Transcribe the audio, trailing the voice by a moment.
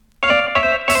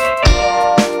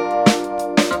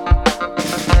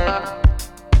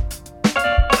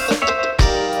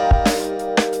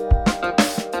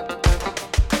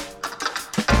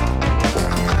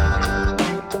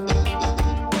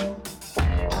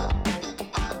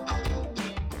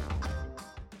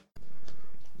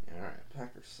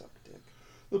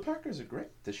The Packers are great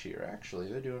this year, actually.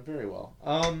 They're doing very well.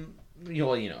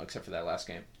 Except for that last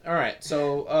game. All right,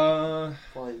 so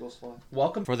Fly, Eagles, fly.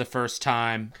 welcome for the first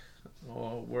time.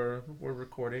 We're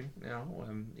recording now.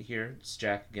 I'm here. It's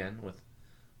Jack again with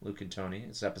Luke and Tony.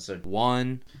 It's episode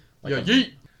 1.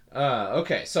 Yeet!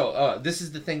 Okay, so this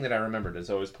is the thing that I remembered as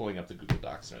I was pulling up the Google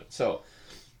Docs note. So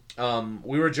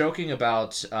we were joking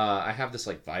about I have this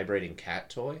like vibrating cat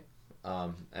toy.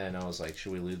 And I was like,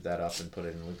 should we lube that up and put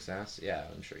it in Luke's ass? Yeah,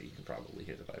 I'm sure you can probably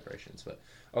hear the vibrations. But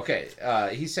okay,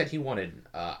 he said he wanted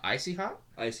icy hot.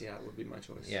 Icy hot would be my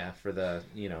choice. Yeah, for the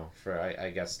I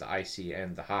guess the icy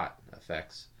and the hot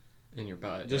effects in your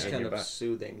butt. Just in kind your of butt.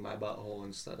 soothing my butthole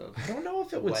instead of. I don't know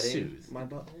if it would wetting soothe my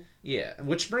butthole. Yeah,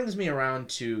 which brings me around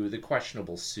to the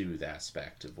questionable soothe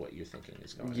aspect of what you're thinking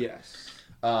is going on. Yes.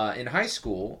 In high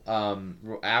school,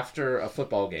 after a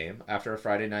football game, after a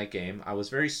Friday night game, I was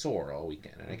very sore all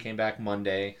weekend. And I came back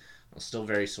Monday, I was still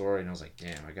very sore, and I was like,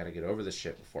 damn, I got to get over this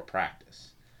shit before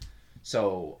practice.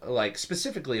 So, like,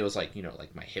 specifically, it was like,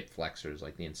 like my hip flexors,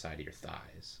 like the inside of your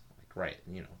thighs. Like, right,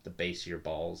 the base of your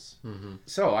balls. Mm-hmm.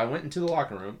 So, I went into the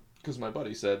locker room, because my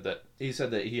buddy said that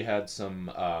he had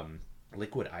some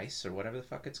liquid ice, or whatever the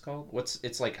fuck it's called.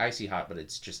 It's like icy hot, but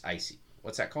it's just icy.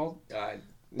 What's that called?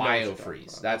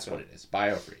 Biofreeze. That's what it is.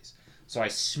 Biofreeze. So I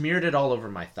smeared it all over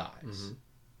my thighs. Mm-hmm.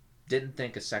 Didn't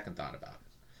think a second thought about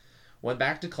it. Went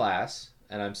back to class,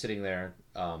 and I'm sitting there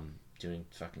doing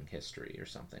fucking history or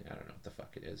something. I don't know what the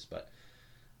fuck it is,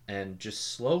 and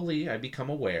just slowly I become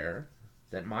aware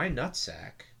that my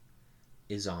nutsack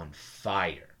is on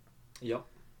fire. Yep.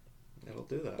 It'll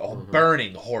do that. All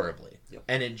burning horribly. Yep.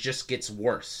 And it just gets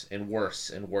worse and worse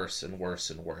and worse and worse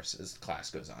and worse as class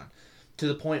goes on. To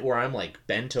the point where I'm like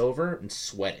bent over and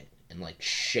sweating and like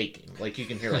shaking. Like you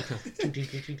can hear like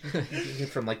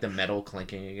from like the metal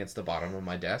clinking against the bottom of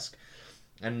my desk.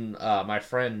 And my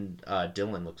friend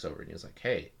Dylan looks over and he's like,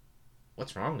 "Hey,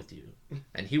 what's wrong with you?"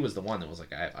 And he was the one that was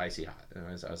like, "I have icy hot." And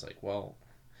I was like, "Well,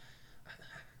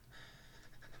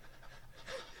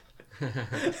 I got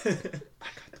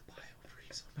the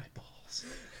biofreeze on my balls."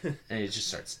 And he just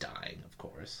starts dying, of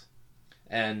course.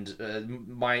 And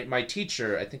my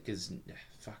teacher, I think I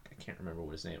can't remember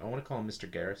what his name. I want to call him Mr.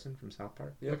 Garrison from South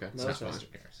Park. Yep. Okay, No, It's that's not fine.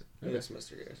 Mr. Garrison. Yes,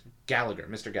 Mr. Garrison. Gallagher,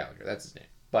 Mr. Gallagher, that's his name.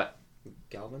 But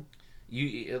Galvin?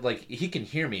 you like he can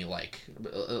hear me like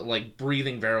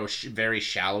breathing very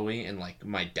shallowly and like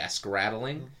my desk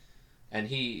rattling. And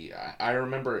I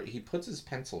remember he puts his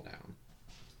pencil down,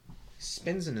 he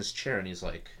spins in his chair, and he's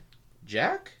like,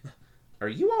 "Jack, are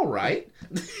you all right?"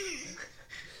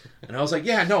 And I was like,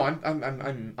 "Yeah, no,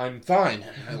 I'm fine."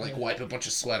 And I like wipe a bunch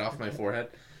of sweat off my forehead.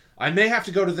 I may have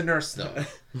to go to the nurse though.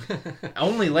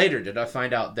 Only later did I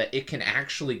find out that it can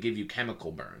actually give you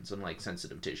chemical burns on like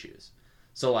sensitive tissues.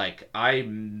 So like I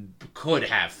could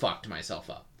have fucked myself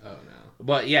up. Oh no.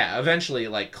 But yeah, eventually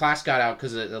like class got out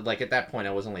because like at that point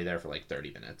I was only there for like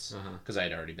 30 minutes because I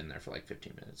had already been there for like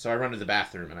 15 minutes. So I run to the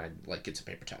bathroom and I like get some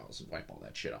paper towels and wipe all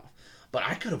that shit off. But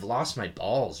I could have lost my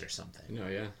balls or something. No,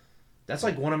 yeah. That's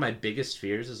like one of my biggest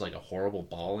fears is like a horrible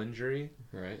ball injury.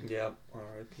 Right. Yep.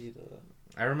 R.I.P. to that.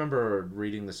 I remember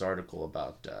reading this article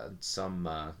about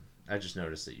I just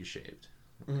noticed that you shaved.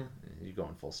 Mm-hmm. You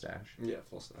going full stash. Yeah,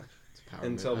 full stash. It's a power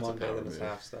Until move. That's a Monday, power then it's move.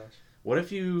 half stash. What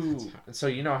if you... So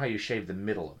you know how you shave the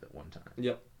middle of it one time?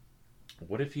 Yep.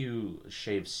 What if you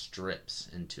shave strips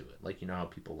into it? Like, you know how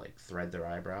people like thread their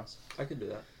eyebrows? I could do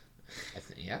that.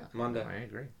 Yeah. Monday. I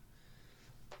agree.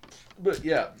 But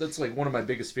yeah, that's like one of my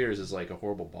biggest fears is like a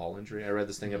horrible ball injury. I read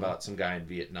this thing about some guy in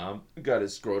Vietnam who got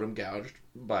his scrotum gouged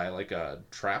by like a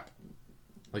trap,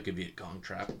 like a Viet Cong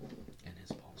trap, and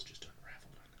his balls just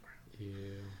unraveled on the ground.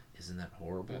 Ew. Isn't that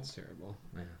horrible? That's terrible.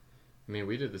 Yeah. I mean,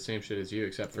 we did the same shit as you,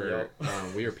 except for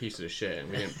we were pieces of shit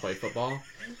and we didn't play football.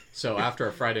 So after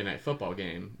a Friday night football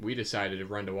game, we decided to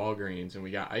run to Walgreens and we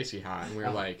got icy hot and we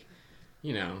were like,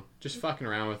 just fucking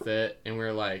around with it. And we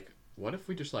were like, what if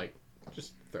we just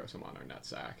throw some on our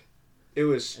nutsack? It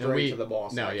was straight to the ball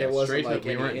sack. No, yeah, it wasn't straight like to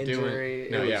we any weren't injury.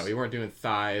 doing. We weren't doing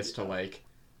thighs to like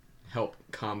help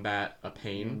combat a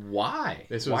pain. Why?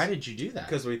 Why did you do that?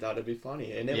 Because we thought it'd be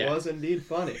funny, and it was indeed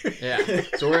funny. Yeah.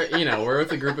 So we're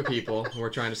with a group of people. We're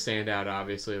trying to stand out,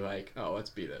 obviously. Like, oh, let's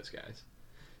be those guys.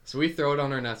 So we throw it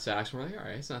on our nutsacks, and we're like, all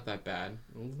right, it's not that bad.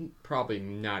 Probably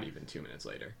not even 2 minutes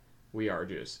later, we are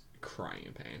just crying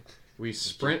in pain. We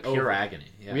sprint pure over.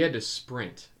 agony. Yeah. We had to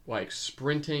sprint, like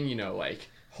sprinting, like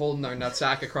holding our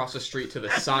nutsack across the street to the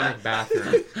Sonic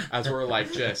bathroom as we're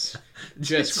like just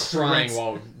crying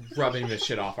while rubbing the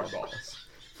shit off our balls.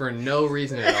 For no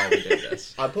reason at all we did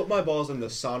this. I put my balls in the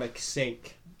Sonic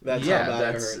sink That's how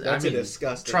bad it hurt. That's a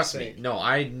disgusting Trust thing. me. No,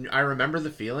 I remember the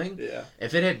feeling. Yeah.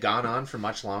 If it had gone on for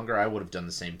much longer, I would have done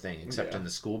the same thing, except Yeah. in the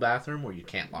school bathroom where you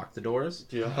can't lock the doors.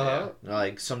 Yeah.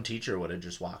 Like, some teacher would have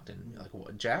just walked in and be like,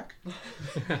 "What, Jack?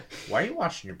 Why are you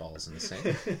washing your balls in the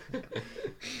sink?"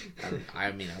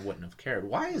 I mean, I wouldn't have cared.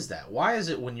 Why is that? Why is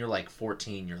it when you're like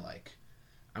 14, you're like,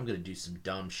 I'm going to do some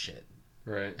dumb shit.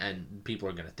 Right. And people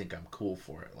are going to think I'm cool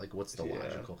for it. Like, what's the Yeah.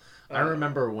 logical? I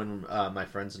remember when my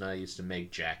friends and I used to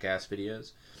make Jackass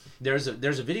videos. There's a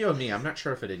video of me, I'm not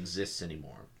sure if it exists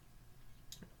anymore,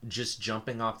 just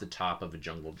jumping off the top of a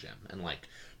jungle gym and like,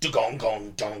 dong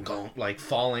gong dong gong, like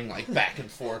falling like back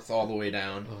and forth all the way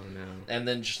down. Oh no. And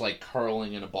then just like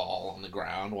curling in a ball on the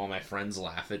ground while my friends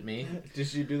laugh at me.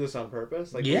 Did you do this on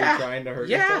purpose? Like, Yeah. you were trying to hurt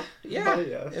Yeah, yourself? yeah.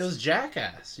 Yes. It was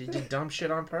Jackass. You did dumb shit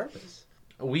on purpose.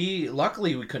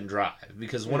 Luckily we couldn't drive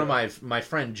because one of my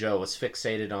friend Joe was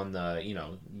fixated on the,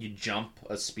 you jump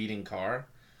a speeding car.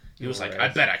 He was like, I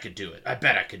bet I could do it. I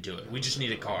bet I could do it. We just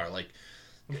need a car. Like,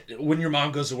 when your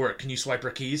mom goes to work, can you swipe her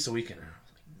keys so we can...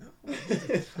 No,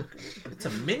 it's a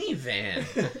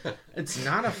minivan. It's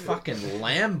not a fucking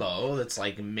Lambo that's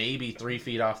like maybe 3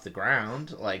 feet off the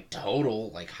ground, like total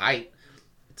like height.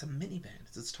 It's a minivan.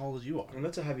 It's as tall as you are. And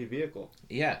that's a heavy vehicle.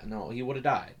 Yeah, no, he would have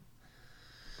died.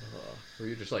 Were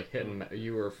you just like hitting?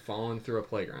 You were falling through a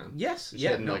playground. Yes, Just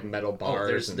yeah, hitting, no. like metal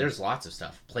bars. There's lots of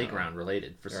stuff playground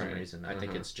related for some Right. reason. I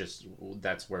think it's just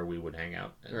that's where we would hang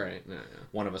out. And Right. No.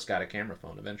 one of us got a camera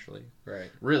phone eventually. Right.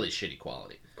 Really shitty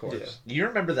quality. Of course. You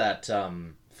remember that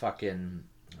fucking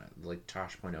like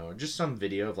Tosh.0, just some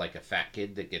video of like a fat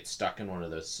kid that gets stuck in one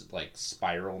of those like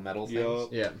spiral metal things? Yup.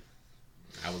 Yeah.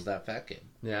 I was that fat kid.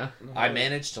 Yeah. I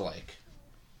managed to like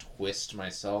twist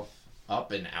myself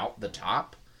up and out the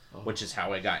top, which is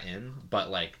how I got in, but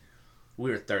like we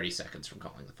were 30 seconds from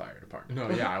calling the fire department.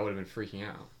 No. Yeah. I would have been freaking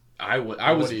out.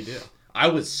 What do you do? I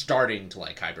was starting to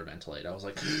like hyperventilate. I was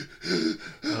like,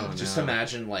 just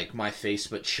imagine like my face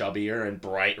but chubbier and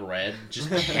bright red, just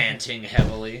panting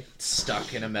heavily,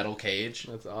 stuck in a metal cage.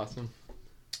 That's awesome.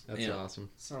 That's awesome.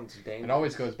 Sounds dangerous. It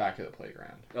always goes back to the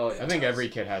playground. Oh, yeah. I think every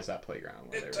kid has that playground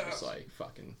where they're just like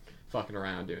fucking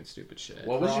around doing stupid shit.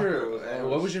 What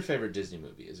was your favorite Disney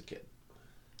movie as a kid?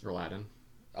 Aladdin.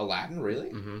 Aladdin, really?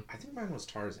 Mm-hmm. I think mine was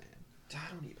Tarzan. I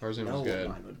don't even Tarzan know was good.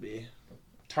 what mine would be.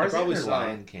 Tarzan probably or saw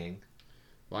Lion King?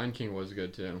 Lion King was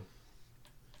good too.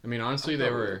 I mean, honestly, I they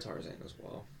probably were went Tarzan as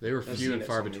well. few seen and it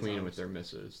far so many between times. with their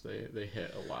misses. They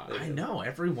hit a lot. I know,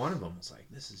 every one of them was like,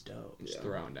 this is dope. Just Yeah.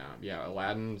 throwing down. Yeah,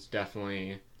 Aladdin's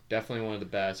definitely one of the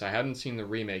best. I hadn't seen the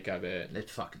remake of it. It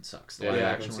fucking sucks. Yeah, live I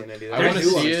action haven't one. seen it either. I want to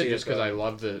do wanna see it just because though. I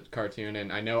love the cartoon,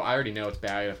 and I already know it's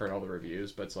bad. I've heard all the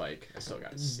reviews, but it's like I still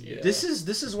got to see it. This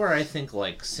is where I think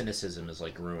like cynicism is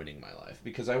like ruining my life,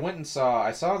 because I went and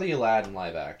saw the Aladdin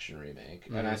live action remake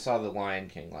and I saw the Lion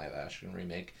King live action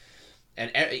remake,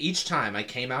 and each time I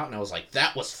came out and I was like,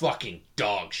 that was fucking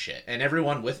dog shit, and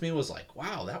everyone with me was like,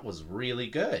 wow, that was really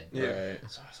good. Yeah. Right.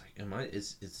 So I was like,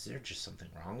 is there just something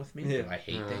wrong with me? Yeah. Do I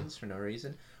hate things for no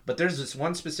reason? But there's this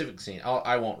one specific scene.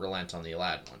 I won't relent on the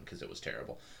Aladdin one because it was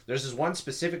terrible. There's this one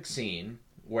specific scene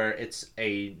where it's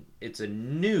a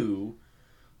new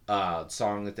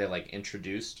song that they like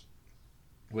introduced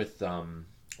with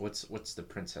what's the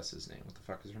princess's name? What the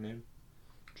fuck is her name?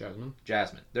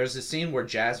 Jasmine. There's a scene where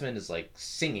Jasmine is like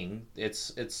singing.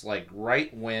 It's like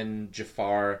right when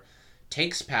Jafar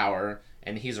takes power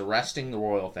and he's arresting the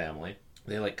royal family.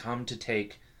 They like come to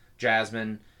take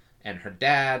Jasmine and her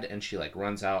dad, and she like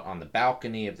runs out on the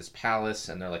balcony of this palace,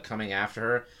 and they're like coming after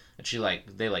her, and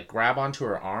they like grab onto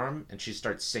her arm and she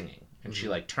starts singing, and she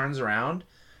like turns around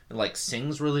and like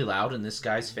sings really loud in this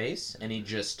guy's face, and he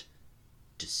just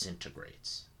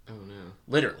disintegrates. Oh no.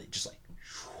 Literally just like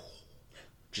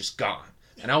just gone.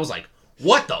 And I was like,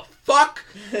 what the fuck?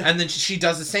 And then she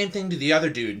does the same thing to the other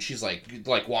dude, and she's like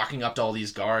walking up to all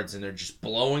these guards, and they're just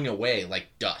blowing away like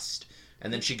dust.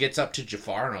 And then she gets up to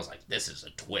Jafar, and I was like, this is a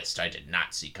twist I did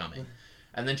not see coming.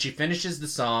 And then she finishes the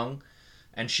song,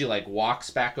 and she like walks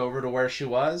back over to where she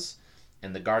was,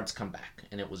 and the guards come back,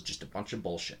 and it was just a bunch of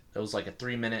bullshit. It was like a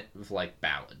 3-minute like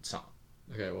ballad song.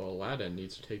 Okay, well, Aladdin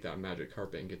needs to take that magic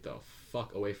carpet and get the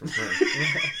fuck away from her.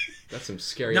 That's some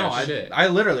scary shit. I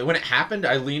literally, when it happened,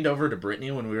 I leaned over to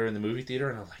Brittany when we were in the movie theater,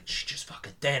 and I was like, she just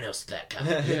fucking Thanos that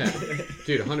guy. Yeah.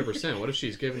 Dude, 100%. What if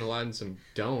she's giving Aladdin some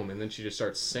dome, and then she just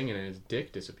starts singing, and his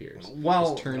dick disappears?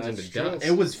 Well, just turns into true. dust.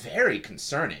 It was very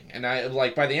concerning, and I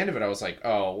like by the end of it, I was like,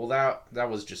 oh, well, that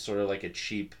was just sort of like a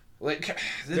cheap. Like,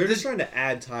 They're just trying to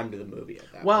add time to the movie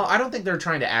at that Well, point. I don't think they're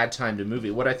trying to add time to movie.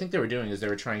 What I think they were doing is they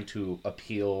were trying to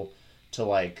appeal to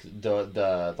like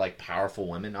the like powerful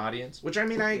women audience, which I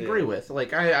mean I agree with.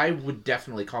 Like I would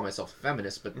definitely call myself a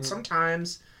feminist, but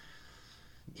sometimes,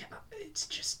 yeah, it's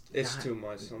just It's not, too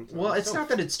much sometimes. Well, it's not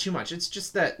that it's too much. It's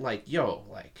just that like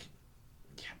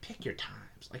pick your times.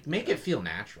 Like make it feel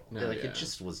natural. No, like yeah. it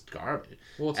just was garbage.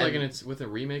 Well, it's like, and it's with a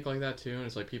remake like that too, and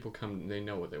it's like people come, they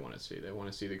know what they want to see. They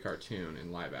want to see the cartoon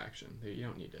in live action. You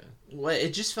don't need to. Well,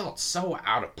 it just felt so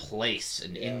out of place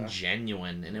and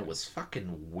ingenuine, and it was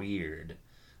fucking weird.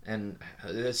 And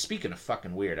speaking of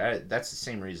fucking weird, that's the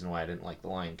same reason why I didn't like the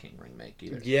Lion King remake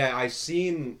either. Yeah, I've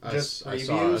seen just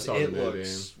previews. I saw the it movie.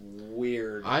 Looks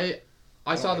weird. I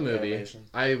saw the like movie. animation.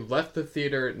 I left the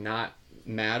theater not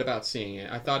mad about seeing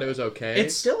it. I thought it was okay.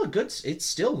 It's still it's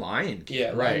still Lion King. Yeah,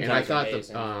 right. Lion And I King's thought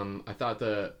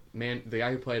amazing. the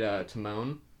guy who played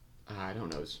Timon, I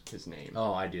don't know his name.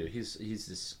 Oh, I do. He's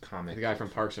this comic. The guy from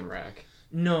Parks and Rec.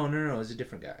 No, it's a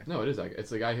different guy. No, it is like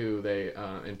it's the guy who they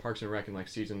in Parks and Rec in like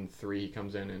season 3 he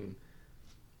comes in and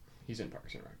he's in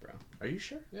Parks and Rec, bro. Are you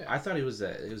sure? Yeah. I thought it was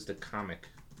the comic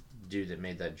dude that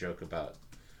made that joke about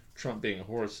Trump being a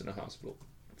horse in a hospital.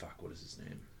 Fuck, what is his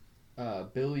name?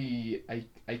 Billy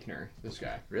Eichner, this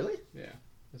guy. Really? Yeah,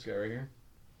 this guy right here.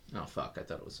 Oh fuck, I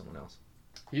thought it was someone else.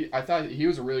 I thought he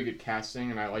was a really good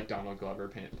casting, and I like Donald Glover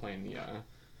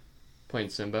playing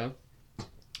Simba.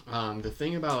 The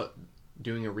thing about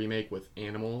doing a remake with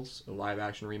animals, a live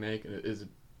action remake, is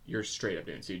you're straight up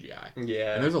doing CGI.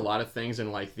 Yeah. And there's a lot of things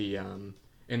in like the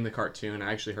in the cartoon.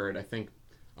 I actually heard. I think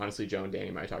honestly, Joe and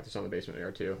Danny might talk to some in the basement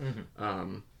there too.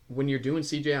 Mm-hmm. When you're doing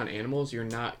CGI on animals, you're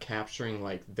not capturing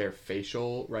like their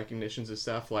facial recognitions and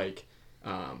stuff. Like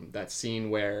that scene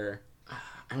where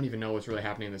I don't even know what's really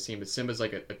happening in the scene, but Simba's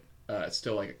like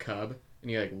still like a cub, and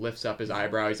he like lifts up his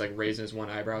eyebrow. He's like raising his one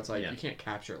eyebrow. It's like you can't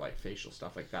capture like facial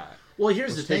stuff like that. Well,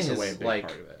 here's Which the thing: takes away a is big like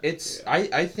part of it. it's Yeah.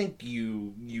 I think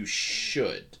you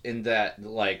should in that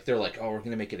like they're like, oh, we're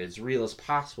gonna make it as real as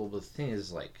possible, but the thing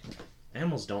is like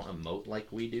animals don't emote like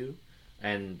we do.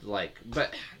 And like,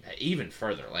 but even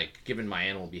further, like given my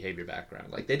animal behavior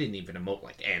background, like they didn't even emote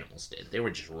like animals did. They were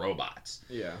just robots.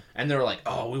 Yeah. And they were like,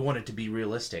 oh, we want it to be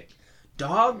realistic.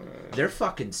 Dog, they're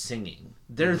fucking singing.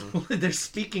 They're they're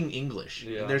speaking English.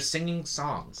 Yeah. They're singing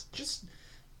songs. Just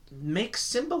make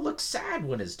Simba look sad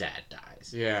when his dad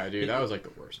dies. Yeah, dude, that was like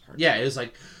the worst part. Yeah, it was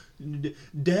like,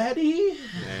 Daddy,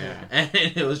 Yeah. and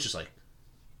it was just like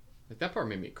Like that part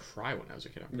made me cry when I was a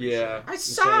kid. I'm pretty Yeah. sure. I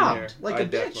Same sobbed here. like I a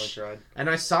definitely bitch. cried. And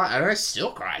I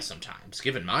still cry sometimes,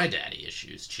 given my daddy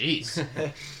issues. Jeez.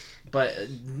 But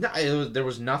there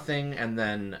was nothing, and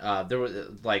then there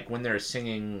was like when they're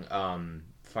singing,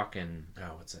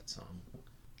 what's that song?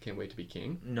 Can't Wait to Be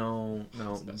King. No,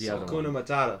 That's the the other Hakuna one.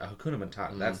 Matata. Hakuna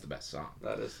Matata. That's the best song.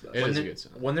 That is the It When is a they- good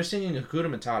song. When they're singing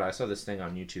Hakuna Matata, I saw this thing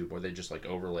on YouTube where they just like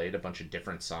overlaid a bunch of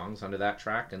different songs onto that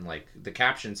track, and like the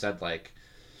caption said like,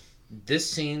 this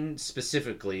scene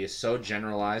specifically is so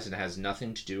generalized and has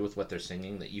nothing to do with what they're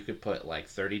singing that you could put like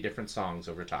 30 different songs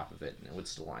over top of it and it would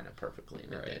still line up perfectly,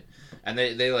 and it did. And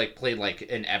they like played like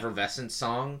an Effervescent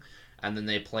song, and then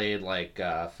they played like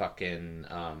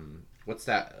what's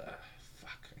that?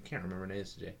 I can't remember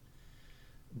names today.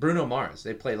 Bruno Mars.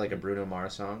 They played like a Bruno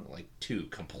Mars song, like two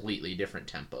completely different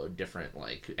tempo, different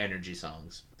like energy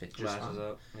songs. It just matches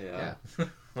up. yeah. Yeah.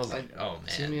 I was like, oh man.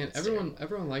 See, man, it's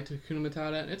everyone liked Hakuna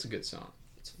Matata, and it's a good song.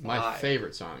 It's My fire.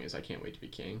 favorite song is I Can't Wait to Be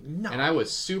King. No. And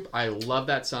I love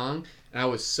that song, and I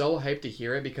was so hyped to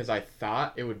hear it because I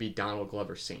thought it would be Donald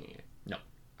Glover singing it. No.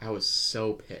 I was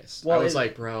so pissed. Well, I was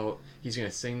like, bro, he's going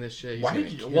to sing this shit. He's Why gonna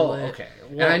did you? kill Well, it. okay.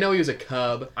 And Well, I know he was a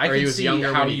cub, I or he can was see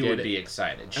younger how when he you did would it. be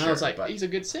excited. And Sure, I was like, but he's a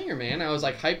good singer, man. I was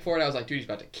like hyped for it. I was like, dude, he's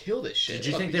about to kill this shit. did you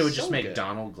It's think about they to would be just so make good.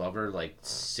 Donald Glover like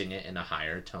sing it in a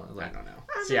higher tone? I Like, don't know.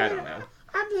 See, I don't know.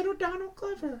 I'm little Donald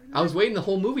Glover. I was waiting the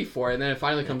whole movie for it, and then it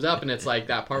finally comes up, and it's like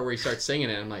that part where he starts singing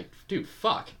it. I'm like, dude,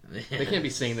 fuck. They can't be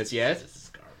singing this yet. This is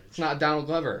garbage. It's not Donald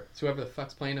Glover. It's whoever the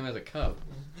fuck's playing him as a cub.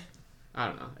 I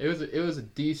don't know. It was a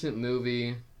decent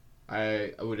movie.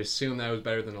 I would assume that was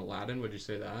better than Aladdin. Would you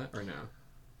say that or no?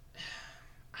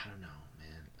 I don't know,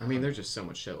 man. I mean, there's just so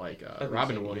much shit. Like haven't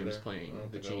Robin seen Williams either. I playing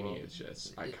don't the think I genie will. is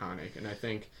just iconic, and I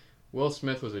think Will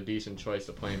Smith was a decent choice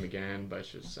to play him again. But it's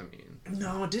just, I mean,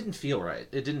 No, it didn't feel right.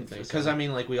 It didn't Think because so? I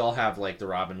mean, like we all have like the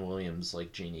Robin Williams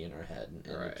like genie in our head,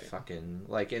 and Right. fucking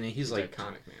like, and he's it's like,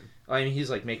 iconic, man. I mean, he's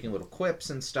like making little quips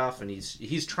and stuff, and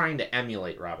he's trying to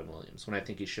emulate Robin Williams when I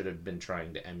think he should have been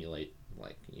trying to emulate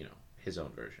like his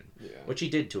own version, Yeah. which he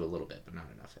did to a little bit, but not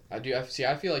enough.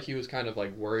 I feel like he was kind of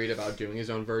like worried about doing his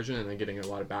own version and then getting a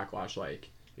lot of backlash. Like,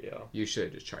 Yeah. you should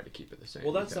have just tried to keep it the same.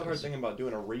 Well, that's the hard because- thing about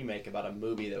doing a remake about a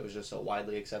movie that was just so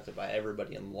widely accepted by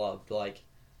everybody and loved. Like,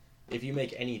 if you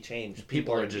make any change,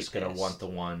 People are gonna just be gonna pissed. want the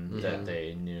one that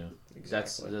they knew.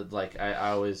 Exactly. That's like I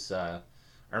always.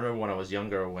 I remember when I was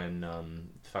younger when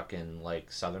fucking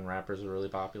like Southern rappers were really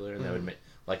popular, and they would make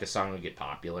like a song would get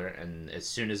popular, and as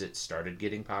soon as it started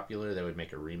getting popular, they would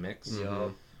make a remix.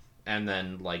 Yup. And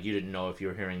then like you didn't know if you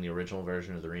were hearing the original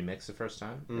version of the remix the first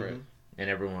time, Right. and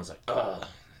everyone was like, "Ugh,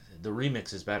 the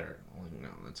remix is better." I'm like, no,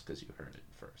 that's because you heard it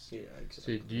first. Yeah,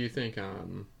 exactly. So do you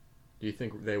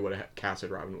think they would have casted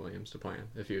Robin Williams to play him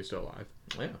if he was still alive?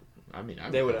 Yeah, I mean,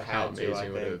 They would have How had to. amazing I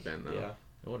would it think. have been, though? Yeah.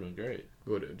 It would have been great.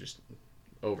 Would have just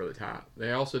over the top.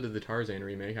 They also did the Tarzan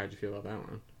remake. How'd you feel about that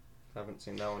one? I haven't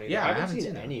seen that one either. Yeah, I haven't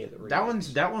seen any of the remakes.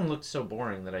 That one looked so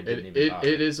boring that I didn't even. bother.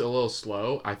 It is a little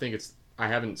slow. I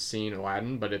haven't seen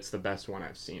Aladdin, but it's the best one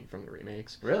I've seen from the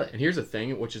remakes. Really? And here's the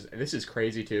thing, this is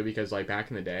crazy too, because like back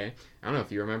in the day, I don't know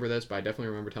if you remember this, but I definitely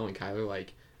remember telling Kyler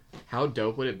like, how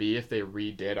dope would it be if they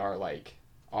redid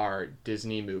our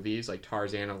Disney movies like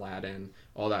Tarzan, Aladdin,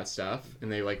 all that stuff,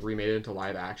 and they like remade it into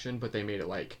live action, but they made it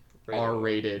like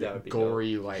R-rated, That would be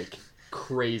gory, like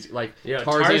crazy, like Yeah,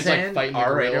 Tarzan's Tarzan, like fighting the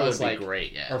R-rated gorillas, would be like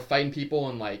great. Yeah. or fighting people,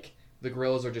 and like the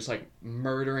gorillas are just like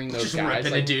murdering those Just guys,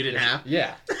 ripping like, a dude in half.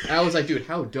 Yeah, and I was like, dude,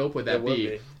 how dope would that It would be?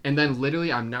 be. And then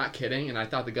literally, I'm not kidding, and I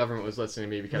thought the government was listening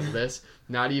to me because of this.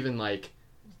 Not even like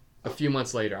a few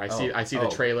months later, I see the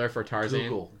trailer for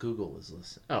Tarzan. Google is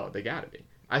listening. Oh, they gotta be.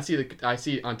 I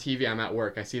see on TV. I'm at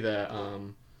work. I see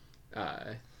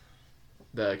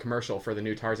the commercial for the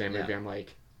new Tarzan movie. Yeah. I'm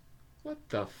like, what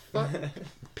the fuck?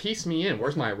 Piece me in.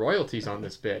 Where's my royalties on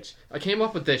this bitch? I came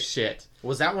up with this shit.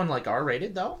 Was that one like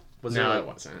R-rated though? No, it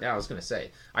wasn't. Yeah, I was gonna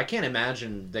say. I can't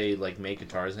imagine they like make a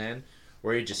Tarzan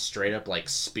where he just straight up like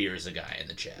spears a guy in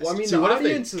the chest. Well, I mean, So the what if they-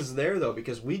 audience is there though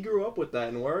because we grew up with that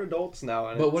and we're adults now.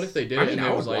 And But what if they did I it mean, and I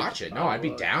it would was like, watch it. No, I I'd be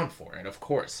would. down for it, of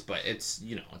course. But it's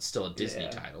it's still a Disney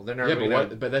Yeah. title. They're never yeah, but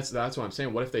gonna. but that's what I'm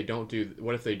saying. What if they don't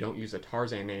use the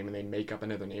Tarzan name and they make up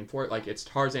another name for it? Like it's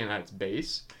Tarzan at its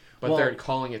base, but Well- they're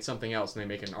calling it something else and they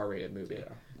make an R-rated movie.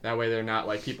 Yeah. That way they're not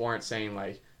like people aren't saying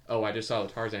like, oh, I just saw the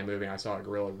Tarzan movie and I saw a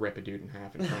gorilla rip a dude in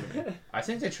half in front of me. I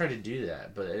think they tried to do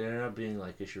that, but it ended up being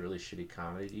like a really shitty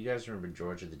comedy. Do you guys remember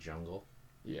George of the Jungle?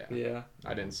 Yeah, Yeah.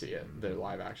 I didn't see it, the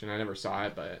live action. I never saw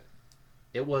it, but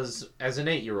It was, as an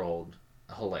 8-year-old,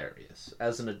 hilarious.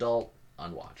 As an adult,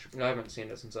 unwatchable. I haven't seen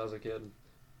it since I was a kid.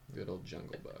 good old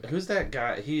Jungle Book. Who's that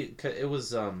guy? It was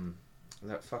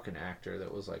that fucking actor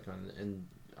that was like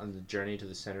on the Journey to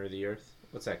the Center of the Earth.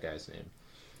 What's that guy's name?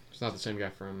 It's not the same guy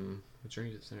from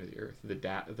Journey to the Center of the Earth. The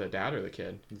dad or the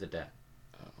kid? The dad.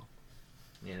 Oh,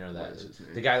 You know What that is his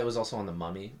name? the guy that was also on The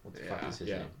Mummy. What the fuck Yeah, is his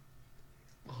yeah. name?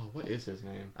 oh, what is his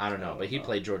name? I don't know, I but he don't know.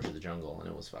 played George of the Jungle, and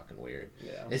it was fucking weird.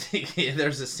 Yeah.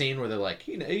 There's a scene where they're like,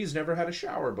 he's never had a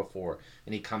shower before,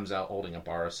 and he comes out holding a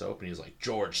bar of soap, and he's like,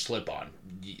 George, slip on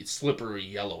slippery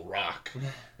yellow rock,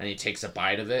 and he takes a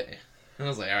bite of it. And I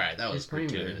was like, all right, that was He's playing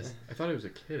gratuitous. I thought it was a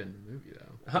kid in the movie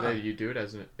though. Uh-uh. You do it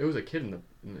as it was a kid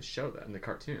in the show in the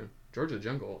cartoon. George of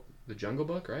the Jungle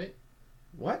Book, right?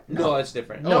 What? No, it's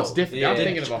different. No, it's different. I'm Yeah.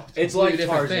 thinking of a It's completely like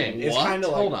different Tarzan. thing. It's What? kind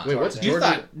of like Hold on. Wait, what's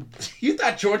Tarzan. You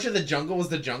thought George of the Jungle was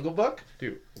the Jungle Book?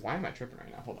 Dude, why am I tripping right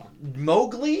now? Hold on.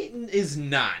 Mowgli is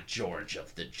not George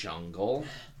of the Jungle.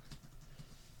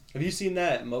 Have you seen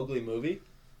that Mowgli movie?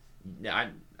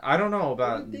 I don't know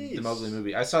about What are the these? Mowgli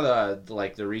movie. I saw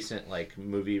the recent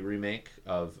movie remake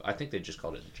of, I think they just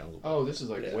called it the Jungle Book. Oh, this is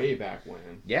like Yeah. way back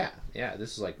when. Yeah,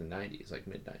 this is like the 90s, like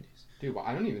mid 90s. Dude, well,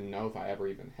 I don't even know if I ever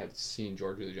even have seen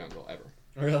George of the Jungle ever.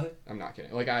 Really? I'm not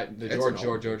kidding. Like It's George an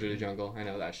old of the Jungle. I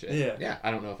know that shit. Yeah. Yeah. I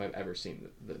don't know if I've ever seen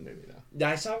the movie though.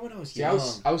 I saw it when I was See, young.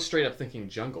 I was straight up thinking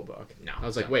Jungle Book. No, I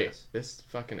was like, it's wait, not this. this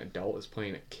fucking adult is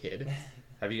playing a kid.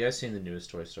 Have you guys seen the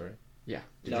newest Toy Story? Yeah.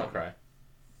 Did No. you cry?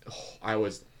 Oh, I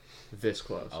was this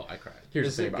close. Oh, I cried. Here's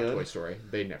Is the thing it about good? Toy Story: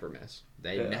 they never miss.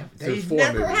 Yeah. They There's 4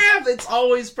 never movies. have. It's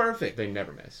always perfect. They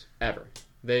never miss ever.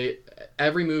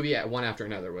 Every movie at one after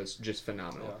another was just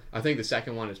phenomenal. Yeah. I think the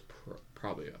second one is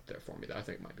probably up there for me. Though I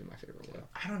think it might be my favorite one.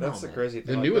 I don't know. That's the man. crazy The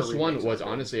thing. like, newest one remakes was are good.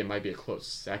 honestly it might be a close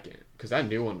second because that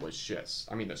new one was just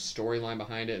the storyline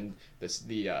behind it and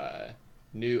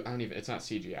new it's not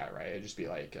CGI, right? It'd just be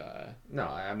like No,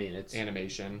 I mean it's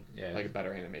animation, Yeah. like a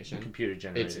better animation. computer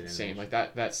generated. It's insane. Like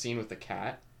that scene with the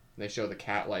cat. They show the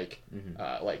cat like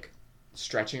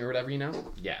stretching or whatever,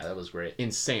 Yeah, that was great.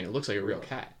 Insane. It looks like a real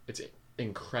cat. It's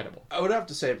incredible. I would have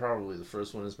to say probably the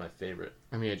first one is my favorite.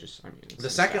 I mean, it's The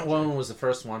second nostalgia. one was the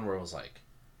first one where it was like,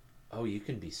 oh, you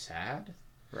can be sad?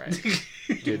 Right.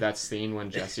 Dude, that scene when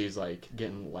Jesse's like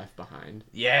getting left behind.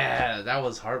 Yeah, that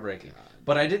was heartbreaking.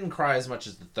 But I didn't cry as much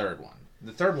as the third one.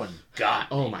 The third one got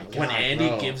Oh me. my God, When Andy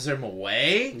bro. gives them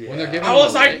away, Yeah. When they're giving I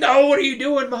was them away- like, "No, what are you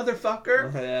doing,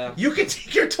 motherfucker? Yeah. You can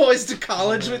take your toys to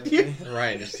college with you."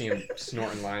 Right, just see him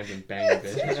snorting lines and banging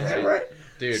bitches, right? Right.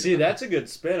 Dude, See, that's a good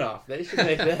spin-off. They should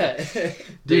make that.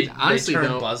 Dude, They honestly, turned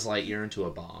though, Buzz Lightyear into a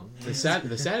bong. the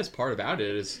saddest part about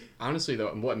it is, honestly, though,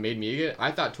 what made me get,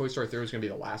 I thought Toy Story 3 was going to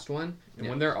be the last one, and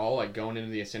when they're all, like, going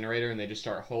into the incinerator and they just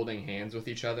start holding hands with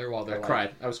each other while they're, like...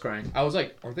 Cried. I was crying. I was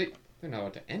like, they're not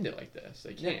about to end it like this.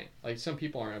 They can't. Like, some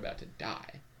people aren't about to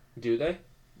die. Do they?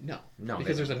 No. No,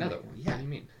 Because they there's don't. another one. Yeah. What do you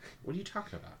mean? What are you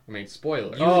talking about? I mean,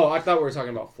 spoiler. Oh, I thought we were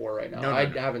talking about 4 right now. No, I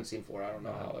no. haven't seen 4. I don't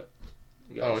know how it.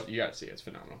 Oh, you gotta see it. It's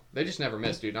phenomenal. They just never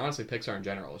miss, dude. Honestly, Pixar in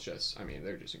general is just, I mean,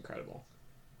 they're just incredible.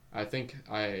 I think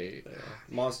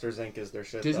Monsters Inc. is their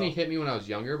shit. Disney though. hit me when I was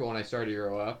younger, but when I started to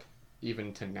grow up,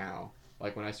 even to now,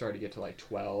 like when I started to get to like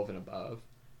 12 and above,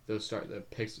 those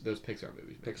Pixar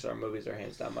movies. Man. Pixar movies are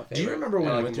hands down my favorite. Do you remember when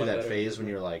I you like went them through one that better phase than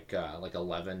when Disney. you're like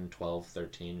 11, 12,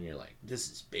 13, and you're like,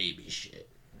 this is baby shit?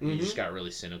 And you just got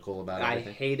really cynical about I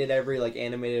everything. hated every like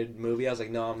animated movie. I was like,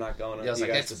 no, I'm not going. I was you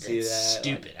like, guys that's to see that.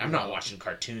 stupid. Like, I'm not no. watching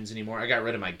cartoons anymore. I got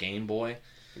rid of my Game Boy.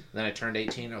 Then I turned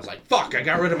 18. I was like, fuck, I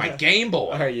got rid of my Game Boy.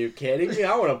 Are you kidding me?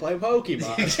 I want to play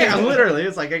Pokemon. Yeah, literally.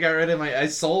 It's like I got rid of I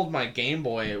sold my Game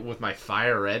Boy with my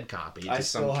Fire Red copy to I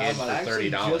some still kid have for one. I actually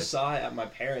 $30. just saw it at my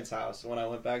parents' house when I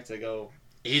went back to go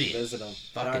Idiot. visit them. And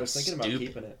Fucking I was thinking about stupid.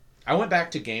 keeping it. I went back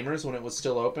to Gamers when it was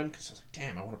still open because I was like,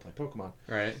 damn, I want to play Pokemon.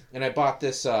 Right. And I bought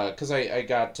this because I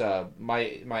got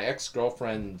my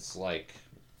ex-girlfriend's like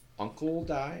uncle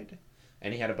died,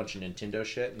 and he had a bunch of Nintendo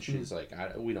shit, and she's like,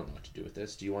 we don't know what to do with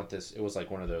this. Do you want this? It was like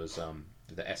one of those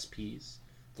the SPs,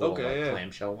 the little, Okay, like, yeah.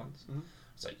 clamshell ones. I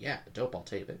was like, yeah, dope, I'll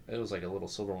tape it. It was like a little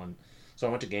silver one. So I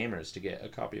went to Gamers to get a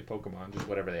copy of Pokemon, just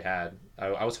whatever they had.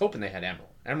 I was hoping they had Emerald.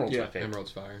 Emerald's my favorite.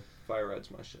 Emerald's fire. Fire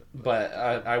Red's my shit. But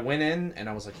I went in and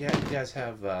I was like, yeah, you guys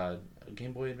have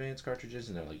Game Boy Advance cartridges?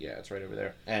 And they're like, yeah, it's right over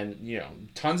there. And, you know,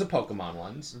 tons of Pokemon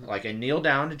ones. Like, I kneel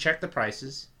down to check the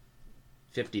prices.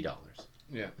 $50.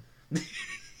 Yeah.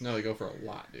 No, they go for a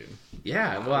lot, dude.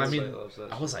 Yeah, well, I mean, loves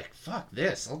that I was like, fuck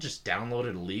this. I'll just download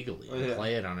it illegally and Yeah.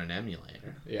 play it on an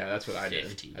emulator. Yeah, that's what I did.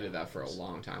 $50. I did that for a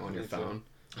long time on your Me too. phone.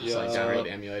 Just Yeah. like download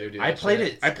the emulator. Do I that played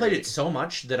shit. it. I It's played great. it so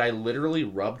much that I literally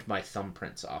rubbed my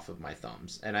thumbprints off of my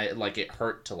thumbs, and I like it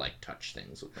hurt to like touch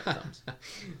things with my thumbs.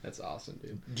 That's awesome,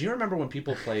 dude. Do you remember when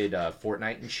people played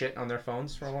Fortnite and shit on their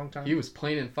phones for a long time? He was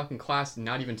playing in fucking class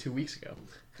not even 2 weeks ago.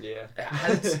 Yeah.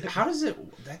 How does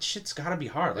it? That shit's got to be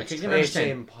hard. Like I can It's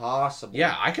understand. impossible.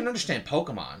 Yeah, I can understand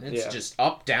Pokemon. It's Yeah. just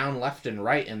up, down, left, and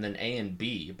right, and then A and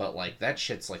B. But like that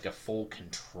shit's like a full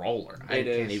controller. I It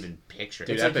can't is. even picture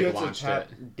Dude, It's it. like you Epic have to launched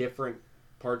tap different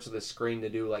parts of the screen to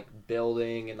do like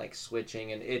building and like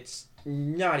switching, and it's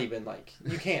not even like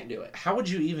you can't do it. How would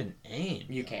you even aim?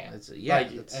 You can't. Yeah,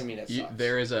 Like, it's- I mean, it You, sucks.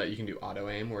 there is you can do auto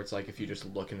aim where it's like if you just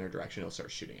look in their direction, it'll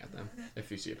start shooting at them if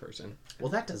you see a person.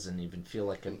 well, that doesn't even feel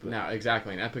like a. No,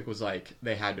 exactly. And Epic was like,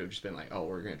 they had to have just been like, oh,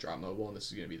 we're going to drop mobile and this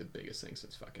is going to be the biggest thing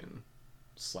since fucking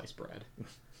sliced bread.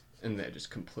 And they're just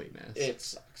complete mess. It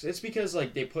sucks. It's because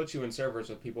like they put you in servers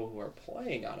with people who are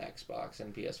playing on Xbox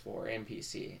and PS4 and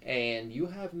PC, and you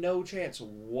have no chance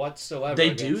whatsoever.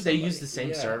 They do? against They somebody. use the same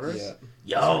Yeah. servers?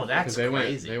 Yeah. Yo, that's they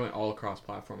crazy. They went all across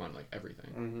platform on like everything.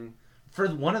 Mm-hmm. For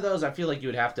one of those, I feel like you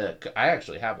would have to. I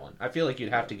actually have one. I feel like you'd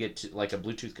have to get to, like a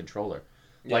Bluetooth controller,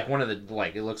 like one of the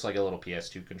like it looks like a little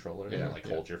PS2 controller. Yeah, that, like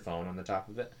holds your phone on the top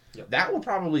of it. Yep. That will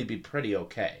probably be pretty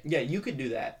okay. Yeah, you could do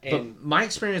that. But And my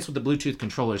experience with the Bluetooth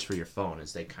controllers for your phone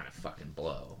is they kind of fucking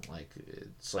blow. Like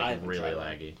it's I like haven't really tried one.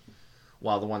 laggy.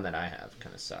 Well, the one that I have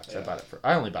kind of sucks. Yeah.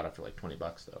 I only bought it for like $20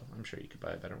 though. I'm sure you could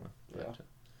buy a better one. But, Yeah.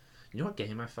 you know what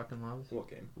game I fucking love? what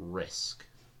game? Risk.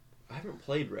 I haven't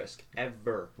played Risk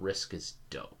ever. Risk is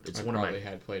dope. It's I one of probably my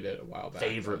had played it a while back.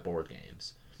 favorite board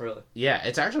games. Really? Yeah,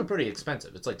 it's actually pretty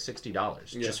expensive. It's like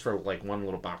 $60 Yeah. just for like one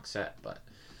little box set, but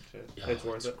Shit. oh, It's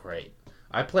worth it. great.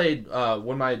 I played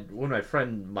when my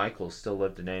friend Michael still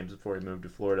lived in Ames before he moved to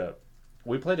Florida.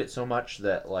 We played it so much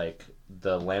that like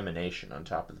the lamination on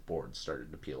top of the board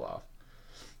started to peel off.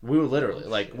 We were literally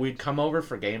like we'd come over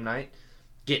for game night,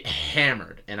 get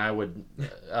hammered, and I would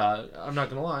I'm not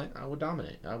gonna lie, I would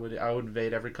dominate. I would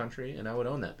invade every country and I would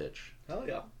own that bitch. Hell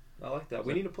yeah. I like that.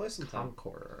 We need to play sometime.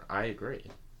 Conqueror. I agree.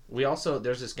 We also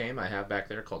there's this game I have back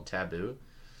there called Taboo.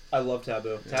 I love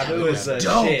Taboo. Taboo Taboo is is a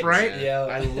dope, shit. right? Yeah.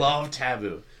 I love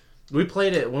Taboo. We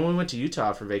played it when we went to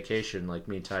Utah for vacation, like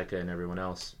me, Taika, and everyone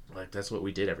else. Like that's what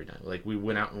we did every night. Like we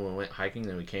went out and we went hiking,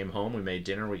 then we came home, we made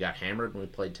dinner, we got hammered, and we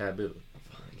played Taboo.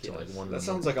 Until, like, 1 in the That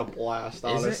sounds morning. like a blast, Is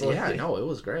honestly. it? Yeah, no, it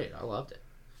was great. I loved it.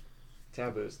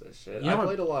 Taboo's this shit. You know I what-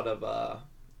 played a lot of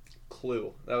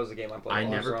Clue. That was the game I played. I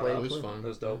never played It was Clue. fun. It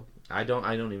was dope. I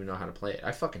don't even know how to play it.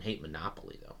 I fucking hate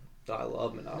Monopoly though. I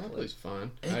love Monopoly. Monopoly's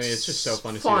fun. I It's mean, it's just so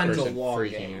fun to fun. see a It's a person long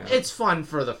freaking game. out. It's fun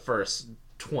for the first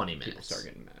 20 minutes. People start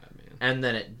getting mad, man. And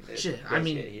then it It shit, does I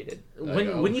mean, get heated.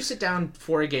 when you sit down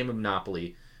for a game of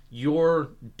Monopoly, you're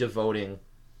devoting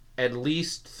at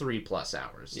least 3+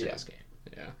 hours to Yeah. this game.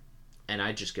 Yeah. And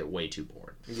I just get way too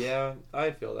bored. Yeah,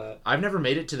 I feel that. I've never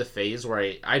made it to the phase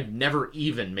where I've never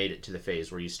even made it to the phase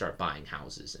where you start buying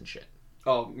houses and shit.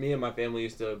 Oh, me and my family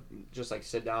used to just like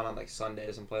sit down on like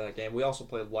Sundays and play that game. We also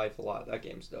played Life a lot. That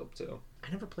game's dope too. I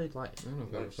never played Life. I don't know if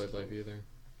I've ever played Life either.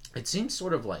 It seems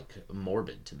sort of like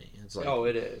morbid to me. It's like, Oh,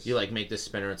 it is. you like make this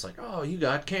spinner. It's like, oh, you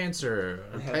got cancer.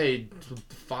 I paid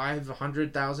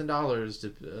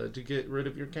 $500,000 to get rid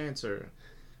of your cancer.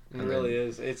 It and really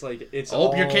is. It's like it's.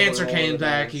 Oh, your all cancer the came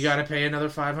back. dice. You got to pay another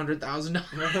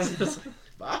 $500,000.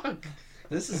 Fuck,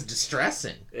 this is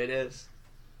distressing. It is.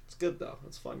 It's good though.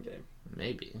 It's a fun game.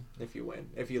 Maybe. If you win,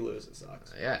 if you lose, it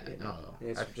sucks. Yeah. You No. know?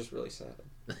 It's just really sad.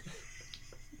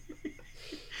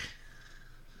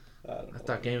 I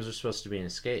thought games were supposed to be an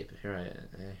escape. Here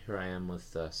I am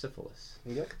with syphilis.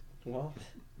 Yep. Well,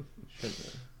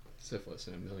 Syphilis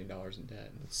and $1 million in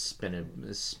debt. Spin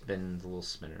the little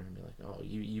spinner and be like, oh,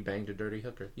 you banged a dirty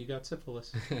hooker. You got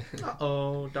syphilis.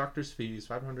 Uh-oh, doctor's fees,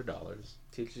 $500.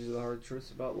 teaches you the hard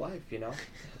truths about life, you know.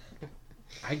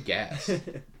 I guess.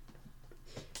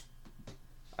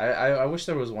 I wish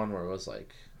there was one where it was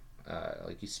like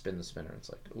you spin the spinner. It's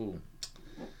like, ooh,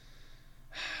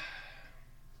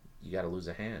 you got to lose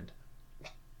a hand,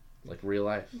 like real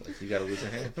life. Like you got to lose a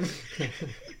hand.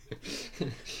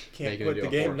 Can't Making it quit do the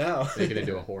a game horror- now. Making it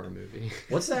do a horror movie.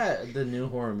 What's that? The new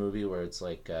horror movie where it's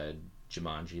like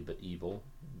Jumanji but evil.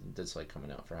 That's like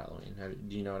coming out for Halloween.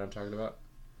 Do you know what I'm talking about?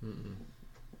 Mm-mm.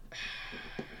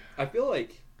 I feel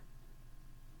like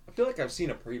I've seen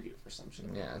a preview for some shit.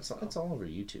 Yeah, it's all over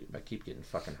YouTube. I keep getting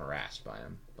fucking harassed by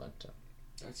them, but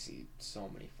I see so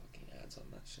many fucking ads on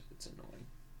that shit. It's annoying.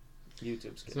 YouTube's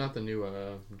It's good. not the new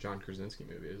John Krasinski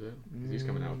movie, is it? He's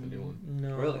coming out with a new one.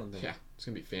 No, Really? Yeah, it's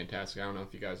gonna be fantastic. I don't know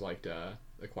if you guys liked A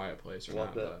Quiet Place or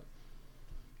Loved not, it. but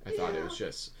I thought it was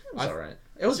just. It was alright.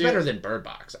 It was See, better than Bird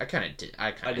Box. I kind of didn't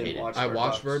hated it. watch I Bird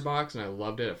watched Box. Bird Box and I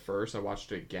loved it at first. I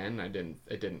watched it again. It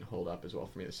didn't hold up as well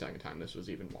for me the second time. This was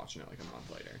even watching it like a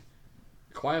month later.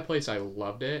 Quiet Place, I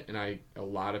loved it, and a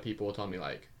lot of people will tell me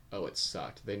like, "Oh, it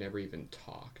sucked." They never even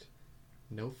talked.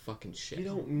 No fucking shit. You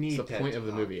don't need It's the to point of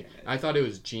the talk movie. in it. I thought it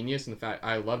was genius in the fact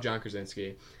I love John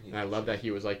Krasinski, and I love that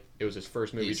he was like it was his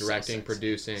first movie He's so directing, sexy.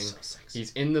 producing. So sexy.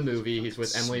 He's in the movie. He's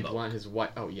with Emily Smoke. Blunt, his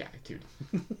wife. Oh yeah, dude,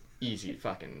 easy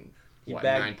fucking He what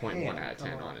bagged 9.1 Pam, out of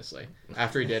 10, come on. honestly.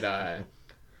 After he did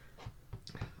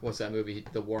what's that movie?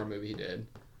 The war movie he did.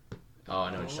 Oh,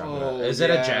 I know what you're talking Oh, about. Is that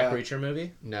a yeah. Jack Reacher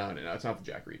movie? No, it's not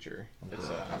the Jack Reacher. It's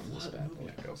What's that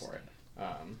movie? yeah, go for it.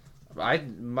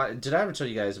 Did I ever tell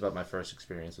you guys about my first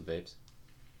experience with vapes?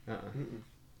 Uh-uh. Mm-mm.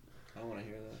 I want to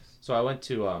hear this. So I went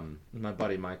to my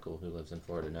buddy Michael, who lives in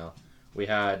Florida now. We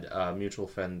had a mutual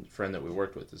friend that we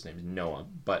worked with. His name is Noah.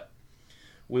 But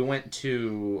we went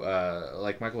to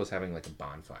Michael was having like a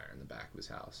bonfire in the back of his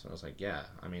house. And I was like, yeah,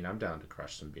 I mean, I'm down to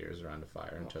crush some beers around a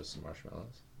fire and toast some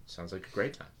marshmallows. Sounds like a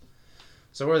great time.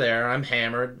 So we're there. I'm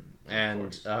hammered,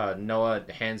 and Noah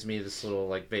hands me this little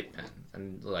like vape pen,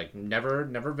 and like never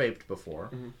vaped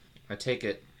before. Mm-hmm. I take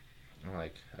it, and I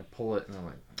pull it, and I'm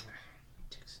like,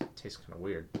 it tastes kind of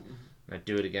weird. And I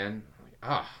do it again. I'm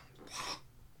like,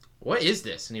 what is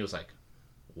this? And he was like,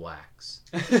 wax.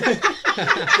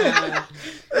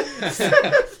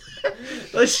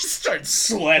 I just start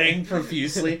sweating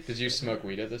profusely. Did you smoke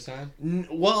weed at this time?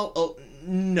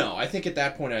 No. I think at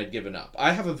that point I had given up.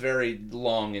 I have a very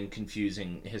long and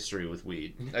confusing history with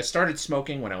weed. I started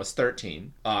smoking when I was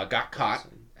 13. Got caught.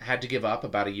 Had to give up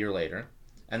about a year later.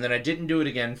 And then I didn't do it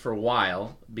again for a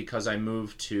while because I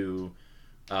moved to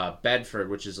Bedford,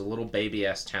 which is a little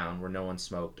baby-ass town where no one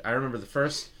smoked. I remember the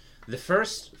first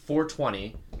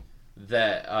 420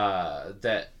 that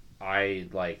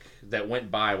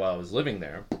went by while I was living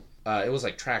there. It was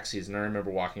like track season. I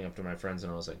remember walking up to my friends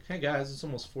and I was like, "Hey guys, it's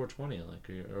almost 420. Like,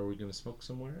 are we gonna smoke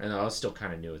somewhere?" And I was still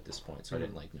kind of new at this point, so I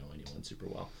didn't like know anyone super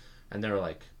well. And they were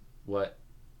like,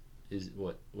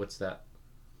 "What's that?"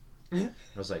 I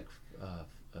was like,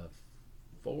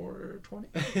 420.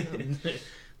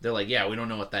 They're like, "Yeah, we don't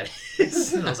know what that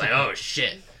is." And I was like, "Oh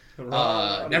shit."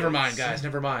 Never mind, guys.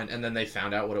 Never mind. And then they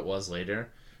found out what it was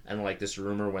later. And like this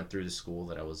rumor went through the school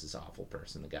that I was this awful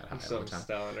person that got high all the time.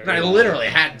 Stoner. And I literally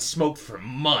hadn't smoked for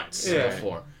months Yeah.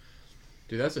 before.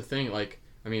 Dude, that's the thing. Like,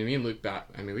 I mean, me and Luke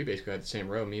we basically had the same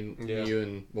row. Me and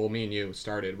you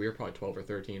started. We were probably 12 or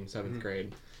 13, 7th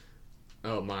grade.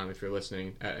 oh, Mom, if you're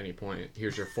listening at any point,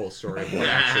 here's your full story of what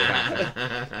actually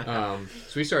happened.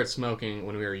 So we started smoking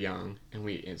when we were young, and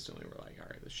we instantly were like, all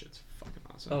right, this shit's fucking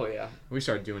awesome. Oh, yeah. We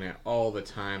started doing it all the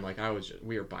time. Like,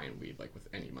 we were buying weed, like, with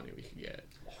any money we could get.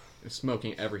 And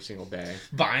smoking every single day.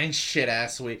 Buying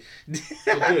shit-ass weed. Dude,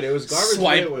 it was garbage.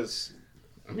 Swipe. It was...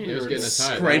 I mean, it was getting a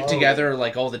time. Scrape together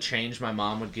like all the change my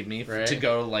mom would give me Right. to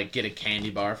go like get a candy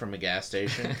bar from a gas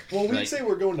station. Well, we'd Like, say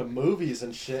we're going to movies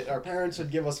and shit. Our parents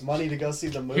would give us money to go see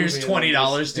the movie. Here's and then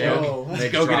 $20 just to go. They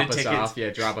Go get drop a us ticket. off. Yeah,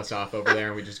 drop us off over there,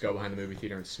 and we just go behind the movie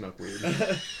theater and smoke weed.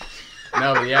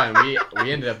 No, but yeah, and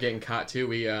we ended up getting caught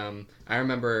too. I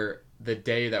remember the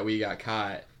day that we got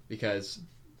caught because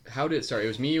how did it start? It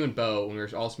was me, you, and Bo when we were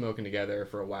all smoking together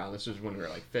for a while. This was when we were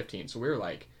like 15, so we were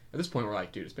like, at this point, we're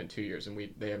like, dude, it's been 2 years, and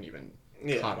they haven't even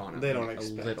caught on. They it, don't like, a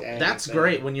expect little. anything. that's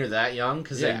great when you're that young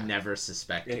because Yeah. they never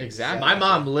suspect you. Exactly. My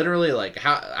mom literally like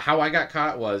how I got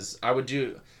caught was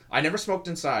I never smoked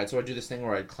inside, so I'd do this thing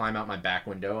where I'd climb out my back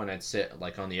window and I'd sit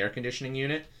like on the air conditioning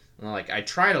unit and like I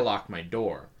try to lock my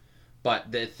door, but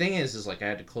the thing is like I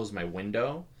had to close my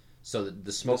window so that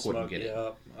the smoke wouldn't get in.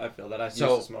 Yeah, I feel that. I used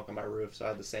So- to smoke on my roof, so I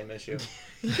had the same issue.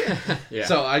 Yeah.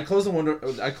 So I closed the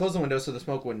window so the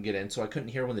smoke wouldn't get in, so I couldn't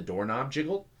hear when the doorknob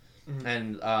jiggled. Mhm.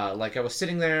 And like I was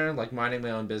sitting there, like minding my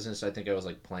own business. I think I was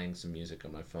like playing some music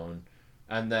on my phone,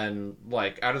 and then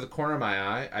like out of the corner of my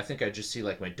eye, I think I just see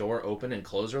like my door open and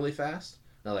close really fast.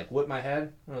 And I like whip my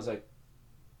head, and I was like,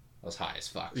 I was high as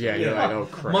fuck. Yeah, you're like, oh,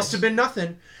 Christ. Must have been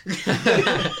nothing.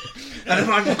 And then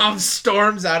my mom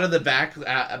storms out of the back of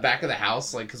the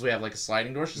house, like, because we have, like, a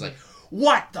sliding door. She's like,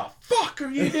 what the fuck are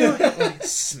you doing? Like,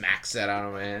 smacks that out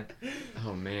of my hand.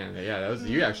 Oh, man. Yeah,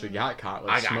 you actually got caught,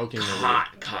 like, I got smoking the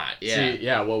weed. caught, yeah. See,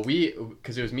 yeah, well,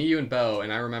 because it was me, you, and Bo,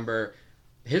 and I remember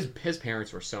his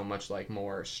parents were so much, like,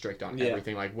 more strict on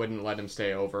everything, like, wouldn't let him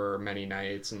stay over many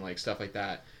nights and, like, stuff like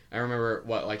that. I remember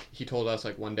he told us,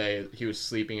 like, one day he was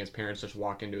sleeping, his parents just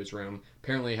walked into his room,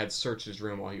 apparently had searched his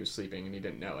room while he was sleeping, and he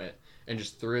didn't know it, and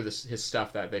just threw his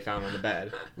stuff that they found on the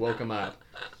bed, woke him up.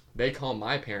 They called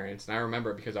my parents, and I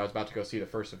remember because I was about to go see the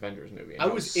first Avengers movie. And I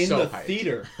was in so the hyped.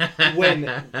 theater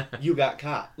when you got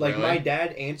caught. Like, Really? my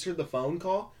dad answered the phone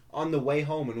call on the way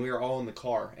home, and we were all in the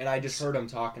car, and I just heard him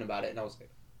talking about it, and I was like,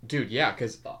 Dude, yeah,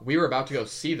 because we were about to go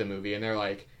see the movie, and they're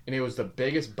like, and it was the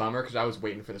biggest bummer because I was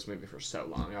waiting for this movie for so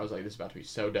long. I was like, this is about to be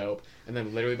so dope. And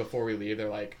then literally before we leave, they're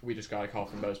like, we just got a call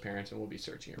from Bo's parents, and we'll be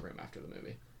searching your room after the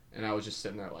movie. And I was just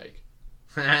sitting there like,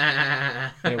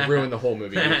 and it ruined the whole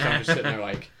movie. Because I'm just sitting there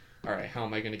like, all right, how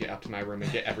am I going to get up to my room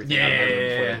and get everything out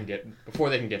of my room before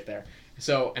they can get there?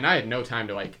 So, and I had no time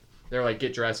to like, they're like,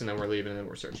 get dressed, and then we're leaving, and then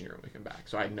we're searching your room. We come back,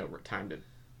 so I had no time to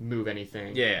move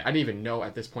anything. Yeah. I didn't even know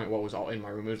at this point what was all in my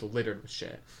room. It was littered with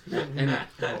shit. And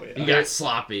You got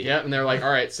sloppy. Yep, and they're like, all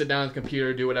right, sit down at the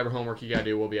computer, do whatever homework you gotta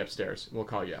do. We'll be upstairs. We'll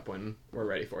call you up when we're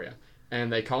ready for you.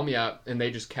 And they call me up, and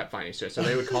they just kept finding shit. So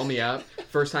they would call me up.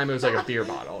 First time it was like a beer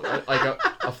bottle, like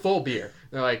a full beer.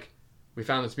 They're like, we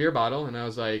found this beer bottle, and I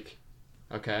was like,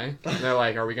 okay. And they're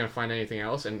like, are we gonna find anything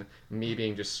else? And me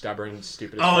being just stubborn and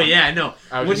stupid as Oh fuck, yeah, no.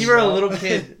 I was When just- you were a little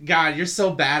kid, God, you're so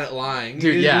bad at lying.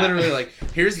 Dude, You're yeah. literally like,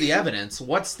 here's the evidence.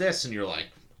 What's this? And you're like,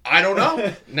 I don't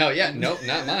know. No, yeah, nope,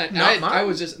 not mine. Not I mine.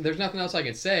 was just, there's nothing else I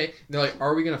can say. They're like,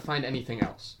 are we going to find anything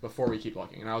else before we keep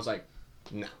looking? And I was like,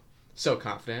 no. So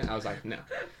confident. I was like, no.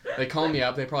 They call me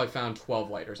up. They probably found 12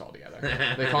 lighters altogether.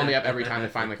 They call me up every time they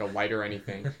find like a lighter or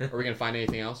anything. Are we going to find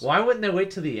anything else? Why wouldn't they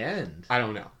wait to the end? I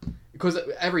don't know. Because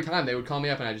every time they would call me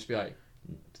up and I'd just be like,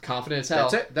 confident as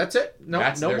hell. That's it. No,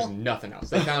 no There's more. nothing else.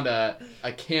 They found a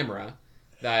camera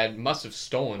that I must have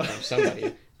stolen from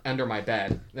somebody under my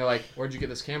bed. They're like, where'd you get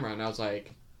this camera? And I was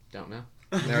like, don't know.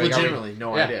 And they're like, Legitimately,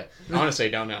 no Yeah. idea. I honestly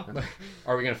don't know.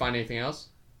 Are we gonna find anything else?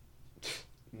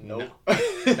 nope.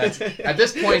 That's, at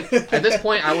this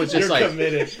point, I was just You're like,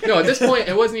 committed. no. At this point,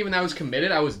 it wasn't even that I was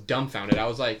committed. I was dumbfounded. I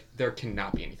was like, there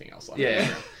cannot be anything else left. in Yeah. this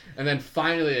room. And then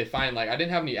finally, they find like I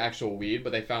didn't have any actual weed,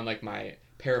 but they found like my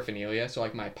paraphernalia, so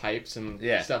like my pipes and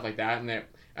stuff like that. And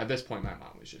at this point, my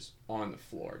mom was just on the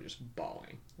floor, just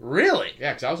bawling. Really?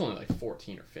 Yeah, because I was only like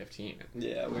 14 or 15.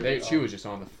 Yeah, She was just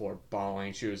on the floor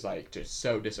bawling. She was like just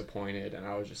so disappointed, and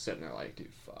I was just sitting there like,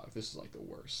 dude, fuck, this is like the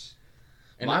worst.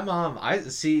 And My mom,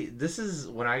 this is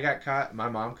when I got caught. My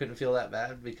mom couldn't feel that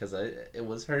bad because it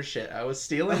was her shit I was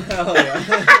stealing. Hell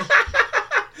yeah.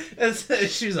 And so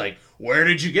she was like, "Where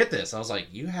did you get this?" I was like,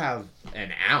 "You have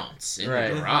an ounce in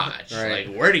Right. the garage. Right.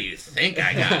 Like, where do you think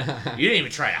I got it? You didn't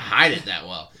even try to hide it that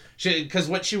well." Because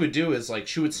what she would do is like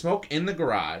she would smoke in the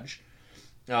garage,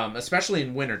 especially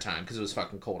in wintertime because it was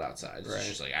fucking cold outside. So Right.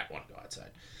 she's like, "I don't want to go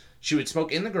outside." She would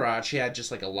smoke in the garage. She had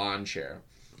just like a lawn chair,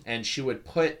 and she would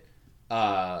put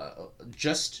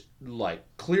just like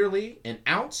clearly an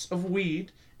ounce of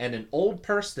weed and an old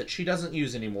purse that she doesn't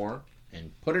use anymore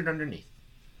and put it underneath.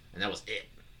 And that was it.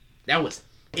 That was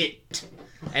it.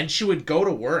 And she would go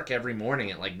to work every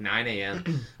morning at like 9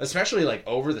 a.m. especially like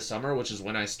over the summer, which is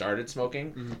when I started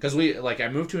smoking. Because I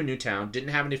moved to a new town, didn't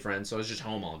have any friends, so I was just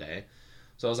home all day.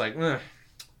 So I was like, well,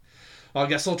 I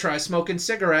guess I'll try smoking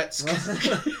cigarettes.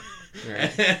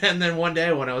 Right. And then one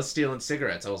day when I was stealing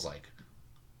cigarettes, I was like,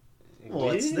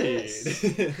 what's this?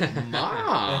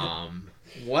 Mom.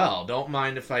 Well, don't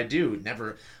mind if I do.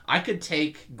 Never. I could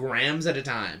take grams at a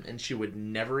time, and she would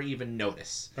never even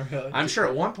notice. I'm sure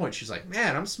at one point she's like,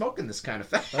 man, I'm smoking this kind of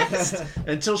fast.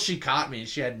 Until she caught me,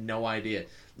 she had no idea.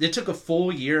 It took a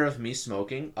full year of me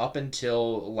smoking up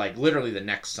until, like, literally the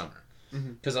next summer.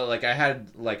 Because, I had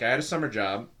a summer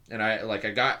job, and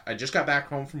I just got back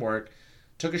home from work,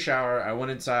 took a shower, I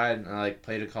went inside, and I,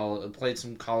 played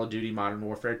some Call of Duty Modern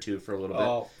Warfare 2 for a little bit.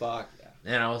 Oh, fuck. Yeah.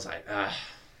 And I was like,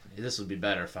 this would be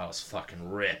better if I was fucking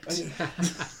ripped.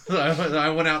 So I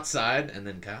went outside and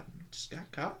then got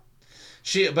caught.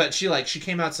 She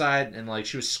came outside and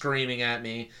she was screaming at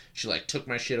me. She took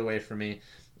my shit away from me,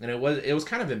 and it was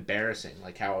kind of embarrassing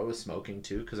how I was smoking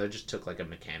too, because I just took a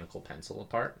mechanical pencil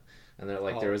apart, and there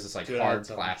was this hard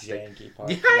plastic.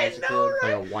 Yeah, I know,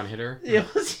 right? Like a one hitter.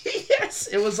 It was yes.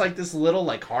 It was this little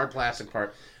hard plastic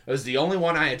part. It was the only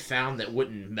one I had found that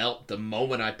wouldn't melt the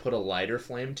moment I put a lighter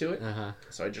flame to it.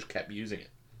 So I just kept using it.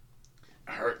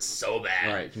 It hurt so bad.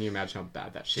 All right, can you imagine how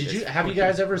bad that shit is? Have you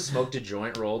guys ever smoked a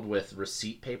joint rolled with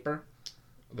receipt paper?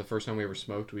 The first time we ever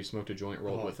smoked, we smoked a joint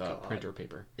rolled with printer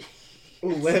paper.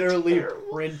 Literally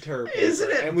printer paper. Isn't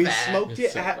it And we bad? smoked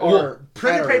it at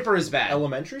printer our paper is bad.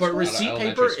 elementary But school? receipt Elementary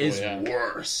paper school, is yeah.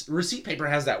 worse. Receipt paper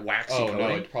has that waxy coating. No,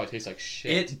 it probably tastes like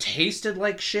shit. It tasted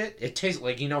like shit. It tastes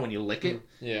like, when you lick it.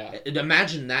 Yeah.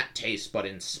 Imagine that taste, but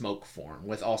in smoke form,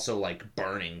 with also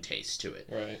burning taste to it.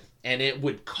 Right. And it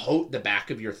would coat the back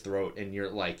of your throat, and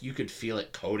you're you could feel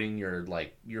it coating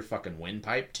your fucking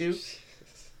windpipe too.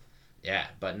 Yeah,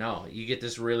 but no, you get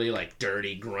this really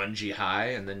dirty, grungy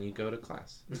high, and then you go to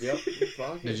class. Yep.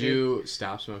 Fuck Did you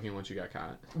stop smoking once you got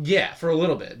caught? Yeah, for a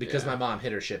little bit, because Yeah. my mom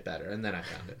hid her shit better, and then I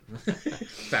found it.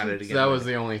 Found it again. So that was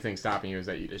the only thing stopping you, is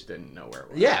that you just didn't know where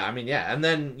it was. Yeah, I mean, yeah, and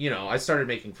then I started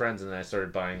making friends, and then I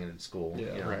started buying it in school.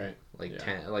 Yeah, right.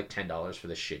 $10 for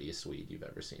the shittiest weed you've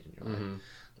ever seen in your life.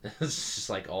 It's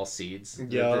just all seeds.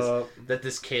 Yeah. That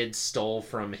this kid stole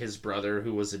from his brother,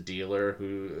 who was a dealer,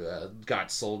 who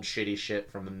got sold shitty shit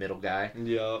from a middle guy.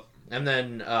 Yep. And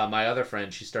then my other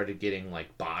friend, she started getting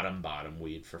bottom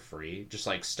weed for free, just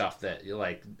stuff that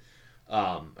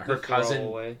her cousin,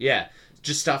 away. yeah,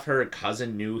 just stuff her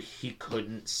cousin knew he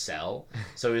couldn't sell.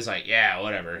 So he was like, yeah,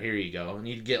 whatever, here you go. And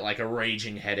you'd get a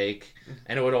raging headache,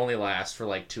 and it would only last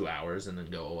for 2 hours and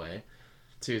then go away.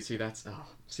 Dude, see, that's... Oh.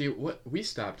 See, what we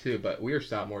stopped too, but we were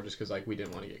stopped more just because we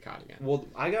didn't want to get caught again. Well,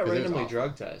 I got 'Cause it was randomly awful.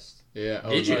 drug tested. Yeah. Oh,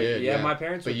 Did you? did, Yeah, my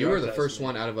parents But were you were drug the first testing.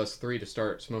 one out of us three to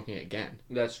start smoking again.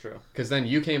 That's true. Because then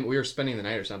you came, we were spending the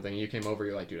night or something, and you came over,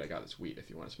 you're like, dude, I got this weed if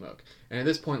you want to smoke. And at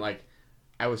this point,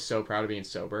 I was so proud of being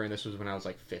sober, and this was when I was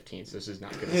 15, so this is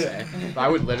not good to say. But I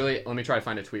would literally, let me try to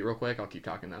find a tweet real quick, I'll keep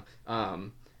talking though.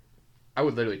 I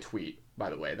would literally tweet, by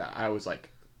the way, that I was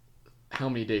how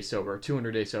many days sober,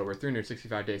 200 days sober,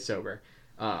 365 days sober.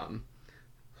 What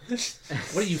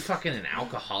are you, fucking an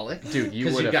alcoholic? Dude, you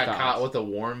Because would you have got thought. caught with a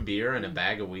warm beer and a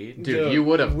bag of weed? Dude, you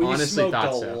would have we honestly smoked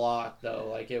thought a so. lot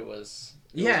though. It was.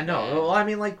 Yeah, no. bad. Well, I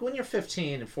mean, when you're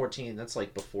 15 and 14, that's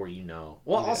before you know.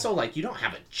 Well, Yeah. also, you don't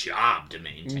have a job to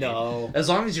maintain. No. As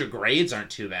long as your grades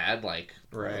aren't too bad,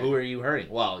 Right. who are you hurting?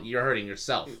 Well, you're hurting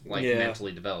yourself, Yeah.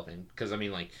 mentally developing. Because, I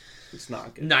mean, It's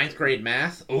not good. 9th grade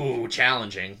math, ooh,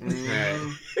 challenging.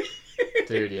 Right.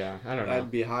 Dude, yeah, I don't know. I'd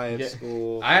be high at Yeah.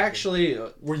 school. I actually...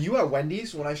 Were you at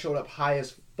Wendy's when I showed up high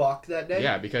as fuck that day?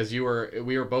 Yeah, because we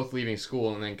were both leaving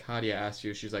school, and then Kadia asked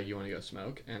you, she's like, you want to go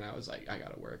smoke? And I was like, I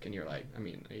gotta work. And you're like, I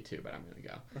mean, me too, but I'm gonna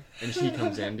go. And she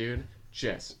comes in, dude,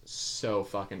 just so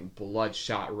fucking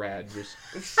bloodshot red, just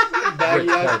That,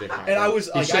 yeah. retarded high. And I was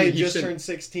You I shouldn't- had you just shouldn't- turned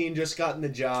 16, just gotten the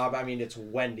job. I mean, it's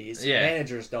Wendy's. Yeah.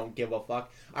 Managers don't give a fuck.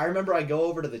 I remember I go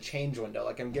over to the change window,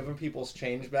 I'm giving people's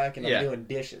change back, and Yeah. I'm doing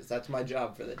dishes. That's my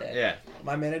job for the day. Yeah.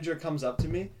 My manager comes up to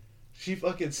me. She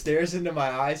fucking stares into my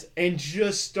eyes and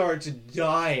just starts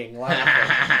dying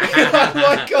laughing. I'm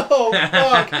like, oh,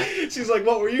 fuck. She's like,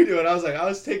 what were you doing? I was like, I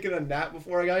was taking a nap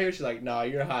before I got here. She's like, nah,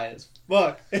 you're high as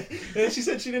fuck. And then she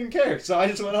said she didn't care. So I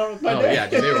just went on with my Oh day. yeah,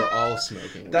 dude, they were all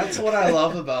smoking. That's what I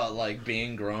love about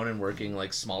being grown and working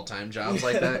small-time jobs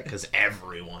like that, because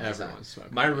everyone's Everyone's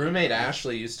smoking. My roommate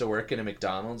Ashley used to work in a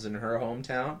McDonald's in her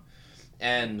hometown,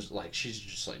 And like she's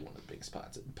just like one of the biggest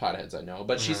potheads I know.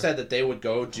 But she said that they would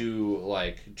go do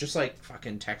like just like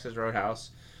fucking Texas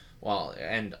Roadhouse, well,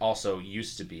 and also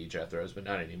used to be Jethro's, but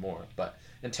not anymore. But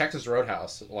in Texas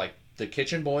Roadhouse, like the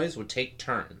kitchen boys would take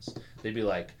turns. They'd be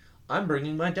like, "I'm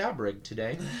bringing my dab rig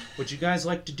today. Would you guys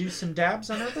like to do some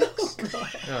dabs on our books?"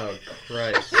 Oh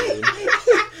Christ, dude.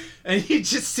 And you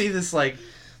just see this like.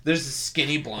 There's this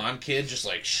skinny blonde kid just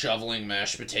like shoveling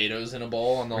mashed potatoes in a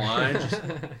bowl on the line. Just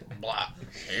blah.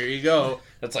 Here you go.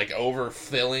 That's like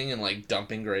overfilling and like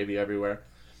dumping gravy everywhere.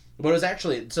 But it was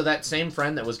actually, so that same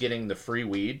friend that was getting the free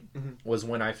weed was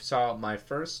when I saw my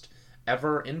first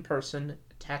ever in-person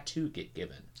tattoo get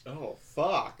given. Oh,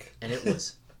 fuck. And it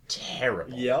was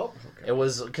terrible. Yep. It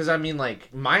was, because I mean,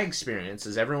 like, my experience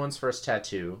is everyone's first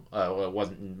tattoo, well, it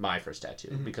wasn't my first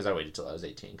tattoo, because I waited till I was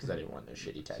 18, because I didn't want no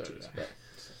shitty tattoos. But,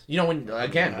 you know,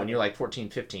 when you're like 14,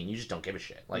 15, you just don't give a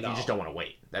shit. Like, you just don't want to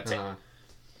wait. That's it.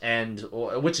 And,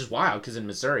 which is wild, because in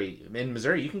Missouri,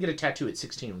 you can get a tattoo at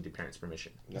 16 with your parents'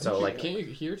 permission. So, like... Can you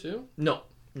here, too? No.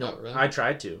 Oh, really? I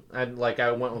tried to. And, like,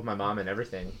 I went with my mom and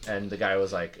everything, and the guy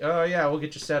was like, "Oh, yeah, we'll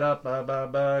get you set up,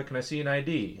 can I see an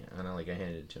ID?" And I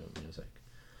handed it to him, and he was like,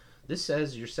 "This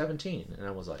says you're 17." And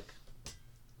I was like,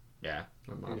 "Yeah."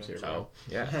 My mom's here, So,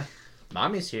 yeah.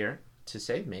 Mommy's here to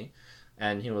save me.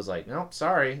 And he was like, "Nope,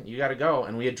 sorry, you gotta go."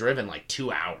 And we had driven, like,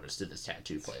 2 hours to this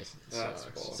tattoo place. That's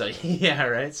cool. So, yeah,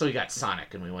 right? So we got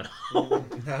Sonic, and we went home.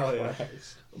 Hell yeah.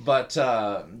 But,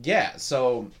 yeah,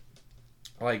 so...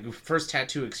 Like, first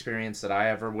tattoo experience that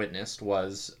I ever witnessed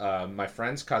was my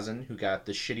friend's cousin who got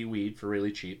the shitty weed for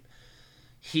really cheap.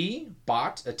 He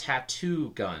bought a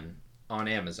tattoo gun on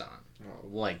Amazon.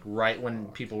 Like, right when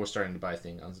people were starting to buy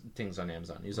things on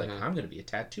Amazon. He was like, "I'm going to be a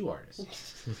tattoo artist."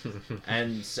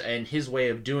 and his way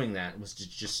of doing that was to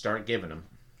just start giving them.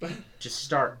 Just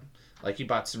start. Like, he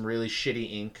bought some really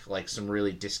shitty ink, like some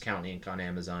really discount ink on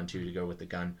Amazon, too, to go with the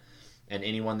gun. And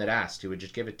anyone that asked, he would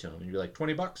just give it to him. And you'd be like,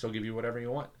 $20, I'll give you whatever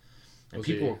you want. And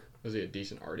was he a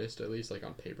decent artist, at least, like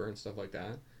on paper and stuff like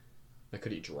that? Like,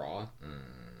 could he draw? I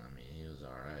mean, he was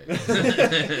alright.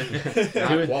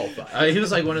 Not qualified. He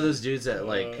was like one of those dudes that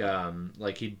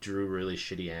like he drew really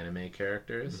shitty anime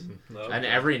characters. Okay. And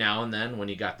every now and then, when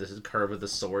he got this curve of the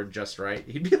sword just right,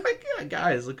 he'd be like, "Yeah,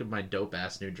 guys, look at my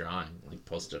dope-ass new drawing." Like,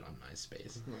 post it on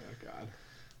MySpace. Oh, God.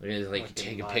 Like you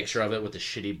take a picture of it with a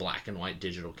shitty black and white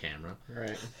digital camera.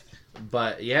 Right.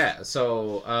 But yeah,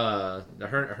 so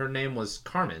her name was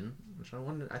Carmen, which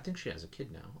I think she has a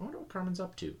kid now. I wonder what Carmen's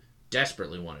up to.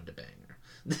 Desperately wanted to bang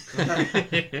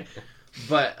her.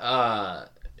 But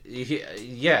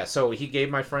so he gave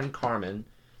my friend Carmen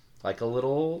like a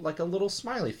little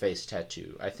smiley face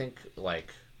tattoo. I think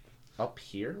like up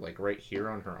here, like right here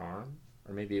on her arm.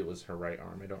 Or maybe it was her right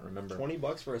arm. I don't remember.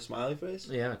 $20 for a smiley face?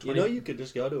 Yeah, 20. You know, you could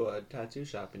just go to a tattoo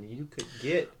shop and you could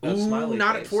get a Ooh, smiley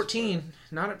not face. at 14.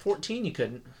 Not at 14, you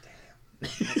couldn't. Damn.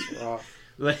 That's rough.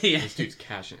 But yeah, This dude's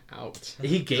cashing out. he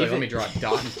He's gave like, it. "Let me draw a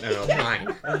dot instead of a line."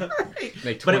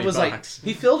 Make $20. But it was like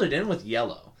he filled it in with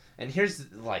yellow. And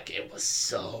here's like it was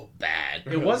so bad.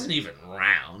 It wasn't even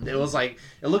round. It was like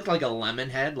it looked like a lemon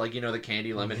head, like you know the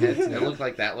candy lemon heads. It looked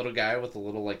like that little guy with the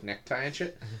little like necktie and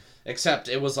shit. Except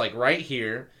it was like right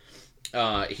here.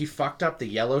 He fucked up the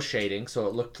yellow shading, so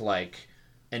it looked like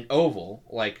an oval,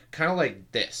 like kind of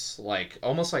like this, like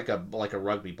almost like a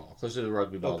rugby ball, closer to the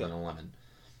rugby ball than a lemon.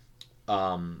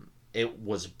 It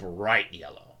was bright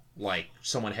yellow, like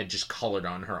someone had just colored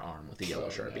on her arm with a yellow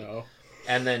Sharpie. No.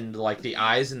 And then like the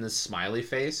eyes in the smiley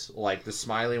face, like the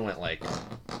smiley went like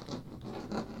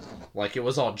it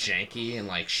was all janky and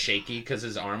like shaky because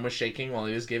his arm was shaking while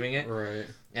he was giving it. Right.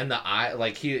 And the eye,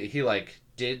 like he like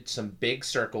did some big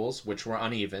circles which were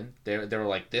uneven. They were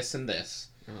like this and this.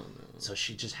 Oh no. So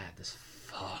she just had this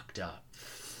fucked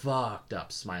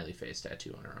up smiley face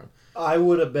tattoo on her arm. I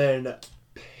would have been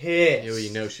pissed.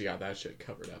 You know she got that shit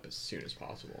covered up as soon as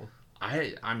possible.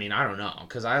 I mean, I don't know,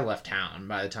 because I left town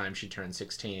by the time she turned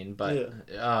 16, but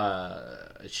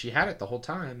she had it the whole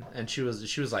time, and she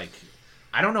was like,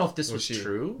 I don't know if this was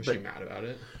true, Was but she mad about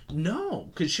it? no,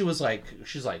 because she's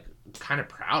like kind of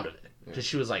proud of it, because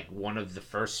she was like one of the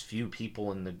first few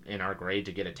people in our grade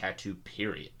to get a tattoo,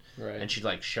 period. Right. And she'd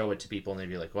like show it to people, and they'd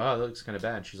be like, "Wow, that looks kind of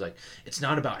bad." And she's like, "It's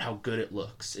not about how good it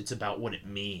looks; it's about what it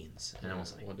means." And I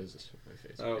was like, "What is this smiley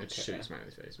face? Okay. It's shitty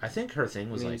smiley face." I think her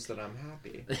thing was means like, that I'm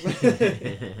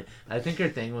happy. I think her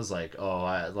thing was like, "Oh,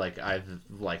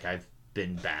 I've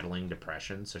been battling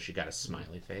depression," so she got a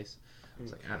smiley face. I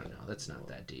was like, I don't know, that's not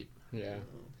that deep. Yeah.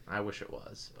 I wish it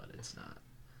was, but it's not.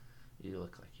 You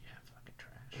look like you have fucking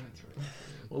trash. That's really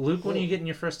Well, Luke, when are you getting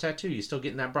your first tattoo? You still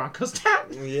getting that Broncos tat?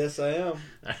 Yes, I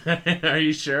am. Are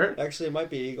you sure? Actually, it might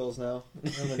be Eagles now.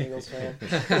 I'm an Eagles fan.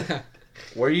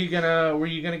 Where are you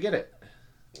gonna get it?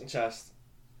 Chest,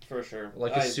 for sure.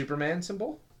 Like a Superman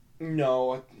symbol?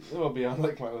 No, it'll be on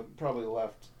like my probably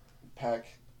left pec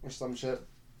or some shit.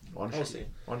 Why I'll see.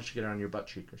 Why don't you get it on your butt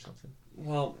cheek or something?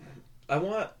 Well, I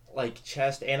want like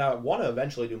chest, and I want to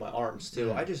eventually do my arms too.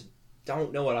 Mm. I just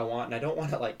don't know what I want, and I don't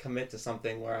want to like commit to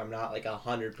something where I'm not like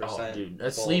 100%. Oh, dude,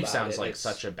 a sleeve sounds like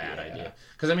such a bad idea.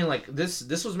 Because I mean, like this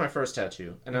was my first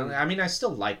tattoo, and I mean, I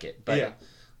still like it, but Yeah.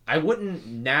 I wouldn't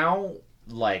now.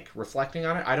 Like reflecting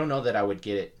on it, I don't know that I would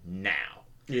get it now.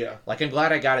 Yeah. Like I'm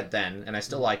glad I got it then, and I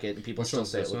still like it, and people Which still one's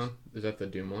say it this was. one? Is that the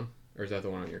Doom one? Or is that the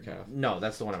one on your calf? No,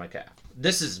 that's the one on my calf.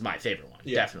 This is my favorite one,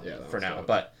 Yeah. definitely Yeah, that for one's now. dope.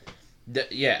 But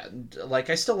like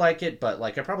I still like it, but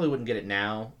like I probably wouldn't get it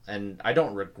now, and I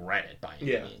don't regret it by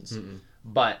any Yeah. means. Mm-mm.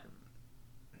 But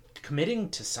committing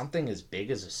to something as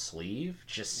big as a sleeve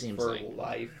just seems For like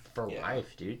life. for Yeah.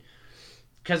 life, dude.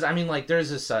 Because I mean, like, there's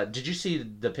this. Did you see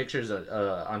the pictures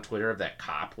on Twitter of that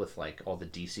cop with like all the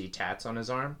DC tats on his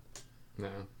arm? No.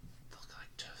 Look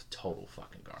like total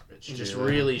fucking garbage. Yeah. Just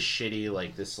really shitty,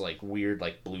 like this like weird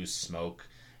like blue smoke.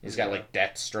 He's got like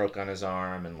Deathstroke on his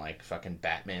arm and like fucking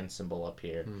Batman symbol up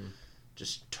here.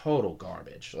 Just total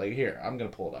garbage. Like here, I'm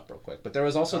gonna pull it up real quick. But there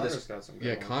was also Connor's this. got some good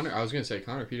Yeah, ones. Connor. I was gonna say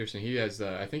Connor Peterson. He has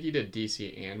the. I think he did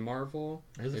DC and Marvel.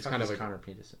 Who the It's fuck kind is of like Connor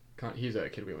Peterson? he's a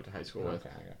kid we went to high school with. Okay,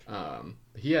 I got you.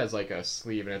 He has like a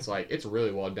sleeve, and it's like it's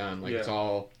really well done. Like it's Yeah.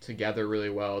 all together really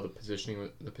well. The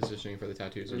positioning for the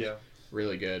tattoos is Yeah.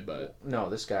 really good. But No,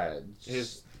 this guy.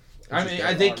 His. I just mean,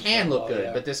 their they arms can not look well, good,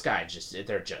 yeah. but this guy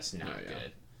they're just not Oh, yeah.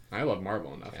 good. I love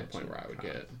Marvel enough to the Gotcha. point where I would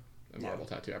get a Marvel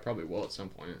tattoo. I probably will at some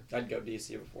point. I'd go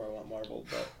DC before I went Marvel,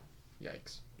 but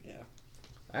Yikes.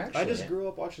 Actually, I just grew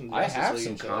up watching. The I Justice have League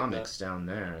some and shit like that. comics down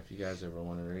there. If you guys ever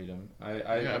want to read them, I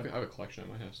have a collection at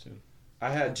my house too. I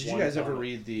had. Did you One guys ever comic.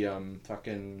 read the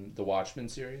fucking the Watchmen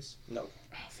series? No.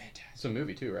 Oh, fantastic! It's a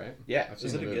movie too, right? Yeah, I've seen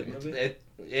Is it the a good movie?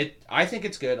 It. I think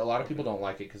it's good. A lot of people don't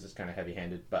like it because it's kind of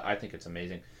heavy-handed, but I think it's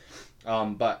amazing.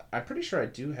 But I'm pretty sure I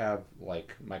do have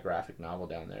like my graphic novel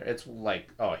down there. It's like,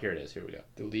 oh, here it is. Here we go.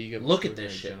 The League of Look at Extraordinary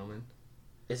this shit. Gentlemen.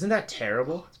 Isn't that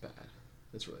terrible? Oh, it's bad.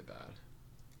 It's really bad.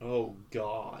 Oh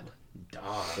God.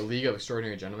 Dog. The League of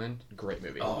Extraordinary Gentlemen. Great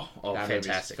movie. Oh, that movie's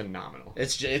fantastic! phenomenal.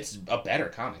 It's a better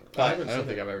comic. I But don't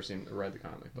think I've ever read the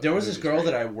comic. But there was the this movie's girl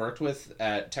great. that I worked with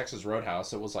at Texas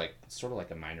Roadhouse. It was like sort of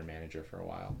like a minor manager for a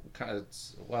while. Kind of,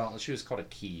 well, she was called a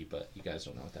key, but you guys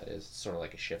don't know what that is. It's sort of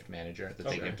like a shift manager that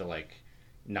they Okay. give to like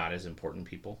not as important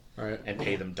people All right. and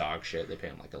pay them dog shit. They pay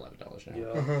them like $11 an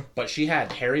hour. Yeah. But she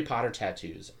had Harry Potter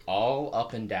tattoos all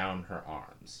up and down her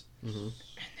arms, Mm-hmm. and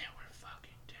they were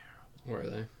fucking terrible. Where are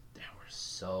they? They were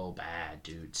so bad,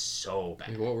 dude. So bad.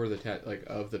 Like, what were the like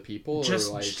of the people? Just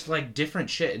or like just like different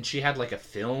shit, and she had like a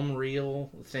film reel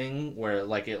thing where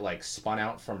like it like spun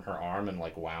out from her arm and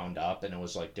like wound up, and it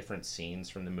was like different scenes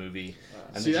from the movie.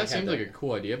 And see then that she had seems the- like a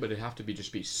cool idea, but it'd have to be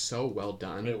so well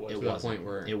done It was. to It the wasn't. point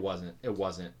where It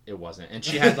wasn't, and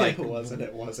she had like it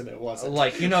wasn't.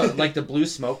 like you know like the blue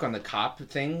smoke on the cop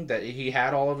thing that he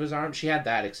had all over his arm. She had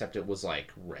that, except it was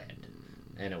like red,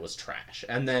 and it was trash.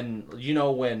 And then you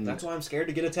know when That's why I'm scared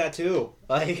to get a tattoo.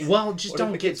 Like, well, just What don't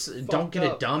if it get gets don't get a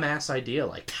fucked up? dumbass idea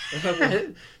like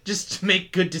that. Just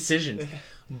make good decisions.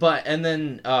 But and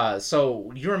then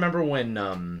so you remember when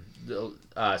the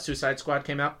Suicide Squad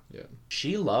came out? Yeah.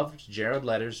 She loved Jared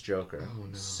Leto's Joker Oh,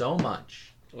 no. so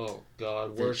much oh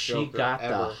God, that worst she Joker got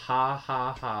ever. the ha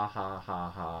ha ha ha ha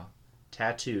ha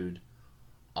tattooed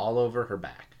all over her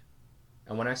back.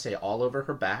 And when I say all over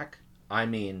her back, I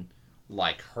mean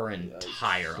like her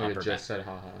entire so it upper just back. said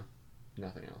haha,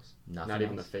 nothing else. Nothing Not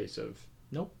even else. the face of.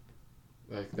 Nope.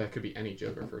 Like that could be any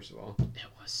Joker, first of all. It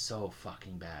was so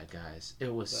fucking bad, guys.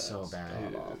 It was so That's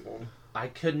bad. god-awful. I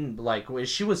couldn't like.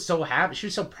 She was so happy. She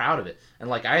was so proud of it, and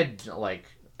like I had like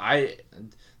I.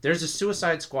 There's a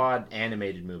Suicide Squad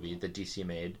animated movie that DC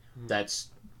made that's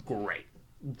great,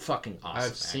 fucking awesome.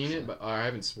 I've seen actually. it, but I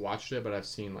haven't watched it. But I've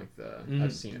seen like the. Mhm.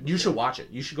 I've seen it. You should before. watch it.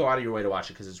 You should go out of your way to watch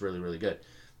it because it's really really good.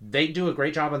 They do a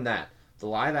great job on that. The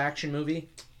live action movie,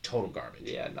 total garbage.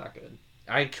 Yeah, not good.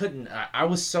 I couldn't. I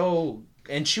was so.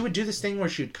 And she would do this thing where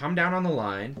she'd come down on the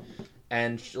line,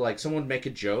 and like someone would make a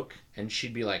joke, and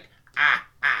she'd be like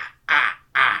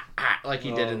like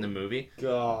he did in the movie,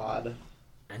 God.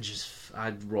 and just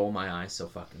I'd roll my eyes so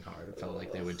fucking hard. It felt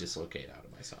like they would dislocate out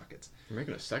of my sockets. They're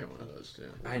making a second one of those too.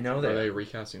 I know Are that. they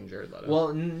recasting Jared Leto? Well,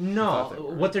 I no. thought they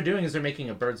were. What they're doing is they're making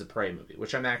a Birds of Prey movie,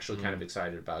 which I'm actually kind of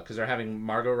excited about because they're having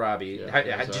Margot Robbie.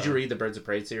 Yeah, Did you read the Birds of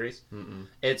Prey series? Mm-mm.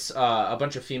 It's a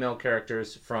bunch of female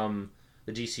characters from the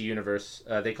the DC universe.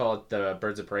 They call it the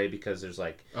Birds of Prey because there's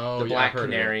like Oh, the yeah, Black I've heard of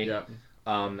it. Canary. Yep.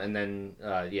 And then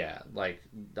like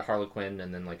the Harlequin,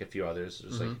 and then like a few others.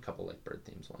 There's like a couple like bird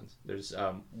themes ones. There's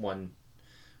one,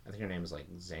 I think her name is like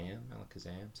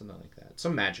Alakazam, something like that.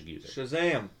 Some magic user.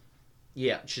 Shazam.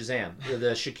 Yeah, Shazam,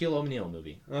 the Shaquille O'Neal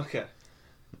movie. Okay.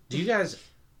 Do you guys?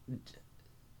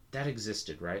 That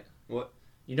existed, right? What?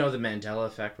 You know the Mandela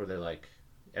effect, where they're like,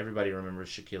 everybody remembers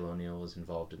Shaquille O'Neal was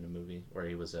involved in a movie where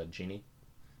he was a genie.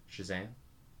 Shazam.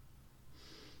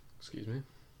 Excuse me.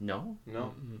 No.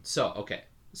 No. So okay.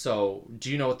 So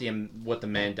do you know what the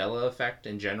Mandela effect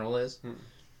in general is?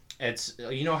 It's,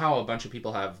 you know how a bunch of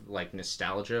people have like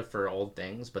nostalgia for old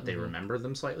things, but they remember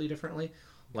them slightly differently,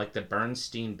 like the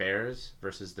Bernstein Bears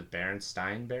versus the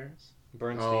Berenstain Bears.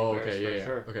 Bernstein Oh, Bears, okay, for yeah.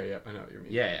 sure. Okay, yeah, I know what you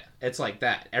mean. Yeah, it's like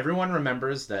that. Everyone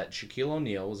remembers that Shaquille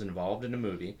O'Neal was involved in a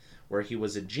movie where he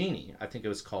was a genie. I think it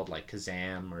was called like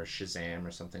Kazam or Shazam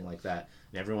or something like that,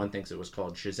 and everyone thinks it was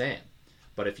called Shazam.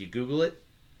 But if you Google it,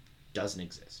 doesn't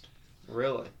exist.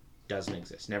 Really? Doesn't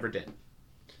exist. Never did.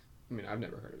 I mean, I've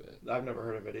never heard of it. I've never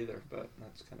heard of it either, but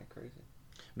that's kind of crazy.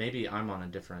 Maybe I'm on a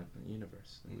different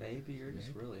universe. Maybe you're just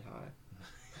really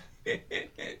high.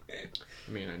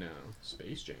 I mean, I know.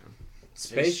 Space Jam.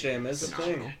 Space Jam is a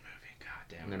Phenomenal thing. movie. God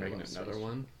damn. And they're I making love another Space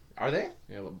one. Jam. Are they?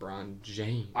 Yeah, LeBron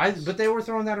James. But they were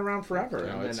throwing that around forever,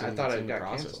 No, and it's then I in- thought it's it in the got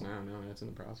process canceled. now. No, it's in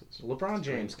the process. LeBron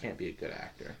James can't be a good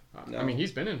actor. No. I mean,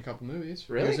 he's been in a couple movies.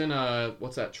 Really? He was in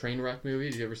what's that Trainwreck movie?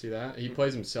 Did you ever see that? He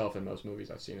plays himself in most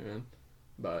movies I've seen him in.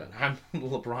 But I'm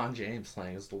LeBron James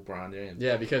playing as LeBron James.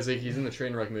 yeah, because like, he's in the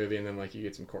Trainwreck movie, and then like you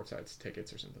get some courtside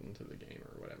tickets or something to the game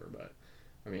or whatever. But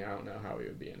I mean, I don't know how he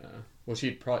would be in a. Well,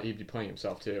 he'd be playing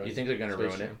himself too. You think they're gonna Space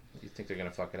ruin Jam. it? You think they're gonna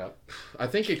fuck it up? I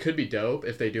think it could be dope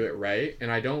if they do it right,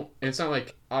 and I don't. And it's not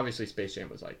like obviously Space Jam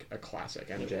was like a classic.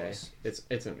 MJ, was.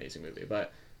 it's an amazing movie,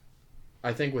 but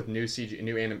I think with new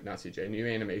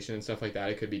animation and stuff like that,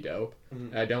 it could be dope.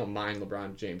 Mhm. I don't mind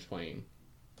LeBron James playing.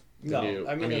 No, new-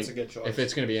 I mean that's a good choice. If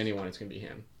it's gonna be anyone, it's gonna be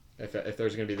him. If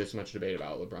there's gonna be this much debate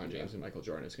about LeBron James and Michael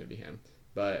Jordan, it's gonna be him.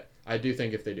 But I do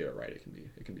think if they do it right, it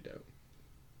can be dope.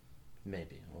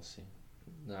 Maybe we'll see.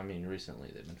 I mean, recently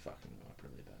they've been fucking them up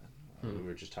really bad. We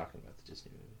were just talking about the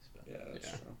Disney movies, but yeah, that's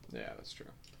Yeah. true. Yeah, that's true.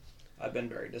 I've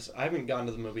been I haven't gone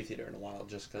to the movie theater in a while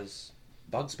just because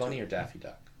Bugs Bunny or Daffy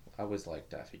Duck? I always liked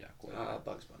Daffy Duck. Way better.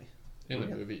 Bugs Bunny. In the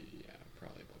Yeah. movie, yeah,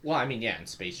 probably. Well, I mean, yeah, in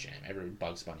Space Jam,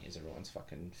 Bugs Bunny is everyone's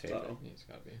fucking favorite. Oh. He's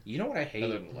gotta be. You know what I hate?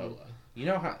 Other than Lola. You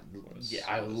know how? Was- Yeah,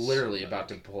 I was was literally so about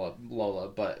to bad. pull up Lola,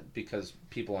 but because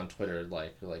people on Twitter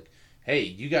like, hey,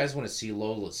 you guys want to see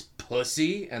Lola's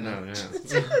pussy? And Oh,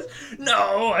 then,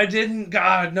 no, I didn't.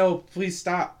 God, no, please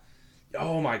stop.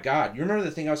 Oh my God, you remember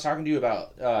the thing I was talking to you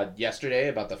about yesterday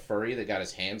about the furry that got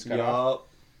his hands cut off? Yup.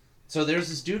 So there's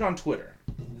this dude on Twitter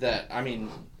that, I mean,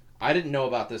 I didn't know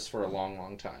about this for a long,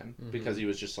 long time because he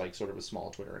was just like sort of a small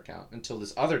Twitter account until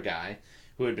this other guy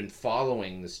who had been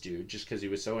following this dude just because he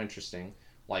was so interesting,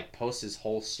 like posts his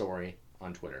whole story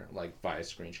on Twitter, like via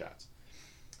screenshots.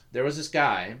 There was this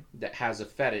guy that has a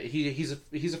fetish.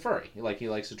 He's a furry. Like he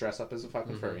likes to dress up as a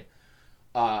fucking furry.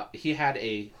 He had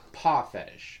a paw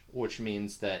fetish, which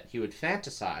means that he would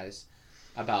fantasize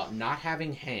about not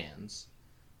having hands,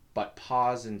 but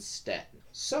paws instead.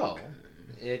 So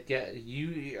it get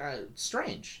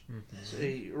strange,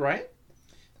 right?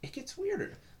 It gets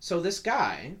weirder. So this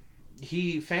guy,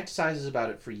 he fantasizes about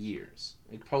it for years.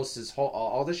 He posts his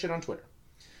all this shit on Twitter.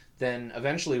 Then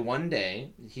eventually one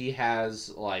day he has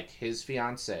like his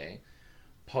fiance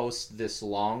post this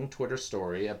long Twitter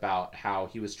story about how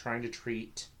he was trying to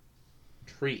treat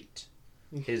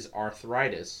his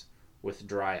arthritis with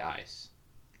dry ice.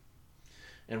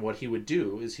 And what he would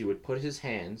do is he would put his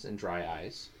hands in dry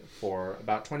ice for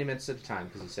about 20 minutes at a time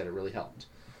because he said it really helped.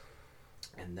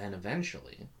 And then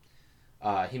eventually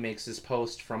he makes this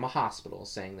post from a hospital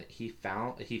saying that he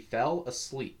fell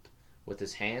asleep with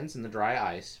his hands in the dry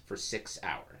ice for 6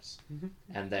 hours,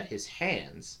 and that his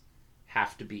hands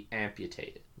have to be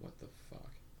amputated. What the fuck?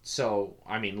 So,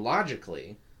 I mean,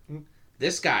 logically,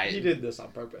 this guy... He did this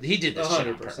on purpose. He did this shit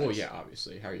on 100%. purpose. Well, yeah,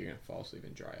 obviously. How are you gonna fall asleep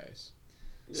in dry ice?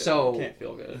 Yeah, So, can't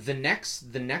feel good. the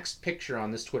next picture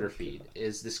on this Twitter feed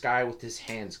is this guy with his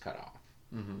hands cut off.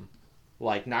 Mm-hmm.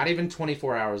 Like, not even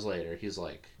 24 hours later, he's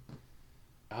like,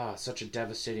 such a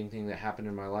devastating thing that happened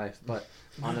in my life. But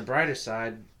on the brighter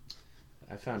side,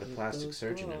 I found a plastic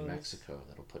surgeon in Mexico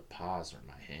that'll put paws where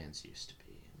my hands used to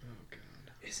be. Oh god.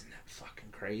 Isn't that fucking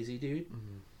crazy, dude?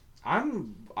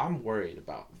 Mhm. I'm worried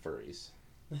about furries.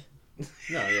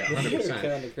 No, yeah,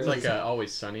 100%. It's like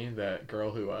Always Sunny, that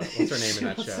girl who, what's her name in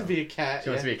that She show? wants to be a cat. She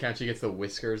wants to be a cat. She gets the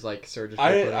whiskers like surgically.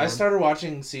 I started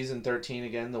watching season 13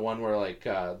 again, the one where like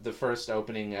the first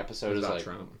opening episode is about like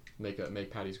Trump.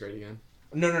 Make Patty's great again.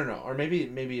 No, or maybe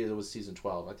it was season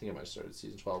 12. I think it might have started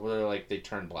season 12 where like they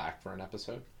turn black for an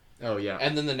episode. Oh yeah.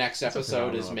 And then the next That's a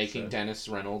episode is phenomenal making episode. Dennis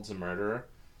Reynolds a murderer,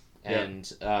 Yep. and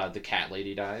the cat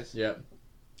lady dies. Yep.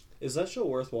 Is that show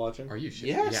worth watching? Are you shitting?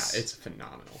 Yes. Yeah, it's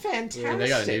phenomenal. Fantastic. And they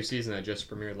got a new season that just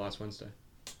premiered last Wednesday.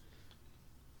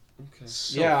 Okay.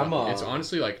 So Yeah, fucking- it's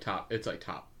honestly like top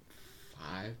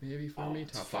 5 maybe for me.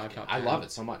 it's Top 5, fucking- top 10. I love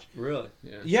it so much. Really?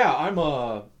 Yeah. Yeah, I'm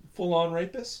a full-on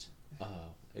rapist.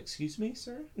 Excuse me,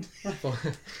 sir?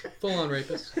 Full on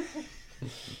rapist.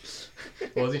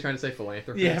 What was he trying to say?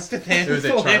 Philanthropist? Yeah,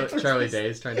 It was Charlie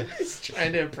Day's trying to. He's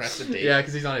trying to impress a date. Yeah,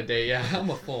 because he's on a date. Yeah, I'm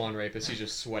a full on rapist. He's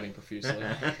just sweating profusely.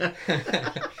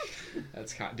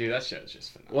 Dude, that show's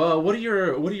just phenomenal. Well, what are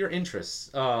your interests?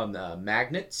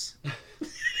 Magnets.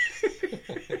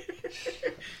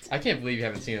 I can't believe you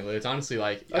haven't seen it. It's honestly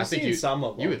like I've I think seen some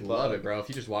of them. you would but- love it, bro, if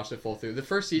you just watched it full through. The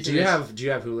first season. Do you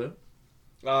have Hulu?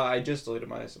 I just deleted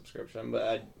my subscription, but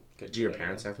I could. Do your get it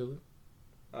parents again. have Hulu?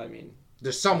 I mean,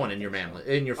 There's someone in your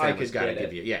family's got to get give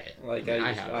it. you. Yeah. like I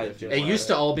I, have I it. just It used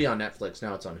to all be on Netflix.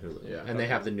 Now it's on Hulu. Yeah. And they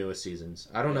have the newest seasons.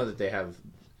 I don't know that they have.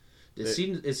 Is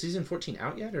season 14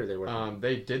 out yet, or are they working?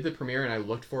 They did the premiere, and I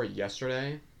looked for it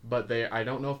yesterday, but I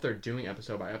don't know if they're doing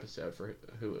episode by episode for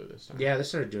Hulu this time. Yeah, they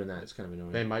started doing that. It's kind of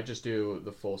annoying. They might just do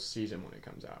the full season when it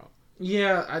comes out.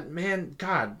 Yeah, man,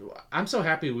 God, I'm so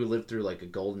happy we lived through like a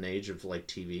golden age of like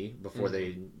TV before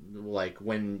they like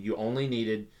when you only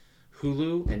needed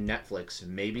Hulu and Netflix,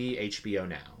 maybe HBO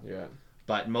now. Yeah.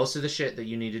 But most of the shit that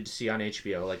you needed to see on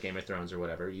HBO, like Game of Thrones or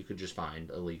whatever, you could just find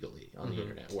illegally on the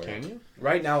internet. Where, Can you?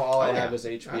 Right now, all I Oh, yeah. have is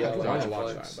HBO. I I don't and want to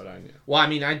watch Netflix. that, but I knew. Well, I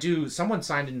mean, I do. Someone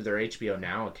signed into their HBO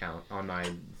Now account on my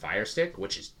Fire Stick,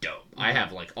 which is dope. I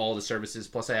have like all the services.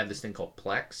 Plus, I have this thing called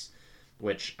Plex,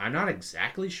 which I'm not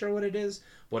exactly sure what it is.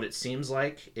 What it seems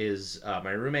like is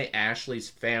my roommate Ashley's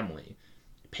family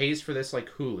pays for this like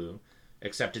Hulu,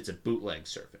 except it's a bootleg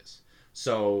service.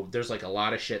 So there's like a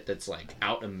lot of shit that's like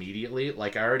out immediately.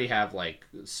 Like I already have like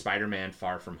Spider-Man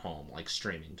Far From Home like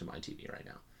streaming to my TV right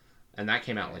now, and that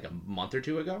came out like a month or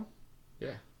two ago.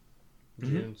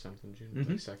 June something, June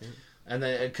like 2nd. And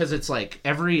then because it's like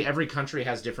every country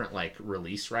has different like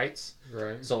release rights.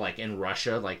 Right. So like in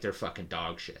Russia, like they're fucking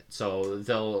dog shit. So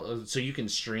so you can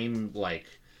stream like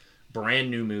brand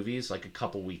new movies like a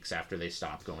couple weeks after they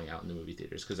stop going out in the movie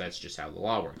theaters, because that's just how the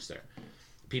law works there.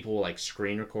 People will like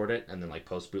screen record it and then like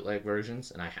post bootleg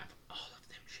versions, and I have all of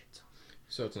them shits on.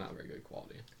 So it's not very good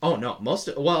quality. Oh no,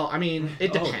 I mean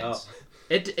it Oh, depends.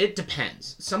 It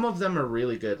depends. Some of them are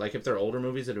really good. Like if they're older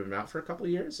movies that have been out for a couple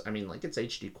of years, I mean like it's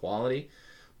HD quality.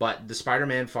 But the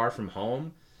Spider-Man Far From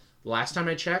Home, last time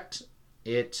I checked,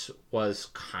 it was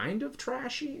kind of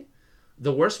trashy.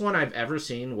 The worst one I've ever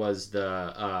seen was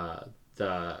the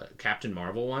Captain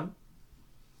Marvel one.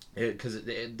 Because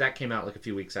that came out like a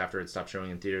few weeks after it stopped showing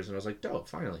in theaters, and I was like, dope,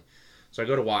 finally. So I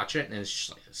go to watch it, and it's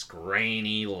just like this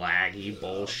grainy, laggy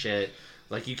bullshit.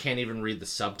 Like you can't even read the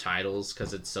subtitles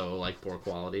because it's so like poor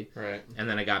quality. Right. And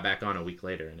then I got back on a week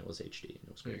later, and it was HD. And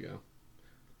it was There great. you go.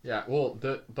 Yeah. Well,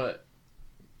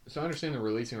 so I understand the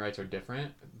releasing rights are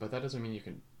different, but that doesn't mean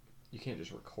you can't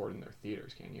just record in their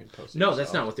theaters, can you? And post it No, yourself?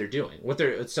 that's not what they're doing.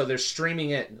 They're streaming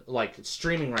it. Like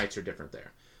streaming rights are different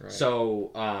there. Right.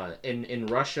 So in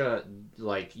Russia,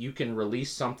 like you can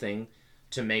release something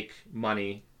to make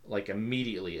money like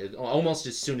immediately, almost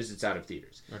as soon as it's out of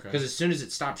theaters. Okay. Because as soon as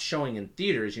it stops showing in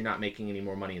theaters, you're not making any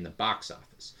more money in the box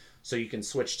office. So you can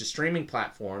switch to streaming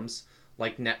platforms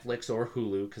like Netflix or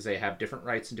Hulu, because they have different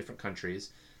rights in different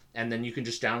countries, and then you can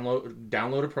just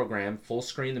download a program, full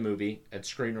screen the movie, and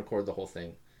screen record the whole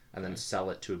thing, and then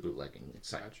sell it to a bootlegging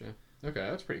site. Gotcha. Okay,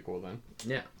 that's pretty cool then.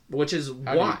 Yeah, which is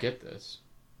How do why you get this?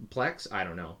 Plex. I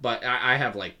don't know, but I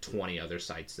have like 20 other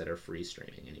sites that are free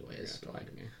streaming anyways. Yeah, So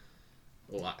don't me.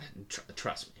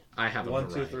 trust me, I have a 1, 2,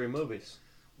 variety. 3 movies.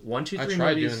 1, 2, 3 I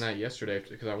tried movies. doing that yesterday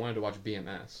because I wanted to watch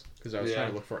BMS because I was Yeah. trying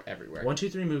to look for it everywhere. 1, 2,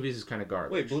 3 movies is kind of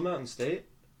garbage. Wait, Blue Mountain State?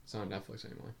 It's not on Netflix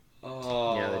anymore.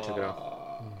 Oh. Yeah, they took it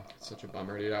off. It's such a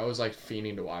bummer, dude. I was like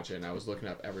fiending to watch it, and I was looking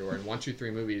up everywhere. And 1, 2,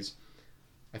 3 movies,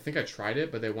 I think I tried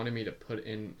it, but they wanted me to put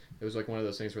in. It was like one of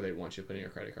those things where they want you to put in your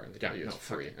credit card, and they tell you it's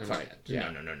free. And I'm Fuck like, it. yeah,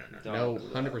 No. no,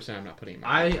 100%. I'm not putting in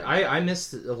my credit card. I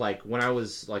missed like when I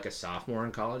was like a sophomore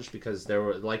in college, because there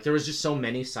was just so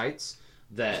many sites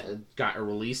that got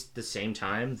released at the same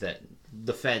time that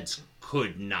the feds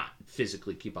could not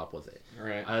physically keep up with it.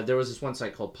 Right. There was this one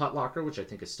site called Putlocker, which I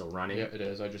think is still running. Yeah, it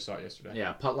is. I just saw it yesterday.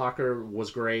 Yeah, Putlocker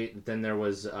was great. Then there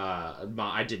was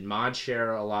I did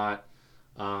ModShare a lot.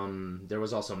 There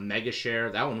was also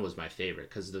MegaShare. That one was my favorite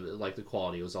because the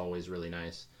quality was always really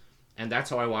nice. And that's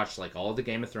how I watched like all of the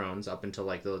Game of Thrones up until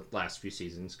like the last few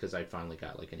seasons because I finally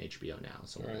got like an HBO Now,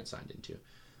 so I'm signed into.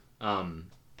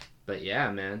 But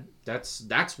yeah, man,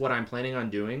 that's what I'm planning on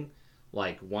doing.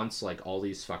 Like once like all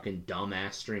these fucking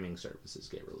dumbass streaming services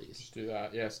get released. Just do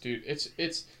that. Yes, dude.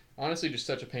 It's honestly just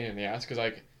such a pain in the ass because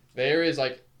like there is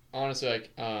like honestly like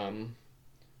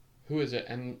who is it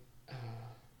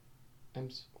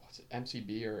what's it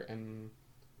MCB or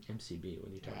MCB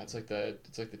when you talk. Yeah, it's like the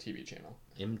TV channel.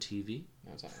 MTV.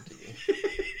 No, it's not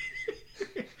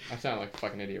MTV. I sound like a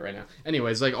fucking idiot right now.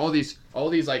 Anyways, like all these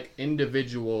like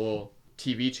individual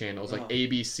TV channels like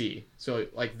ABC. So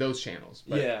like those channels.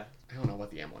 But Yeah. I don't know what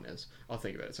the M one is. I'll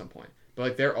think of it at some point. But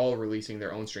like they're all releasing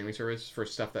their own streaming service for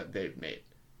stuff that they've made.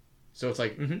 So it's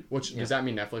like, does that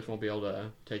mean Netflix won't be able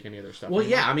to take any of their stuff? Well,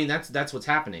 anymore? yeah, I mean that's what's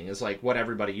happening. Is like what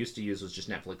everybody used to use was just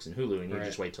Netflix and Hulu, and you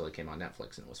just wait till it came on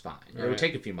Netflix and it was fine. It would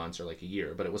take a few months or like a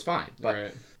year, but it was fine.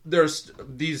 But there's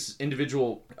these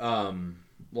individual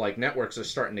like networks are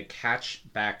starting to catch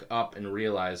back up and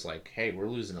realize like, hey, we're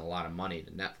losing a lot of money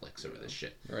to Netflix over this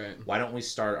shit. Right. Why don't we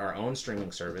start our own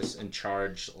streaming service and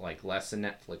charge like less than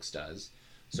Netflix does,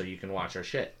 so you can watch our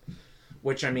shit?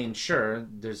 Which, I mean, sure,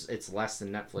 it's less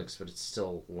than Netflix, but it's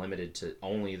still limited to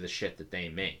only the shit that they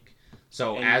make.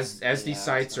 So as these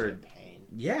sites are,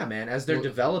 as they're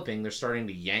developing, they're starting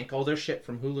to yank all their shit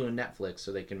from Hulu and Netflix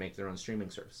so they can make their own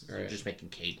streaming services. They're just making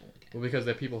cable again. Well, because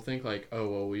the people think like, oh,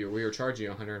 well, we were charging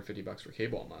you $150 for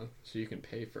cable a month, so you can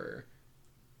pay for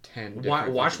 10.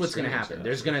 Watch what's going to happen.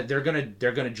 They're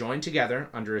gonna join together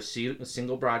under a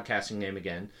single broadcasting name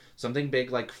again. Something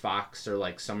big like Fox or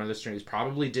like some of the streams.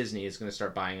 Probably Disney is going to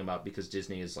start buying them up because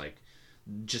Disney is like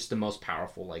just the most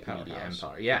powerful like media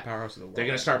empire. Yeah, the powerhouse of the world. They're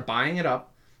going to start buying it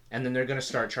up, and then they're going to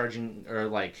start charging or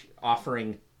like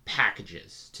offering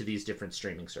packages to these different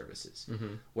streaming services,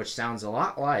 which sounds a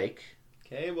lot like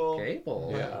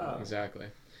Cable. Yeah, exactly.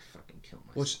 Fucking kill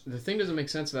myself. Which the thing doesn't make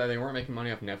sense that they weren't making money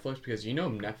off Netflix because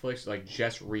Netflix like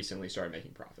just recently started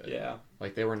making profit. Yeah.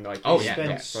 Like they were like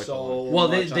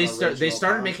they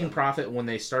started making profit when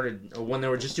they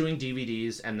were just doing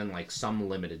DVDs and then like some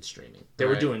limited streaming. They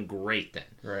were doing great then.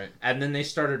 Right. And then they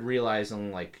started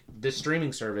realizing like this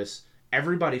streaming service,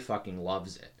 everybody fucking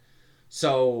loves it.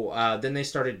 So then they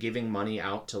started giving money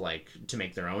out to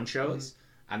make their own shows,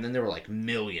 and then they were like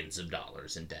millions of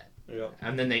dollars in debt. Yeah.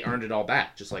 And then they earned it all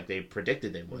back, just like they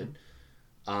predicted they would.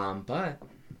 But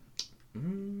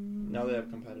now they have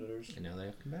competitors.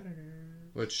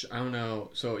 Which I don't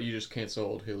know. So you just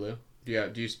canceled Hulu? Do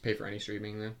you pay for any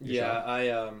streaming then?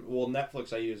 Yeah,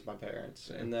 Netflix I use my parents,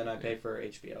 and then I pay for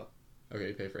HBO. Okay,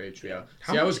 you pay for HBO. Yeah.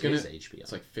 See, I was gonna. Is HBO?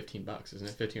 It's like $15, isn't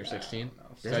it? 15 or 16.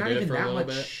 There's not even that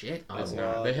much shit on It's it.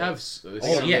 not. They have.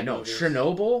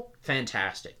 Chernobyl,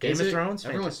 fantastic. Game of Thrones,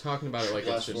 everyone's talking about it like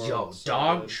it's just.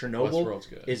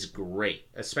 Chernobyl is great,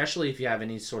 especially if you have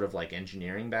any sort of like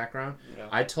engineering background. Yeah.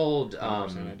 I told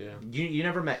you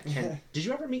never met Ken. Did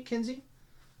you ever meet Kinsey?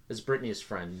 It's Brittany's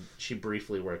friend. She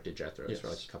briefly worked at Jethro's for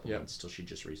like a couple months till she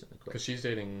just recently quit. Because she's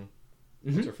dating.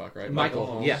 What's her fuck, right? Michael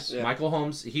Holmes. Yes, yeah. Michael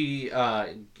Holmes. He's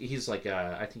like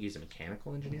I think he's a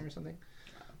mechanical engineer or something.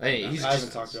 I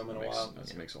haven't talked to him in a while.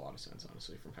 That makes a lot of sense,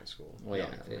 honestly, from high school. Well,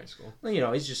 high school.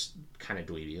 Well, he's just kind of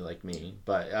dweeby like me,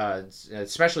 but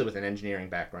especially with an engineering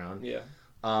background. Yeah.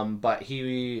 But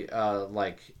he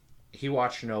he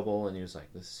watched Chernobyl and he was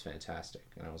like, "This is fantastic,"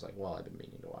 and I was like, "Well, I've been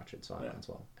meaning to watch it, so I might as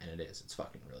well." And it is. It's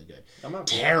fucking really good.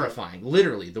 Terrifying.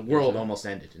 Literally, the world almost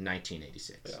ended in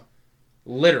 1986. Yeah.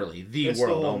 Literally,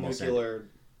 world almost ended. It's the nuclear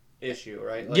issue,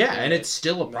 right? And it's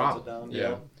still a problem.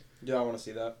 Yeah, I want to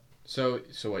see that. So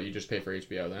what? You just pay for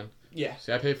HBO then? Yeah.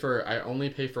 See, I only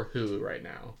pay for Hulu right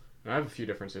now. And I have a few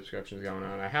different subscriptions going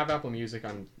on. I have Apple Music.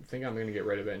 I think I'm going to get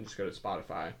rid of it and just go to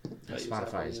Spotify.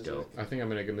 Spotify is dope. I think I'm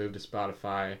going to move to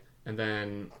Spotify, and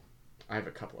then I have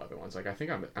a couple other ones. Like I think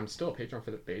I'm still a patron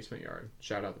for the Basement Yard.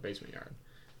 Shout out the Basement Yard.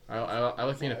 I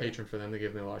like being a patron for them. They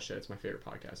give me a lot of shit. It's my favorite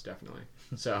podcast, definitely.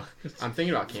 So I'm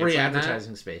thinking about canceling free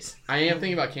advertising space. I am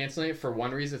thinking about canceling it for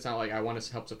one reason. It's not like I want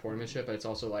to help support them and shit, but it's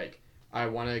also like I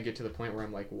want to get to the point where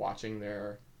I'm like watching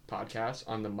their podcast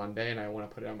on the Monday, and I want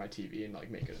to put it on my TV and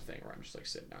like make it a thing where I'm just like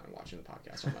sitting down and watching the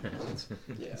podcast on Monday nights.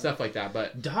 Stuff like that.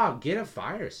 But get a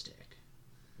Fire Stick.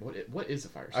 What is a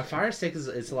Fire Stick? A Fire Stick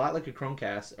it's a lot like a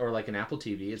Chromecast or like an Apple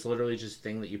TV. It's literally just a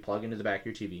thing that you plug into the back of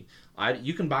your TV.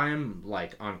 You can buy them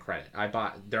like on credit.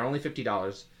 They're only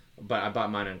 $50, but I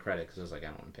bought mine on credit because I was like, I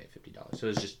don't want to pay $50. So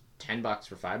it's just $10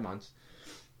 for 5 months.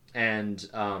 And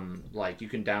like you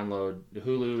can download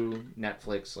Hulu,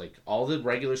 Netflix, like all the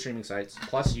regular streaming sites,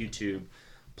 plus YouTube,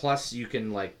 plus you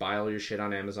can like buy all your shit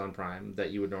on Amazon Prime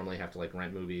that you would normally have to like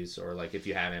rent movies, or like if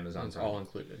you have Amazon It's Prime. all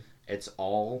included. It's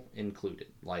all included.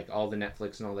 Like all the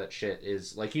Netflix and all that shit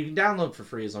is like you can download for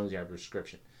free as long as you have a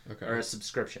subscription Okay. or a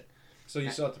subscription. So you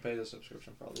still have to pay the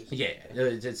subscription for all these? Yeah,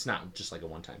 it's not just like a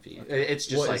one-time fee. It's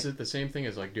just Well, like is it the same thing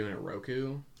as like doing a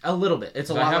Roku? a little bit. It's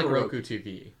a 'Cause I lot have like a Roku, Roku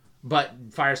TV. but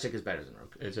Fire Stick is better than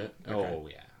Roku. Is it? Oh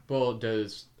yeah. Well,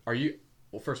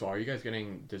 first of all, are you guys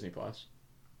getting Disney Plus?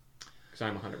 Because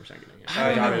I'm 100% getting it. I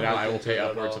don't got know. it out. I will pay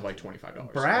At upwards all. of like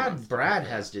 $25. Brad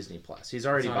has Disney Plus. He's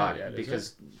already It's not bought out yet, it is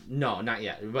because no, not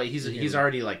yet. But he's You can-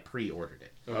 already like pre-ordered it.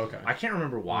 Okay. I can't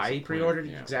remember why What's the he point? pre-ordered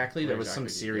it Yeah, exactly. what There was some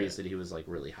exactly do you series get? that he was like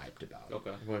really hyped about.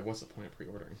 Okay. Well, what's the point of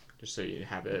pre-ordering? Just so you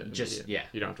have it. And Just- you, yeah.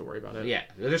 You don't have to worry about it. Yeah,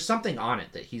 there's something on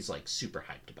it that he's like super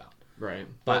hyped about. Right.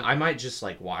 But I might just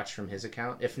like watch from his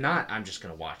account. If not, I'm just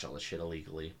gonna watch all this shit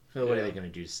illegally. What are Yeah. they gonna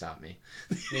do to stop me?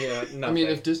 Yeah, I mean,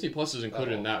 if Disney Plus is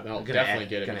included in that, then I'll Gonna definitely add-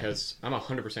 get it gonna- because I'm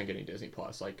 100% getting Disney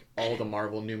Plus. Like all the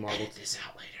new Marvel. Edit this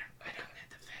out later. I don't hit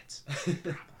the fence.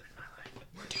 Problem in my life.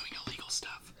 We're doing illegal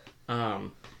stuff.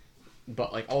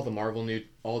 But like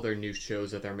all their new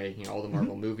shows that they're making, all the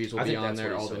Marvel movies will I be think on that's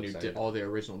there. what All he's the so excited all the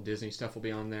original Disney stuff will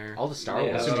be on there. All the Star Yeah,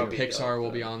 Wars. Assuming that'll be Pixar dope,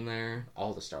 will be though. on there.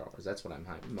 All the Star Wars. That's what I'm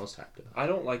most hyped about. I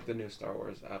don't like the new Star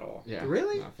Wars at all. Yeah.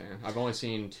 Really? Not a fan. I've only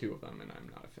seen 2 of them, and I'm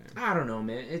not a fan. I don't know,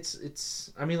 man.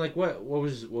 It's. I mean, like, what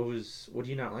do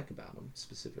you not like about them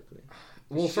specifically?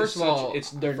 Well, It's first just of all,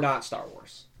 they're not Star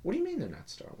Wars. What do you mean they're not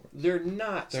Star Wars? They're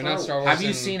not. They're not Star Wars. Have you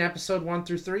and- seen episode 1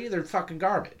 through 3? They're fucking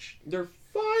garbage. They're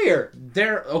fire.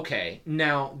 They're okay.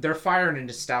 Now they're fire in a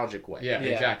nostalgic way. Yeah, Yeah.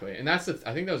 exactly. And that's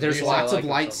I think that was There's the lots I of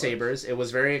like them so lightsabers. It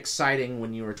was very exciting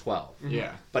when you were 12.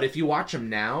 Yeah. But if you watch them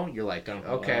now, you're like, Don't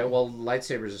okay, lie. well,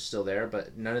 lightsabers are still there,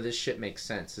 but none of this shit makes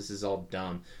sense. This is all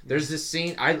dumb. There's this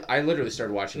scene. I literally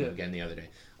started watching it Yeah. again the other day.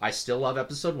 I still love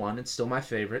episode 1. It's still my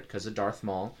favorite because of Darth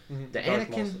Maul. Mhm. The Darth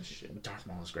Maul's Anakin, the shit. Darth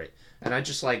Maul is great, and I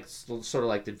just like sort of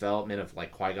like the development of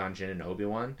like Qui-Gon Jinn and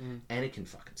Obi-Wan. Anakin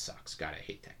fucking sucks. God, I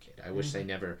hate that kid. I wish they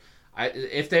never.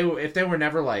 If they were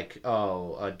never like,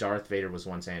 Darth Vader was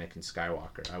once Anakin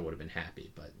Skywalker, I would have been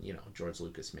happy. But you know, George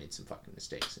Lucas made some fucking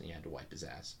mistakes, and he had to wipe his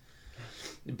ass.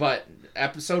 But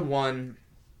episode 1,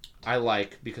 I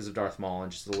like because of Darth Maul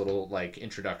and just a little like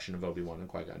introduction of Obi-Wan and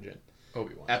Qui-Gon Jinn.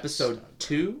 Obi-Wan. Episode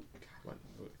 2, What-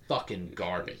 fucking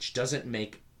garbage. Doesn't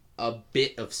make a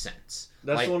bit of sense.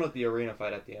 That's Like, the one with the arena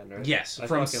fight at the end, right? yes, I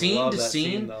from fucking scene love to that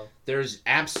scene, though. there's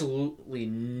absolutely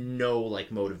no like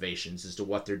motivations as to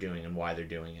what they're doing and why they're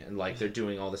doing it, and like they're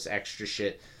doing all this extra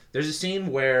shit. There's a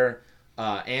scene where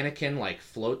Anakin like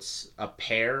floats a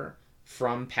pear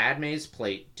from Padme's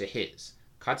plate to his,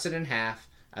 cuts it in half,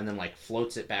 and then like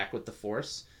floats it back with the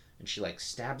Force, and she like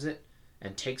stabs it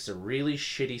and takes a really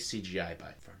shitty CGI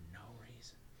bite for no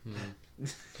reason.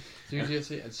 Dude, you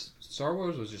see, Star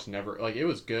Wars was just never like it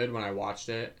was good when I watched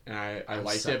it and I I'm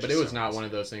liked such it, but a it was Star not Wars one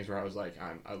of those things where I was like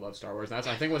I love Star Wars. And that's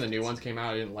I think when the new ones came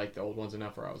out, I didn't like the old ones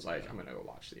enough where I was like I'm gonna go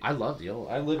watch these. I love the old.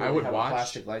 I literally I would have watch- a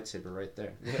plastic lightsaber right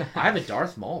there. I have a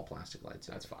Darth Maul plastic lightsaber.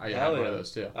 That's fine. I Hell have one yeah. of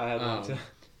those too. I had one too.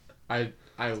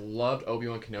 I loved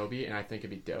Obi-Wan Kenobi, and I think it'd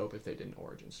be dope if they did an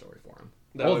origin story for him.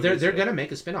 That Oh, would they're be sick. gonna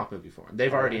make a spin-off movie for him.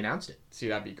 They've already announced it. See,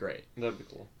 that'd be great That'd be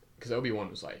cool. because Obi-Wan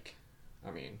was like,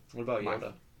 I mean, What about My-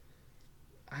 Yoda?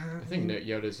 I think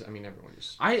Yoda's. I mean, everyone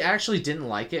just. I actually didn't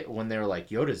like it when they were like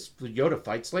Yoda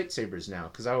fights lightsabers now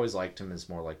because I always liked him as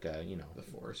more like a The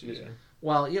Force Yeah. user.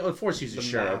 well a Force user The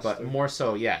sure, but master. more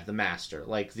so the master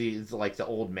like the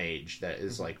old mage that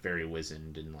is like very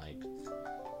wizened and like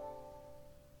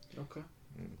Okay.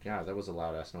 God, that was a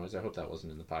loud ass noise. I hope that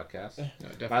wasn't in the podcast. No,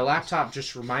 definitely. My laptop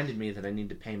just reminded me that I need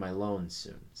to pay my loans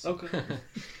soon. So. Okay.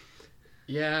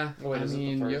 Yeah, Wait, I is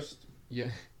mean, it the first? yeah,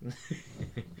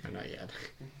 not yet.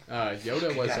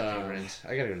 Yoda was.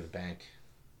 I gotta go to the bank.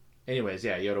 Anyways,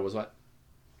 yeah, Yoda was what?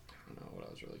 I don't know what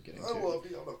I was really getting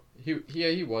to.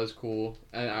 He was cool,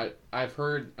 and I've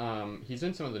heard he's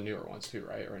in some of the newer ones too,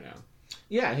 right? Or no?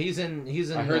 Yeah, he's in.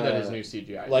 I heard that his new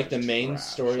CGI, is like the just main trash.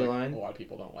 storyline? Like, a lot of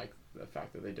people don't like the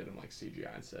fact that they did him like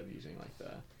CGI instead of using like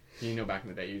the. You know, back in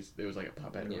the day, it was like a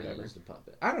puppet or Yeah, whatever. just a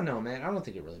puppet. I don't know, man. I don't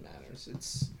think it really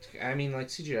matters. I mean, like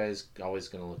CGI is always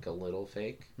gonna look a little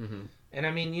fake, Mm-hmm. and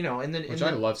I mean, you know, and then Which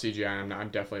I love CGI. I'm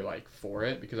definitely like for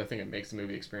it because I think it makes the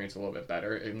movie experience a little bit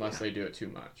better, unless they do it too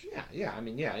much. Yeah. I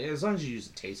mean, yeah. As long as you use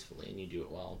it tastefully and you do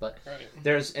it well. But Right.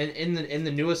 there's in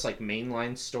the newest like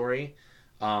mainline story,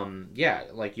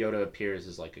 like Yoda appears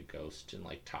as like a ghost and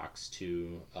like talks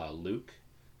to Luke,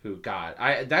 who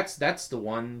that's the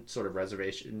one sort of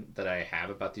reservation that I have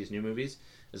about these new movies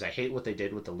is I hate what they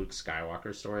did with the Luke Skywalker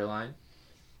storyline.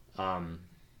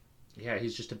 Yeah,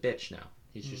 he's just a bitch now.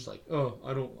 He's just like, oh,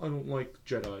 I don't like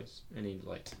Jedis, and he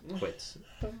like quits,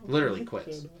 literally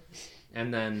quits.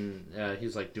 And then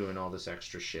he's like doing all this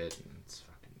extra shit, and it's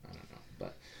fucking, I don't know.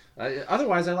 But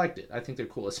otherwise, I liked it. I think they're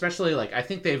cool, especially like I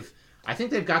think they've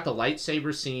got the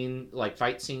lightsaber scene, like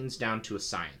fight scenes, down to a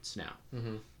science now.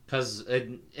 Because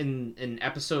in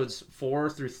episodes 4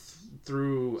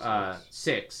 through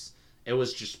 6, it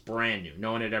was just brand new.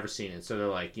 No one had ever seen it, so they're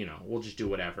like, we'll just do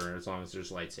whatever as long as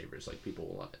there's lightsabers. Like people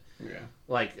will love it. Yeah.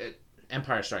 Like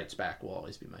Empire Strikes Back will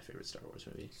always be my favorite Star Wars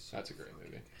movie. That's a great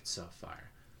movie. It's so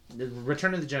fire. The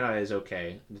Return of the Jedi is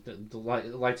okay. The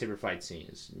lightsaber fight scene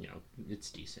is, it's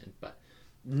decent. But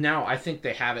now I think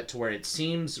they have it to where it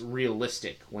seems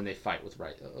realistic when they fight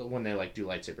when they like do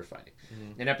lightsaber fighting.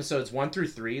 In episodes 1 through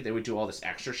 3, they would do all this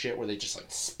extra shit where they just like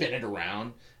spin it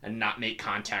around and not make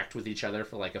contact with each other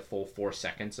for like a full 4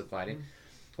 seconds of fighting.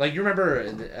 Like you remember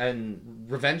in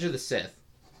Revenge of the Sith,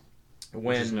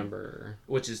 which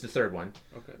is the third one,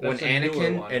 when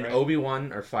Anakin and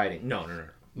Obi-Wan are fighting. No.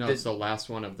 No, it's the last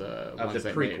one of the ones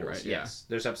they prequels, made, right? Yes.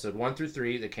 There's episode 1 through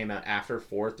 3 that came out after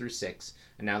 4 through 6,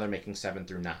 and now they're making 7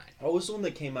 through 9. What was the one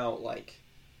that came out like?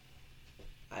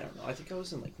 I don't know. I think I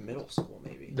was in like middle school,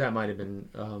 maybe. That might have been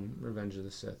Revenge of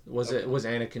the Sith. Was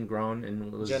Anakin grown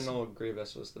and was General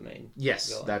Grievous was the main? Yes,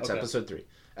 villain. that's episode 3.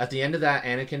 At the end of that,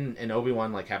 Anakin and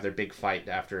Obi-Wan like have their big fight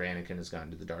after Anakin has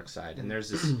gone to the dark side, and there's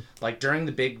this like during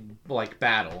the big like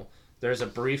battle, there's a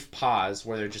brief pause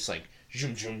where they're just like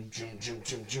zoom, zoom, zoom, zoom,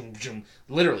 zoom, zoom, zoom,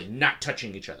 literally not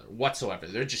touching each other whatsoever.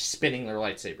 They're just spinning their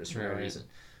lightsabers for no reason.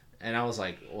 And I was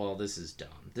like, well, this is dumb.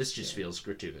 This just feels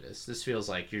gratuitous. This feels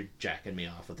like you're jacking me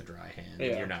off with a dry hand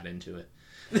and you're not into it.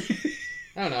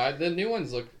 I don't know. The new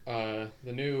ones look, the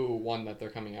new one that they're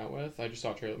coming out with, I just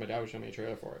saw a trailer. My dad was showing me a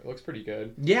trailer for it. It looks pretty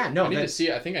good. Yeah, no. I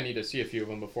think I need to see a few of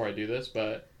them before I do this,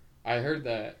 but I heard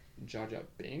that Jar Jar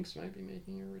Binks might be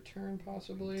making a return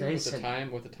possibly with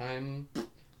the time.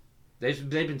 They've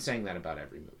been saying that about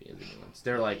every movie in the new ones.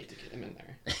 They're like, to get him in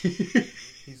there.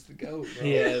 He's the GOAT, bro.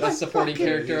 Yeah, best supporting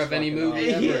character of any movie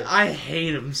ever. I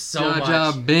hate him so much.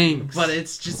 Jar Jar Binks. But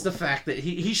it's just the fact that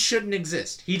he shouldn't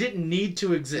exist. He didn't need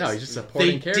to exist. No, he's just a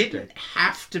supporting character. They didn't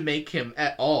have to make him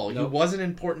at all. Nope. He wasn't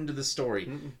important to the story.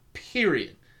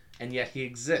 Period. And yet he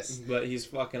exists. But he's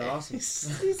fucking awesome.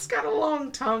 He's got a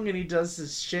long tongue and he does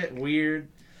this shit weird.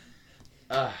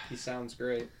 He sounds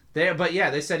great.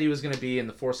 They said he was going to be in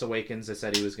The Force Awakens. They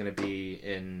said he was going to be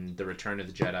in The Return of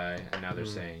the Jedi. And now they're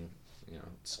saying,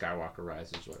 Skywalker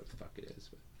Rises, whatever the fuck it is.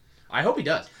 But I hope he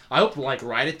does. I hope, like,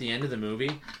 right at the end of the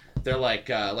movie, they're like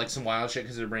some wild shit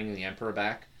because they're bringing the Emperor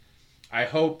back. I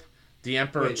hope the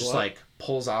Emperor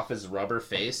pulls off his rubber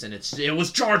face and it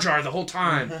was Jar Jar the whole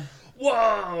time.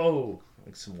 Whoa!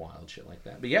 Like some wild shit like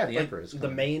that. But yeah, the Emperor is coming.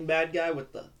 The main bad guy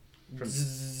with the...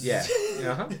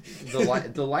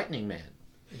 The Lightning Man.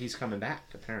 He's coming back,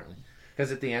 apparently.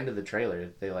 Because at the end of the trailer,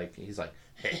 he's like...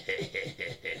 I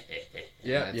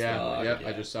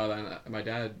just saw that. And my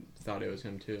dad thought it was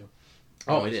him, too.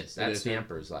 Oh, it is. That's the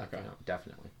Emperor's laugh. Okay. No,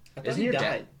 definitely.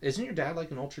 Isn't your dad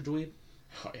like an ultra dweeb?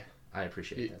 Oh, yeah. I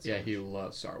appreciate that. He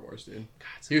loves Star Wars, dude. God,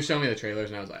 he was showing me the trailers,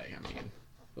 and I was like, it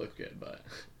looked good, but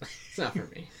it's not for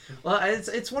me. Well,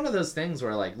 it's one of those things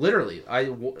where, like, literally,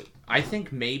 I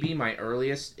think maybe my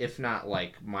earliest, if not,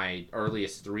 like, my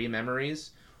earliest 3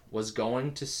 memories was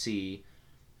going to see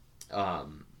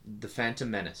The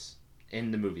Phantom Menace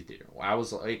in the movie theater.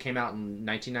 It came out in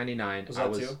 1999. Was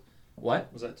that 2?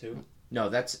 What? Was that 2? No,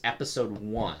 that's episode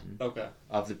 1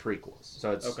 of the prequels.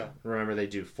 So it's remember they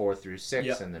do 4 through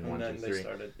 6 and then 1 through 3. They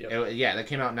started, that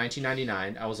came out in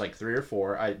 1999. I was like 3 or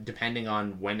 4, depending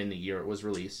on when in the year it was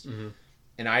released. Mm-hmm.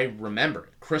 And I remember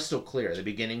it crystal clear, the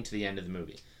beginning to the end of the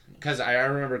movie. Because I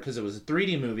remember it was a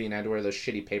 3D movie and I had to wear those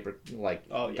shitty paper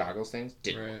goggles things.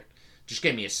 Didn't work. Just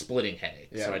gave me a splitting headache.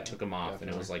 Yeah, so I took them off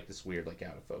and it was like this weird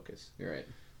out of focus. You're right.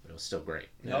 But it was still great.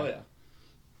 Oh yeah.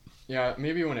 Yeah,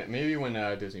 maybe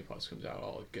when Disney Plus comes out,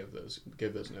 I'll give those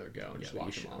another go and just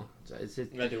watch them all.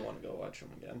 I do want to go watch them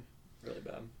again, really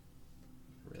bad.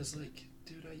 Because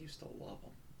dude, I used to love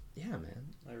them. Yeah, man,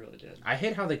 I really did. I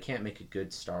hate how they can't make a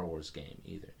good Star Wars game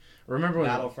either. Remember when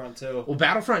Battlefront 2? Well,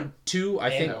 Battlefront 2, I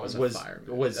think was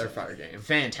their fire game,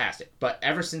 fantastic. But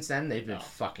ever since then, they've been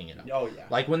fucking it up. Oh yeah.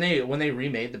 Like when they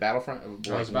remade the Battlefront,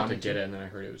 I was about to get it, and then I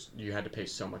heard you had to pay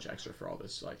so much extra for all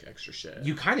this extra shit.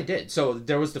 You kind of did. So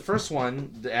there was the first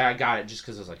one. I got it just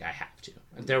because I was like, I have to.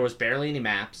 There was barely any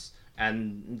maps,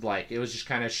 and it was just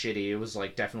kind of shitty. It was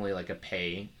definitely a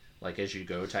pay like as you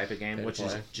go type of game, Pay to which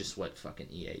is play. just what fucking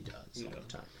EA does all the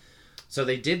time. So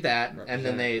they did that, and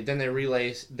then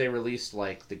they released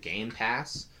like the Game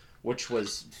Pass, which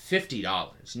was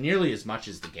 $50, nearly as much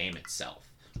as the game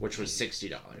itself, which was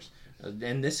 $60.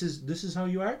 And this is how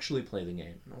you actually play the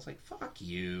game. And I was like, fuck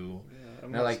you. Yeah,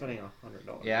 I'm Now, not like- spending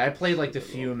 $100. Yeah, I played like the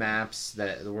few maps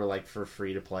that were like for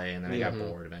free to play, and then I got Mhm.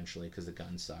 bored eventually because the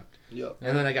gun sucked. Yep.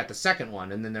 And then I got the second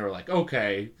one, and then they were like,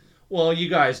 okay, well, you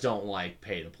guys don't like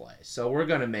pay to play, so we're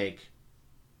gonna make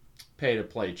pay to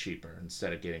play cheaper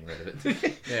instead of getting rid of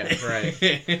it. Yeah,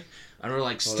 right. And we're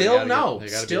like, Well, still they no, gotta be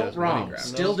still those money wrong, grabs.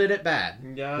 still did it bad.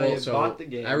 Yeah, Well, I so bought the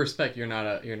game. I respect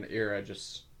you're a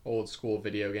just old school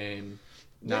video game,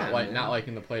 not Yeah, like man. not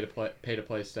liking the pay to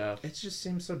play stuff. It just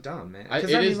seems so dumb, man. It 'Cause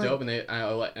is like, dope, and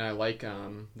I like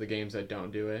the games that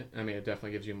don't do it. I mean, it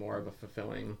definitely gives you more of a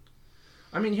fulfilling.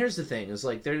 I mean, here's the thing: is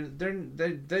like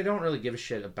they don't really give a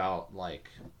shit about like,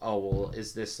 oh well,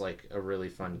 is this like a really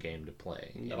fun game to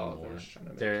play anymore? they're just trying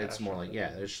to make It's cash more out like of yeah,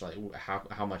 it. they're just like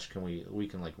how much can we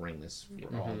can like wring this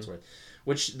for all Mhm. it's worth,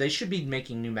 which they should be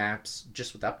making new maps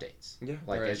just with updates. Yeah.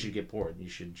 Like Right. as you get bored, you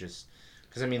should just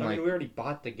because I I mean mean, like we already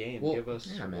bought the game. Well, Give us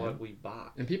yeah, man. what we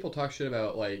bought. And people talk shit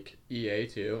about like EA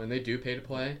too, and they do pay to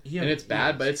play, Yeah, and it's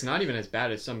bad, yes. but it's not even as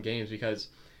bad as some games because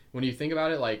when you think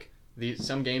about it, like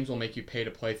some games will make you pay to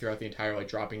play throughout the entire like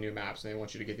dropping new maps, and they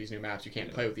want you to get these new maps. You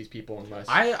can't play with these people unless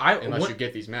I you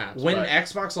get these maps. when but-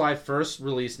 Xbox Live first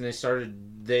released and they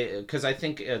started because I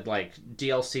think like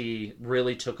DLC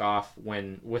really took off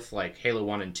with like Halo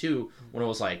 1 and 2 when it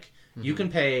was like you can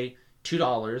pay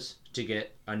 $2 to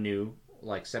get a new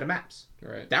like set of maps.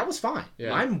 right, That was fine.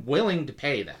 Yeah. I'm willing to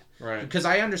pay that right, because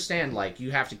I understand like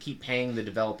you have to keep paying the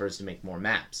developers to make more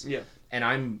maps. Yeah. And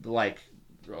I'm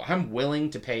willing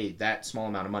to pay that small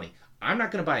amount of money. I'm not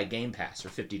going to buy a Game Pass for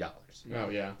 $50. oh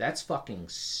yeah. That's fucking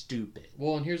stupid.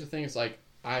 Well, and here's the thing: it's like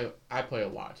I play a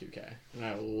lot of 2K, and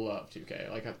I love 2K.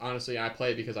 Like honestly, I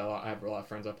play it because I have a lot of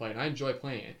friends I play, and I enjoy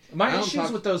playing it. I My don't issues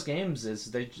talk- with those games is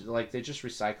they just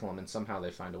recycle them and somehow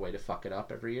they find a way to fuck it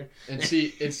up every year. And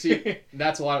see,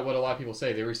 that's what a lot of people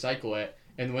say. They recycle it,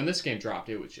 and when this game dropped,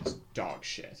 it was just dog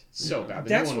shit. So bad.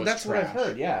 The new one was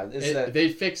trash. Yeah, They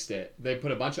fixed it. They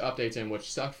put a bunch of updates in,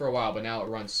 which sucked for a while, but now it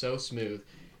runs so smooth.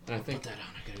 And I think that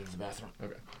on. I gotta go to the bathroom.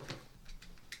 Okay.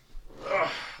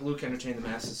 Luke, entertain the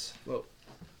masses.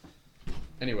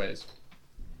 Anyways.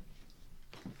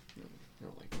 I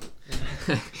don't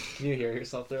like Can you hear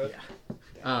yourself through it?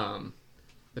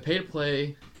 the pay to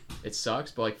play, it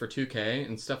sucks, but like for 2K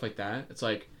and stuff like that, it's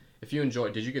like if you enjoy.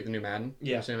 Did you get the new Madden? You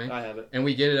know Yeah, what I'm saying? I have it. And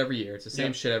we get it every year. It's the same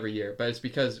Yep. shit every year, but it's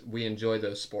because we enjoy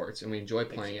those sports and we enjoy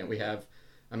playing it. We have,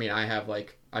 I mean, I have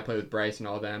like I play with Bryce and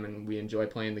all them, and we enjoy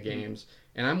playing the games.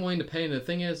 And I'm willing to pay. And the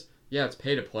thing is, yeah, it's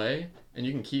pay to play, and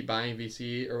you can keep buying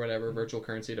VC or whatever virtual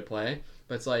currency to play.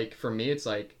 But it's like for me, it's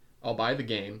like I'll buy the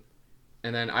game,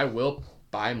 and then I will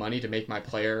buy money to make my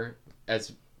player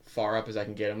as far up as I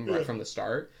can get him right from the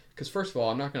start. Because first of all,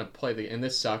 I'm not going to play and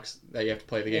this sucks that you have to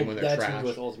play the game when they're That's trash. me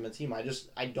with Ultimate Team.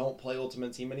 I don't play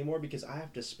Ultimate Team anymore because I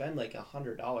have to spend like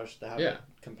 $100 to have Yeah.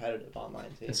 a competitive online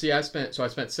team. And see, I spent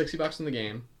 $60 on the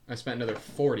game. I spent another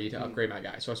 $40 to upgrade my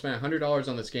guy. So I spent $100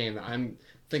 on this game that I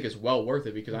think is well worth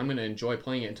it because I'm going to enjoy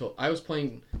playing it until I was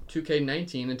playing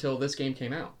 2K19 until this game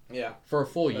came out. Yeah. For a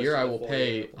full That's year, for I the will full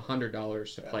pay year.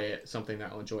 $100 to Yeah. play it, something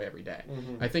that I'll enjoy every day.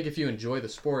 Mhm. I think if you enjoy the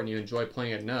sport and you enjoy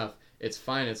playing it enough, it's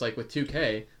fine. It's like with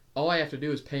 2K, all I have to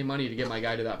do is pay money to get my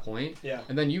guy to that point, Yeah.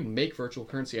 and then you make virtual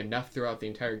currency enough throughout the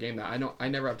entire game that I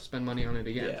never have to spend money on it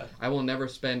again. Yeah. I will never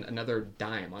spend another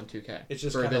dime on 2K It's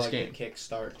just for kind of this like game. a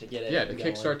kickstart to get it. Yeah, to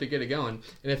going. kickstart to get it going.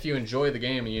 And if you enjoy the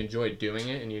game and you enjoy doing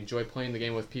it and you enjoy playing the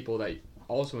game with people that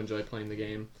also enjoy playing the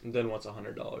game, And then what's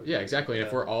 $100? yeah, exactly. And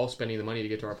if Yeah. we're all spending the money to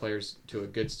get to our players to a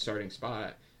good starting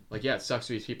spot, like yeah, it sucks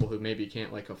for these people who maybe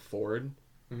can't like afford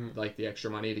Mhm. like the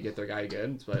extra money to get their guy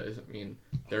good. But I mean,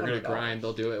 they're gonna $100. grind.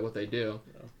 They'll do it. What they do.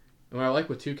 Yeah. And what I like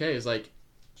with 2K is like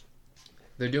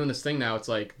they're doing this thing now. It's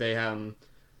like they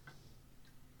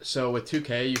so with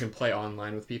 2K you can play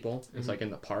online with people. It's like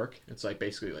in the park. It's like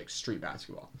basically like street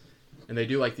basketball. And they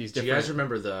do like these Do different. you guys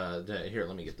remember the here?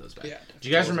 Let me get those back. Yeah. Do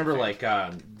you guys remember like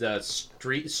the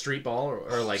street ball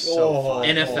or like So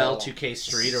NFL fun. 2K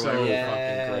Street or So whatever?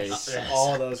 Yes. fucking great.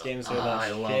 All those games are the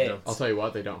I love shit. them. I'll tell you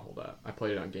what, they don't hold up. I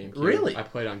played it on GameCube. Really? I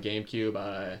played on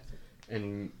GameCube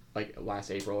in like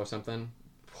last April or something.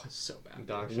 It was so bad.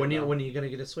 Dog shit, When no. are you gonna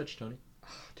get a Switch, Tony?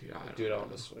 Dude, I don't Dude, I know.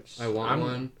 want to switch. I want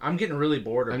one. I'm getting really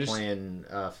bored of I'm just- playing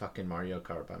fucking Mario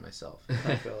Kart by myself.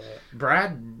 I feel it.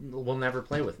 Brad will never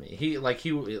play with me. He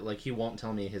won't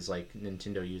tell me his like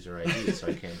Nintendo user ID, so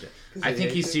I can't. I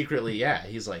think he's secretly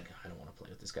he's like I don't want to play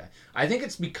with this guy. I think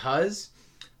it's because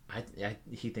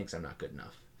he thinks I'm not good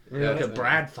enough. Really? Because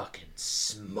Brad fucking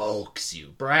smokes you.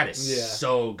 Brad is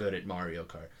so good at Mario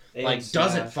Kart. And like, Smash.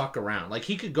 doesn't fuck around. Like,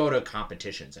 he could go to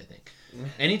competitions, I think.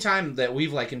 Anytime that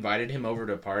we've, like, invited him over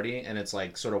to a party and it's,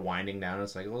 like, sort of winding down,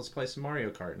 it's like, well, let's play some Mario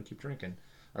Kart and keep drinking.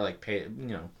 Or, like, play,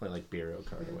 like, Beer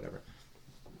Kart or whatever.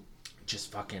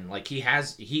 Just fucking, like, he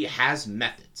has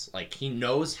methods. Like, he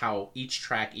knows how each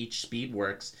track, each speed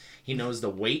works. He knows the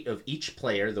weight of each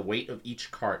player, the weight of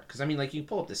each cart. Because, I mean, like, you can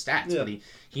pull up the stats, but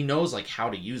he knows, like, how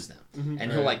to use them.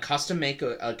 And he'll, like, custom make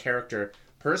a character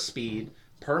per speed,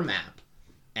 per map,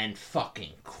 and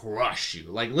fucking crush you.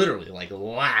 Like, literally, like,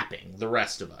 lapping the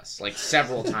rest of us. Like,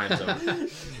 several times over.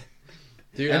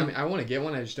 Dude, I mean, I want to get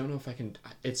one. I just don't know if I can.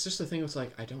 It's just the thing. It's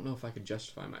like I don't know if I could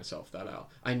justify myself that out.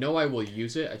 I know I will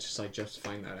use it. It's just like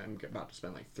justifying that I'm about to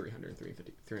spend like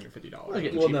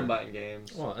 $350. Well, then buying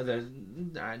games. Well,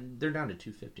 they're down to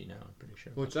 $250 now. I'm pretty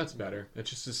sure. Which that's better. It's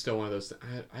just still one of those.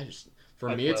 I just for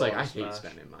I'd me, it's play like a lot I of hate Smash.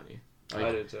 spending money. I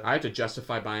Like, do too. I have to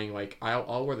justify buying like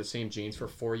I'll wear the same jeans for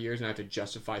 4 years and I have to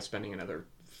justify spending another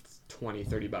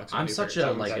 $20-$30 on I'm new such pair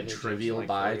a of like I a hate trivial jeans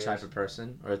for, like, buy 4 years. type of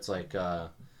person, or it's like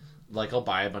I'll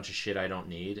buy a bunch of shit I don't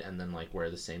need and then like wear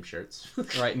the same shirts.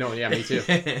 jeans. Right? No, yeah, me too.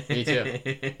 Me too.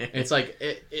 It's like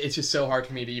it's just so hard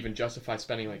for me to even justify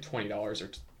spending like $20 or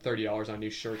 $30 on new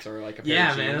shirts or like a pair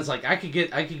Yeah, of man. jeans. It's like I could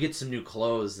get some new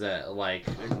clothes that like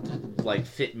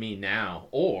fit me now,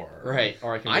 or Right,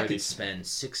 or I can I wear could these. spend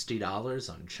 $60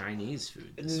 on Chinese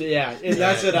food. this week. Yeah, and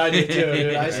that's what I do too,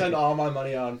 dude. I spend all my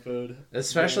money on food.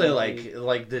 Especially Yeah.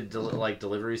 like the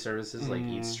delivery services like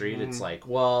Eat Street. It's like,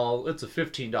 well, it's a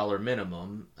 $15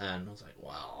 minimum, and I was like,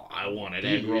 well, I wanted Do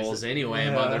you egg use rolls it? anyway,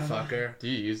 Yeah. motherfucker. Do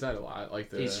you use that a lot? Like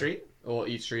the Eat Street. Well,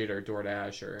 Eat Street or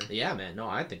DoorDash or Yeah, man. No,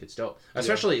 I think it's dope.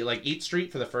 Especially like Eat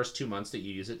Street for the first 2 months that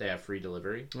you use it, they have free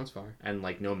delivery that's fine. and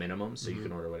like no minimum, so you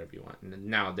can order whatever you want. And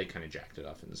now they kind of jacked it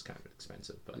up and it's kind of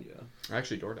expensive, but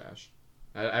Actually, DoorDash.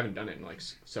 I haven't done it in like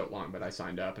so long, but I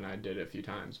signed up and I did it a few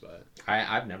times. But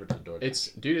I've never done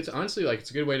DoorDash. it's honestly like it's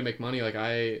a good way to make money. Like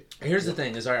Here's the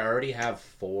thing: is I already have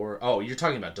 4. Oh, you're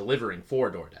talking about delivering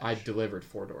for DoorDash. I delivered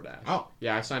for DoorDash. Oh.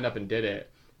 Yeah, I signed up and did it,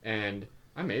 and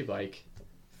I made like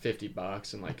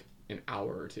 $50 in like an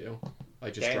hour or two,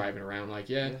 like just Damn. driving around. Like,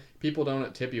 Yeah. people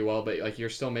don't tip you well, but like you're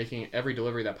still making every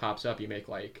delivery that pops up. You make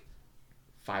like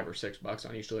 $5 or $6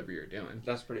 on each delivery you're doing.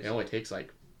 That's pretty. It only takes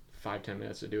like 5-10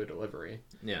 minutes to do a delivery.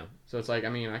 Yeah. So it's like, I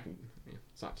mean,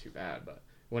 it's not too bad, but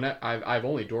when I've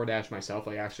only DoorDashed myself,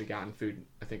 like actually gotten food,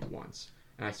 I think once,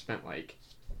 and I spent like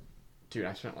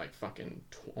fucking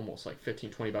almost like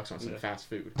 $15-$20 on some fast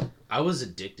food. I was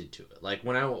addicted to it. Like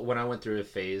when I went through a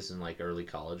phase in like early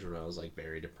college when I was like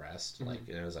very depressed, like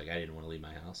and I was like I didn't want to leave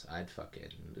my house. I'd fucking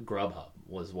Grubhub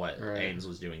was what Right. Ames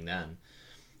was doing then.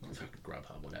 Fucking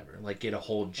Grubhub, whatever. Like get a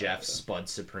whole Jeff's Spud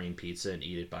Supreme pizza and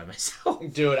eat it by myself.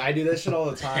 Dude, I do this shit all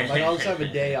the time. Like, I'll just have a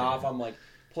day off. I'm like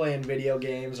playing video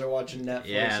games or watching Netflix,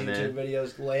 Yeah, YouTube man.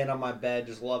 videos, laying on my bed,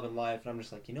 just loving life. And I'm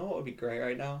just like, you know what would be great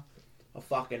right now? A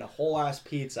whole ass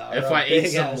pizza. or If a I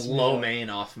ate some big-ass lo meal. mein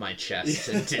off my chest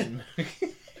and didn't.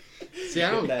 See,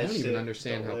 I don't That even shit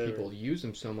understand how delivered. people use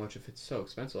them so much if it's so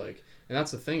expensive. Like, and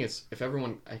that's the thing is, if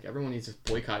everyone needs to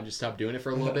boycott and just stop doing it for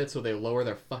a little bit, so they lower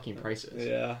their fucking prices.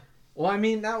 Yeah. Well, I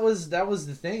mean that was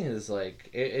the thing is like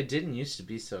it didn't used to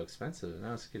be so expensive and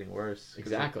now it's getting worse.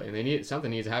 Exactly, and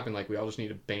something needs to happen. Like, we all just need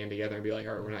to band together and be like,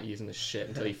 all right, we're not using this shit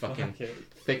until you fucking Fuck it.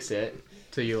 fix it,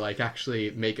 till you like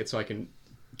actually make it so I can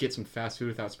get some fast food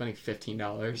without spending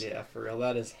 $15. Yeah, for real.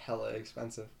 That is hella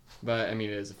expensive. But I mean,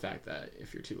 it is a fact that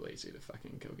if you're too lazy to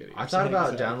fucking go get it, I yourself- thought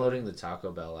about Exactly. downloading the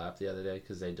Taco Bell app the other day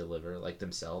because they deliver like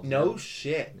themselves. No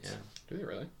shit. Yeah. Do they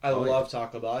really? I Oh, love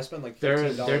Taco Bell. I spend like Their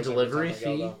 $15 every delivery time I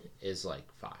go, fee though. is like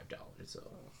 $5. So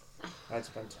I'd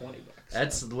spend $20.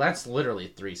 that's literally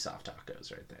 3 soft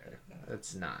tacos right there.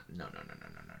 That's not no.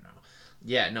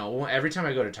 Yeah, no. Every time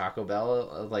I go to Taco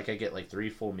Bell, like I get like 3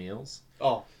 full meals.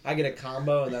 Oh, I get a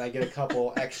combo and then I get a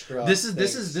couple extra. This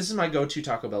things. is my go-to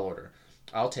Taco Bell order.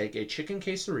 I'll take a chicken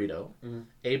quesarito, Mhm.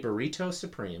 a burrito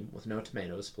supreme with no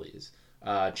tomatoes, please.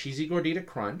 Cheesy gordita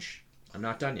crunch. I'm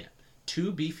not done yet.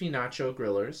 2 beefy nacho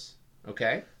grillers.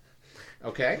 Okay.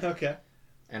 Okay.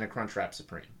 And a Crunchwrap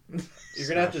Supreme. You're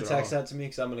gonna have to Smash it text all. that to me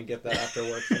because I'm gonna get that after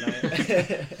work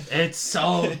tonight. It's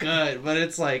so good, but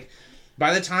it's like,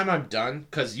 by the time I'm done,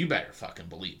 because you better fucking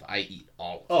believe I eat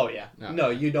all of it. Oh yeah. No. No,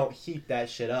 you don't heat that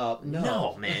shit up.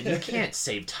 No, man, you can't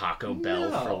save Taco Bell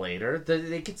No. for later.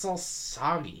 It gets all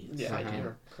soggy. It's Yeah, fucking-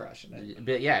 you're crushing it.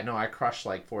 But yeah, no, I crush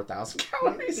like 4,000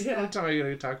 calories Yeah. every time I go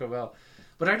to Taco Bell.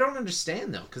 But I don't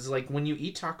understand though, because like when you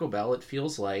eat Taco Bell, it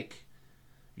feels like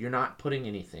you're not putting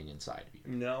anything inside of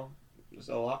you. No. Just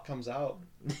a lot comes out.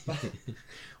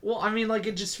 Well, I mean, like,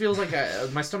 it just feels like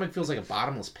my stomach feels like a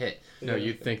bottomless pit. No,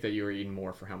 you'd think that you were eating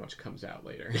more for how much comes out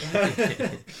later.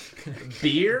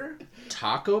 Beer,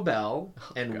 Taco Bell,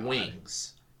 and God.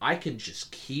 wings. I can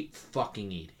just keep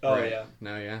fucking eating. Oh Right. yeah.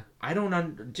 No, yeah. I don't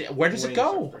where does it Wings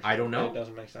go? are for I sure. don't know. It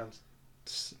doesn't make sense.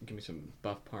 Just give me some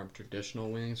Buff Parm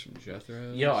traditional wings from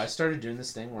Jethro's. Yo, I started doing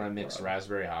this thing where I mix Bro.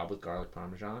 raspberry hob with garlic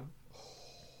parmesan.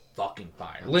 Fucking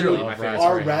fire. Literally Dude, my favorite. raspberry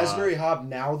Our hob. raspberry hob,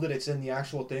 now that it's in the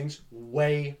actual things,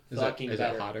 way fucking is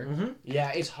better. that hotter? Mm-hmm.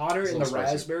 Yeah, it's hotter It's a and the little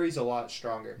spicy. raspberry's a lot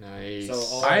stronger. Nice.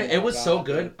 So, It was so God,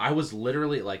 good. dude. I was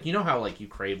literally like, you know how like you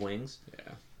crave wings?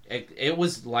 Yeah. It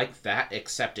was like that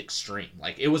except extreme.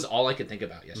 Like it was all I could think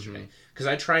about yesterday. Because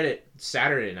I tried it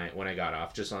Saturday night when I got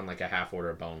off, just on like a half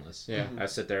order boneless. Yeah. I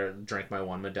sit there, drank my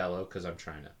one Modelo because I'm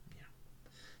trying to,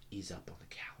 ease up on the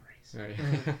calories.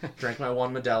 Right. Drank my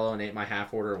one Modelo and ate my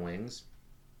half order wings.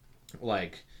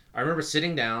 Like, I remember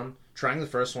sitting down, trying the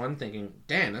first one, thinking,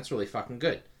 damn, that's really fucking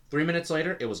good. 3 minutes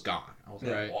later, it was gone. I was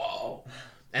like, Right. whoa.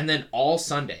 And then all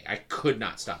Sunday, I could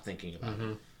not stop thinking about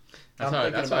it. That's I'm how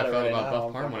thinking I about it felt right about now.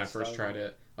 Buff I'm Parm when I fucking first starving. tried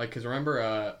it. Like, because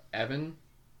remember Evan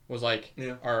was like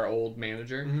Yeah. our old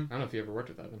manager. Mhm. I don't know if you ever worked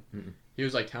with Evan. Mm-mm. He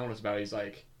was like telling us about it. He's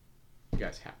like, you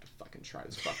guys have to fucking try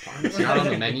this Buff Parm. It's not on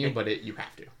the menu, but you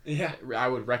have to. Yeah. I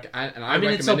would I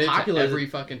mean, it's so recommend it popular to that- every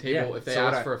fucking table. Yeah, If they so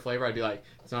would ask I. for a flavor, I'd be like,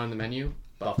 it's not on the menu.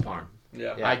 Buff Parm.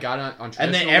 Yeah. Yeah. I got it on And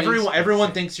traditional then wings.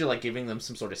 everyone thinks you're like giving them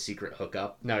some sort of secret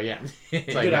hookup. No, yeah.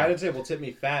 It's like- Dude, I had a table tip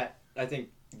me fat, I think,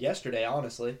 yesterday,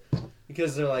 honestly.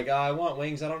 Because they're like, I want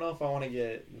wings. I don't know if I want to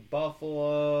get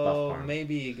buffalo, Buff Parm.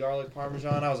 maybe garlic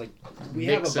parmesan. I was like, we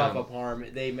Mix have a 'em. buffalo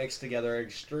parm. They mix together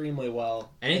extremely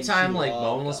well. Anytime And she like loved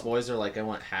boneless them. boys are like, I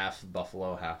want half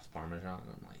buffalo, half parmesan.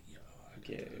 I'm like, yo, I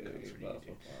can Give do that me for you, buffalo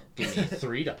dude. parm.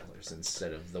 Give me $3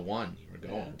 instead of the one you were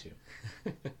going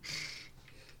to.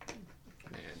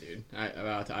 Man, dude,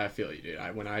 I feel you,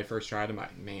 dude. When I first tried them, I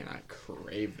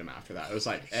craved them after that. It was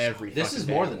like every. This fucking is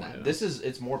day more I than wanted that. them. This is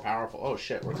it's more powerful. Oh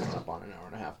shit, we're coming up on an hour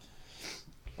and a half.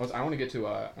 I want to get to.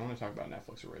 I want to talk about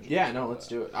Netflix originals. Yeah, no, let's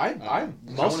do it. I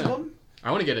most of them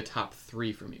I want to get a top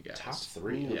 3 from you guys. top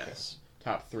 3. Yes,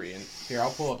 top 3. And here,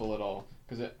 I'll pull up a little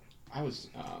because I was.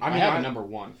 I I mean, have I- a number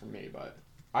 1 for me, but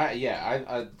I I'm gonna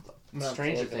have to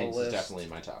Stranger look at a Things is list. definitely in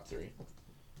my top 3.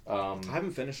 I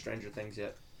haven't finished Stranger Things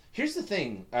yet. Here's the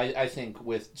thing, I think,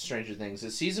 with Stranger Things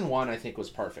is season 1 I think was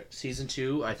perfect. Season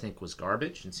 2 I think was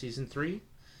garbage, and season 3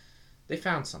 they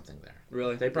found something there.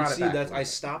 Really? They brought it See, back a that's, little I bit.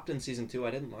 stopped in season 2.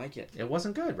 I didn't like it. It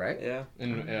wasn't good, right? Yeah.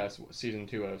 in season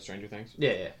 2 of Stranger Things.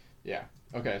 Yeah.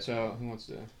 Okay, so who wants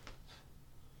to?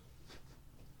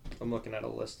 I'm looking at a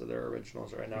list of their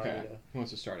originals right now. I Okay, need to- who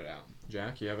wants to start it out?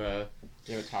 Jack, you have a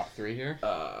top 3 here.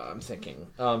 I'm thinking.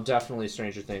 Definitely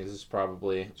Stranger Things is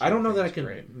probably. I don't know that I Things can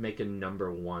is great. make a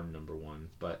number one,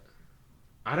 but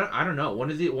I don't know.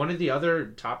 One of the other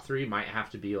top 3 might have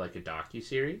to be like a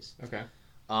docu-series. Okay.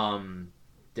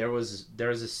 There was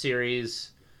a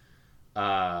series.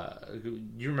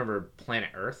 You remember Planet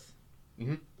Earth?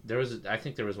 Mhm. I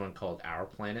think there was one called Our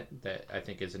Planet that I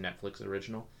think is a Netflix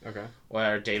original Okay.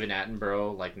 where David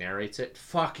Attenborough like narrates it.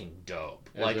 Fucking dope.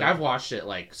 Is Like it? I've watched it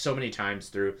like so many times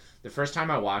through. The first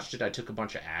time I watched it, I took a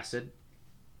bunch of acid,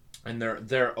 and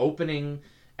their opening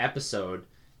episode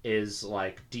is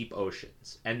like deep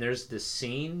oceans, and there's this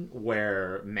scene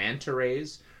where manta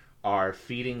rays are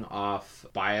feeding off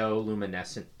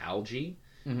bioluminescent algae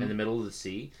in the middle of the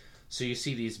sea. So you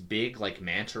see these big like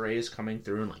manta rays coming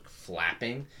through and like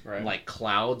flapping, Right. and, like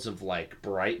clouds of like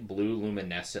bright blue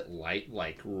luminescent light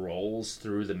like rolls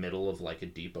through the middle of like a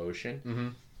deep ocean. Mm-hmm.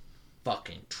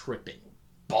 Fucking tripping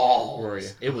balls. Were you?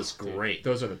 It was great.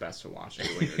 Those are the best to watch. When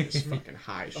you're just fucking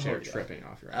high shit Oh, yeah. tripping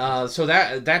off your ass. So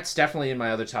that's definitely in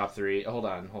my other top 3. Hold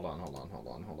on.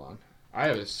 I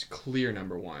have a clear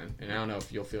number 1, and I don't know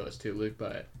if you'll feel this too, Luke,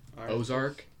 but All right.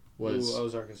 Ozark Ooh,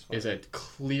 Ozark is fun. is a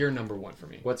clear number 1 for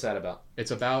me. What's that about?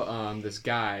 It's about this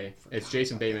guy. It's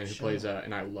Jason Bateman who plays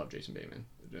and I love Jason Bateman,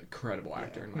 an incredible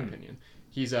actor in my opinion.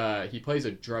 He plays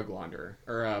a drug launderer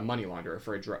or a money launderer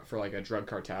for like a drug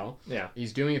cartel. Yeah.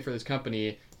 He's doing it for this company,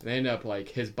 and they end up like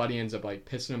his buddy ends up like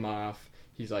pissing him off.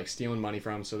 He's like stealing money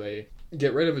from him, so they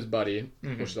get rid of his buddy,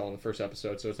 which is all in the first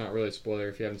episode, so it's not really a spoiler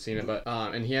if you haven't seen it. But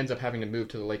and he ends up having to move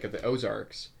to the Lake of the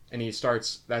Ozarks. And he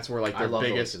starts. That's where like I their love the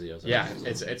Lake biggest. of the Ozarks. Yeah,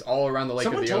 it's all around the Lake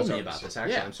Someone of the told Ozarks. me about this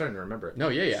actually. Yeah. I'm starting to remember it. No,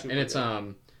 yeah, Super and it's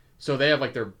good. so they have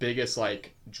like their biggest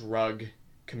like drug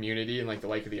community in like the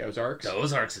Lake of the Ozarks. The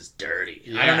Ozarks is dirty.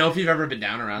 Yeah. I don't know if you've ever been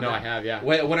down around No, there. I have, yeah.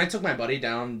 When I took my buddy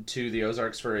down to the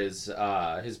Ozarks for his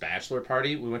bachelor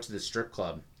party, we went to the strip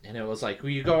club, And it was like,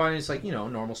 you go on, it's like,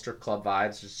 normal strip club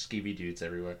vibes, just skeevy dudes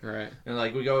everywhere. Right. And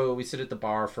like, we sit at the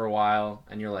bar for a while,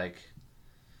 and you're like,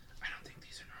 I don't think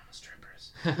these are normal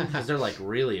strippers. Because they're like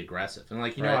really aggressive. And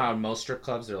like, you know how in most strip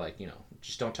clubs, they're like,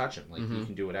 just don't touch them. Like, you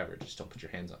can do whatever, just don't put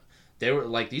your hands on. They were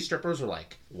like, these strippers were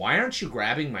like, why aren't you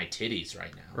grabbing my titties right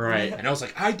now? Right. And I was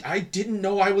like, I didn't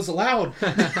know I was allowed.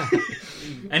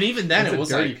 And even then, It's it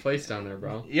was a dirty like, place down there,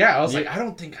 bro. yeah, I was like, I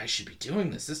don't think I should be doing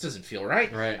this. This doesn't feel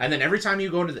right. Right. And then every time you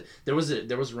go into there was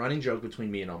a running joke between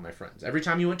me and all my friends. Every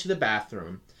time you went to the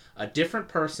bathroom, a different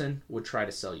person would try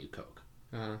to sell you coke.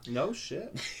 No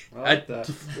shit. I like that.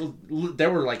 There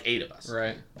were like 8 of us.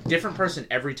 Right. Different person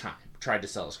every time tried to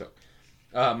sell us coke.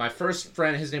 My first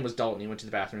friend, his name was Dalton. He went to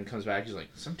the bathroom and comes back. He's like,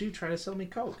 some dude tried to sell me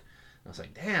coke. And I was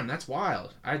like, damn, that's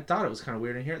wild. I thought it was kind of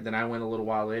weird in here. Then I went a little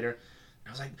while later. And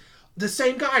I was like, the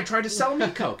same guy tried to sell me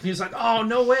coke. And he was like, oh,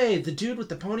 no way. The dude with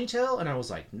the ponytail? And I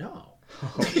was like, no.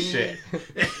 Oh, shit.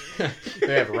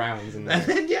 They have rounds in there. And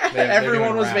then, yeah, They're everyone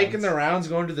doing was rounds. making their rounds,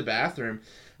 going to the bathroom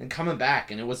and coming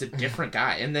back. And it was a different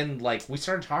guy. And then, like, we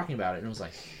started talking about it. And it was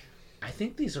like, I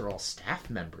think these are all staff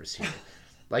members here.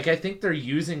 Like, I think they're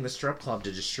using the strip club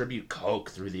to distribute coke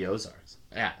through the Ozarks.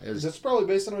 Yeah, That's probably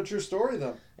based on a true story,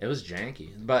 then. it was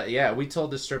janky. But yeah, we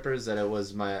told the strippers that it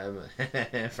was my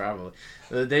probably.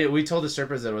 We told the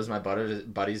strippers that it was my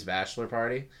buddy's bachelor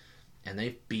party, and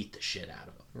they beat the shit out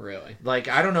of him. Really? Like,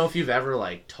 I don't know if you've ever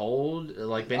been to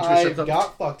a I strip club.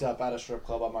 got fucked up at a strip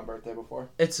club on my birthday before.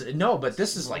 No, but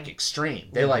this is like extreme.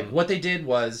 They like what they did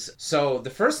was, so the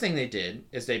first thing they did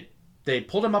is they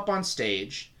pulled him up on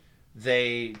stage.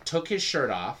 They took his shirt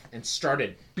off and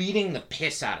started beating the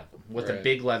piss out of him with a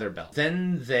big leather belt.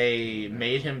 Then they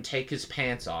made him take his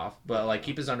pants off, but like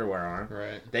keep his underwear on.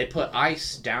 Right. They put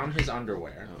ice down his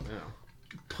underwear. Oh, no.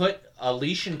 Put a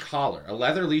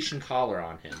leather leash and collar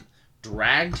on him.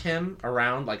 Dragged him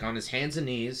around like on his hands and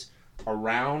knees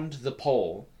around the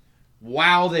pole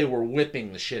while they were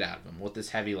whipping the shit out of him with this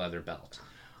heavy leather belt.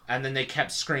 And then they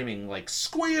kept screaming like,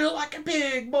 squeal like a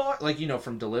pig, boy, like,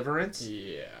 from Deliverance.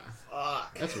 Yeah.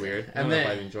 Fuck. That's weird. I And don't know if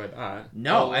then- I'd enjoyed that.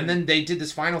 No, and then they did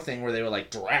this final thing where they would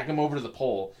like drag him over to the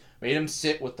pole, made him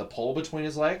sit with the pole between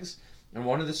his legs, and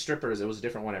one of the strippers, it was a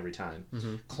different one every time,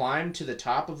 climbed to the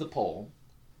top of the pole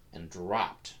and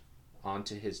dropped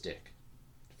onto his dick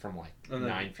from like And then-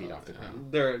 9 feet off the ground.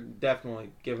 They're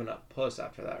definitely giving up puss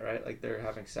after that, right? Like they're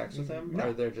having sex with him, No.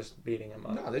 or they're just beating him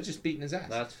up. No, they're just beating his ass.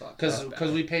 That's fucked. Because up.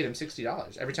 we paid him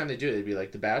 $60 every time they do it. They'd be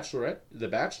like the bachelor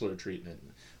treatment.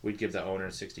 We'd give the owner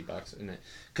 $60, and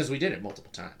because we did it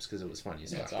multiple times because it was funny.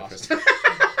 So That's awesome.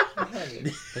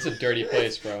 That's a dirty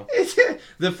place, bro.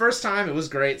 The first time it was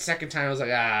great. Second time I was like,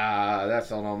 that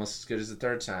felt almost as good as the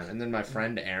third time. And then my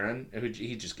friend Aaron,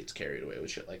 he just gets carried away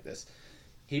with shit like this.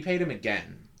 He paid him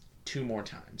again 2 more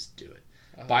times to do it.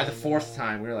 By the 4th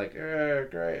time, we were like,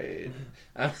 great.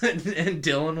 And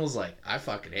Dylan was like, I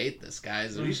fucking hate this,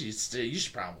 guys. You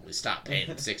should probably stop paying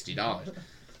him $60.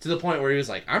 To the point where he was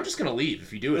like, I'm just going to leave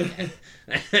if you do it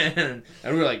again.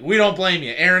 And we were like, we don't blame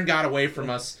you. Aaron got away from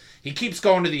us. He keeps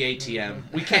going to the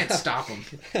ATM. We can't stop him.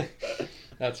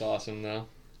 That's awesome, though.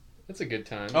 That's a good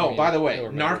time. Oh, I mean, by the way, you'll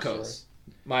remember the Narcos. story.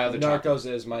 My other top. Narcos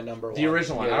is my number one. The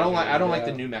original one. Yeah, I don't like yeah.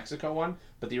 the New Mexico one,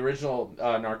 but the original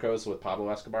Narcos with Pablo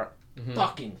Escobar. Fucking I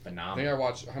think phenomenal. I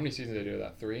watched. How many seasons did they do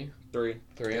that? 3? 3.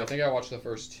 3. I think I watched the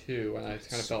first 2, and I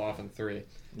kind of fell off in 3.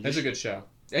 It's a good show.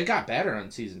 It got better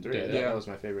on season 3. Did That it? was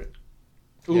my favorite.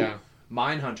 Ooh, Yeah.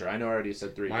 Mindhunter. I know I already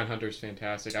said 3. Mindhunter's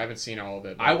fantastic. I haven't seen all of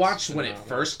it. but I it's watched when it phenomenal.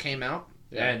 first came out,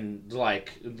 Yeah. and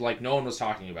like no one was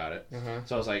talking about it. Uh-huh.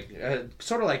 So I was like,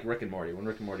 sort of like Rick and Morty. When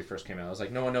Rick and Morty first came out, I was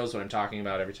like, no one knows what I'm talking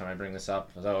about every time I bring this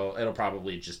up. So it'll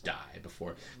probably just die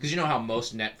before. Because you know how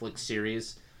most Netflix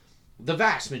series, the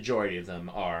vast majority of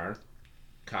them are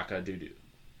caca-doo-doo.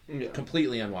 Yeah.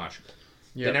 Completely unwatchable.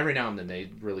 Yep. Then every now and then they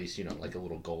release, like a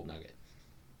little gold nugget.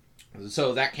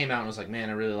 So that came out and I was like, man,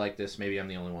 I really like this. Maybe I'm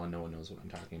the only one. No one knows what I'm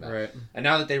talking about. Right. And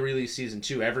now that they released season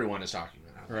 2, everyone is talking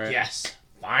about it. I'm like, Right. yes,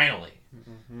 finally.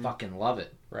 Fucking love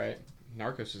it. Right.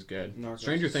 Narcos is good. Narcos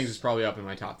Stranger is- Things is probably up in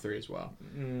my top 3 as well.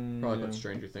 Probably Mm, put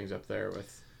Stranger Things up there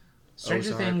with Stranger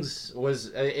Ozark. Things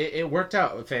was it worked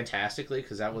out fantastically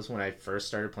because that was when I first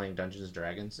started playing Dungeons and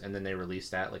Dragons, and then they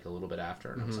released that like a little bit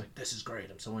after, and I was like, "This is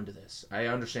great! I'm so into this. I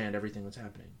understand everything that's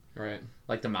happening." Right.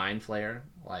 Like the Mind Flayer,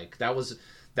 like that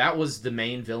was the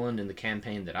main villain in the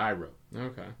campaign that I wrote.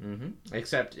 Okay.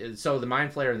 Except, so the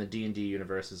Mind Flayer in the D&D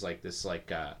universe is like this, like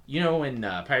in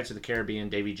Pirates of the Caribbean,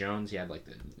 Davy Jones, he had like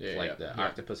the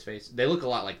octopus face. They look a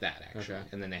lot like that actually, Okay.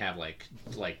 and then they have like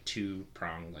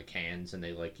 2-pronged like hands, and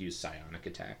they like use psionic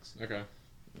attacks. Okay.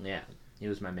 Yeah, he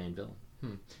was my main villain.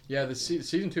 Yeah, the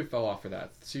season 2 fell off for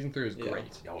that. Season 3 was Yeah.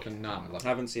 great, Oh, yeah. phenomenal, I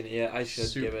haven't seen it yet. I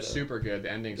should give it. super good.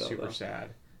 The ending's go, super though. sad.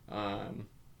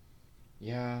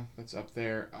 Yeah, that's up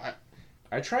there.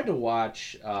 I tried to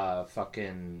watch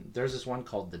there's this one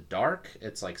called The Dark.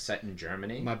 It's like set in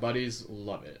Germany. My buddies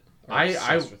love it. Are I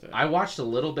obsessed with it. I watched a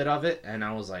little bit of it and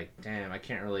I was like, damn, I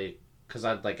can't really, because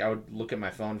I would look at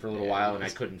my phone for a little Yeah, while and I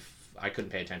it's- couldn't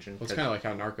pay attention. Well, it's kind of like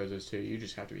how Narcos is too. You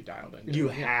just have to be dialed in. You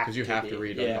have because you to have be, to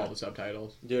read yeah. all the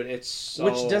subtitles. Dude, it's so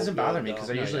which doesn't bother good, me because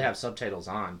I though. No, usually yeah. have subtitles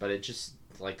on, but it just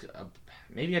like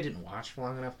maybe I didn't watch for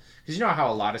long enough because you know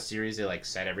how a lot of series they like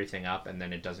set everything up and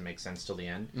then it doesn't make sense till the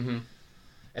end. Mm-hmm.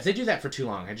 If they do that for too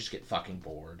long, I just get fucking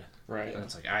bored. Right. And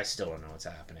it's like I still don't know what's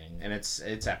happening, and it's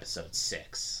episode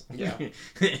 6. Yeah.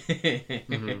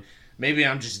 Mm-hmm. Maybe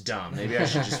I'm just dumb. Maybe I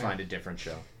should just find a different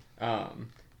show.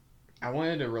 I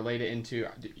wanted to relate it into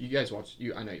you guys watch.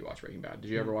 I know you watch Breaking Bad. Did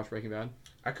you ever watch Breaking Bad?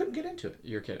 I couldn't get into it.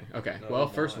 You're kidding. Okay. No, Well, no,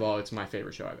 first of I- all, it's my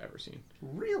favorite show I've ever seen.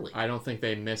 Really? I don't think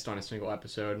they missed on a single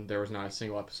episode. There was not a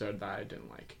single episode that I didn't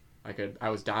like. I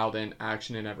was dialed in,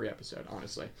 action in every episode,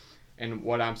 honestly. And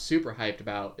what I'm super hyped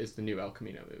about is the new El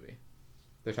Camino movie.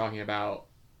 They're talking about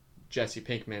Jesse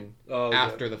Pinkman Oh,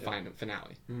 after yeah, the yeah.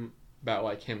 finale. Mhm. About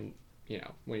like him,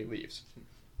 when he leaves.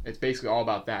 It's basically all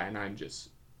about that, and I'm just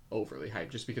overly hyped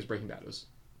just because Breaking Bad was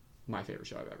my favorite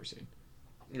show I've ever seen.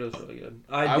 It was really good.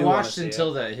 I do wanna watched see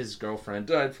until his girlfriend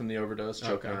died from the overdose,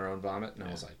 choking Okay. on her own vomit, and I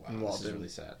Yeah. was like, wow, And Walt this is didn't- really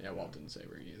sad. Yeah, Walt didn't save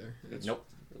her either. It's Nope.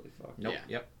 really fucked. Nope. Yeah.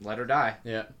 Yep. Let her die.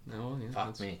 Yeah. No, yeah. Fuck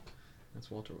that's, me. That's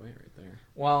Walter White right there.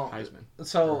 Well, Heisman.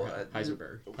 so Or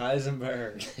Heisenberg.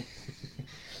 Heisenberg.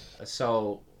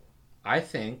 so I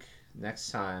think next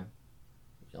time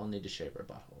we'll need to shave our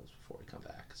buttholes before we come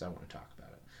back because I want to talk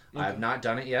about it. I have Okay. not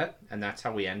done it yet, and that's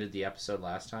how we ended the episode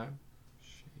last time.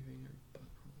 Shaving your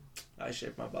butt. I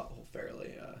shave my butthole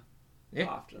fairly Yeah.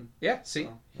 often. Yeah. See,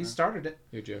 Oh, he yeah. started it.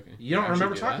 You're joking. You don't actually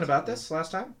remember do talking that? about this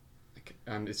last time?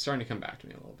 It's starting to come back to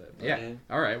me a little bit. But... Yeah.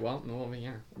 All right. Well,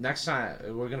 yeah. Next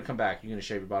time we're gonna come back. You're gonna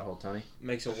shave your butthole, Tony.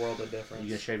 Makes a world of You difference.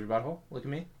 gonna shave your butthole? Look at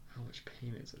me. How much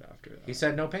pain is it after that? He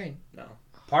said no pain. No.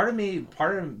 Part of me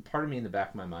in the back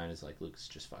of my mind is like, Luke's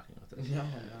just fucking with us. No.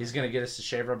 He's gonna get us to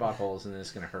shave our buttholes, and then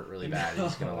it's gonna hurt really bad. and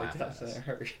he's gonna No, laugh it at us. doesn't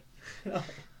hurt. No.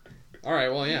 All right.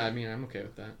 Well, yeah. I mean, I'm okay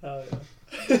with that. Oh,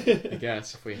 I yeah.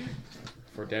 guess if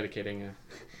we're dedicating a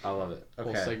I love it. whole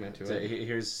Okay. segment to So it.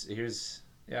 here's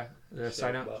yeah. Shave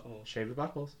Sign out. butthole. Shave your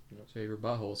buttholes. Shave your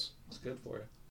buttholes. It's good for you.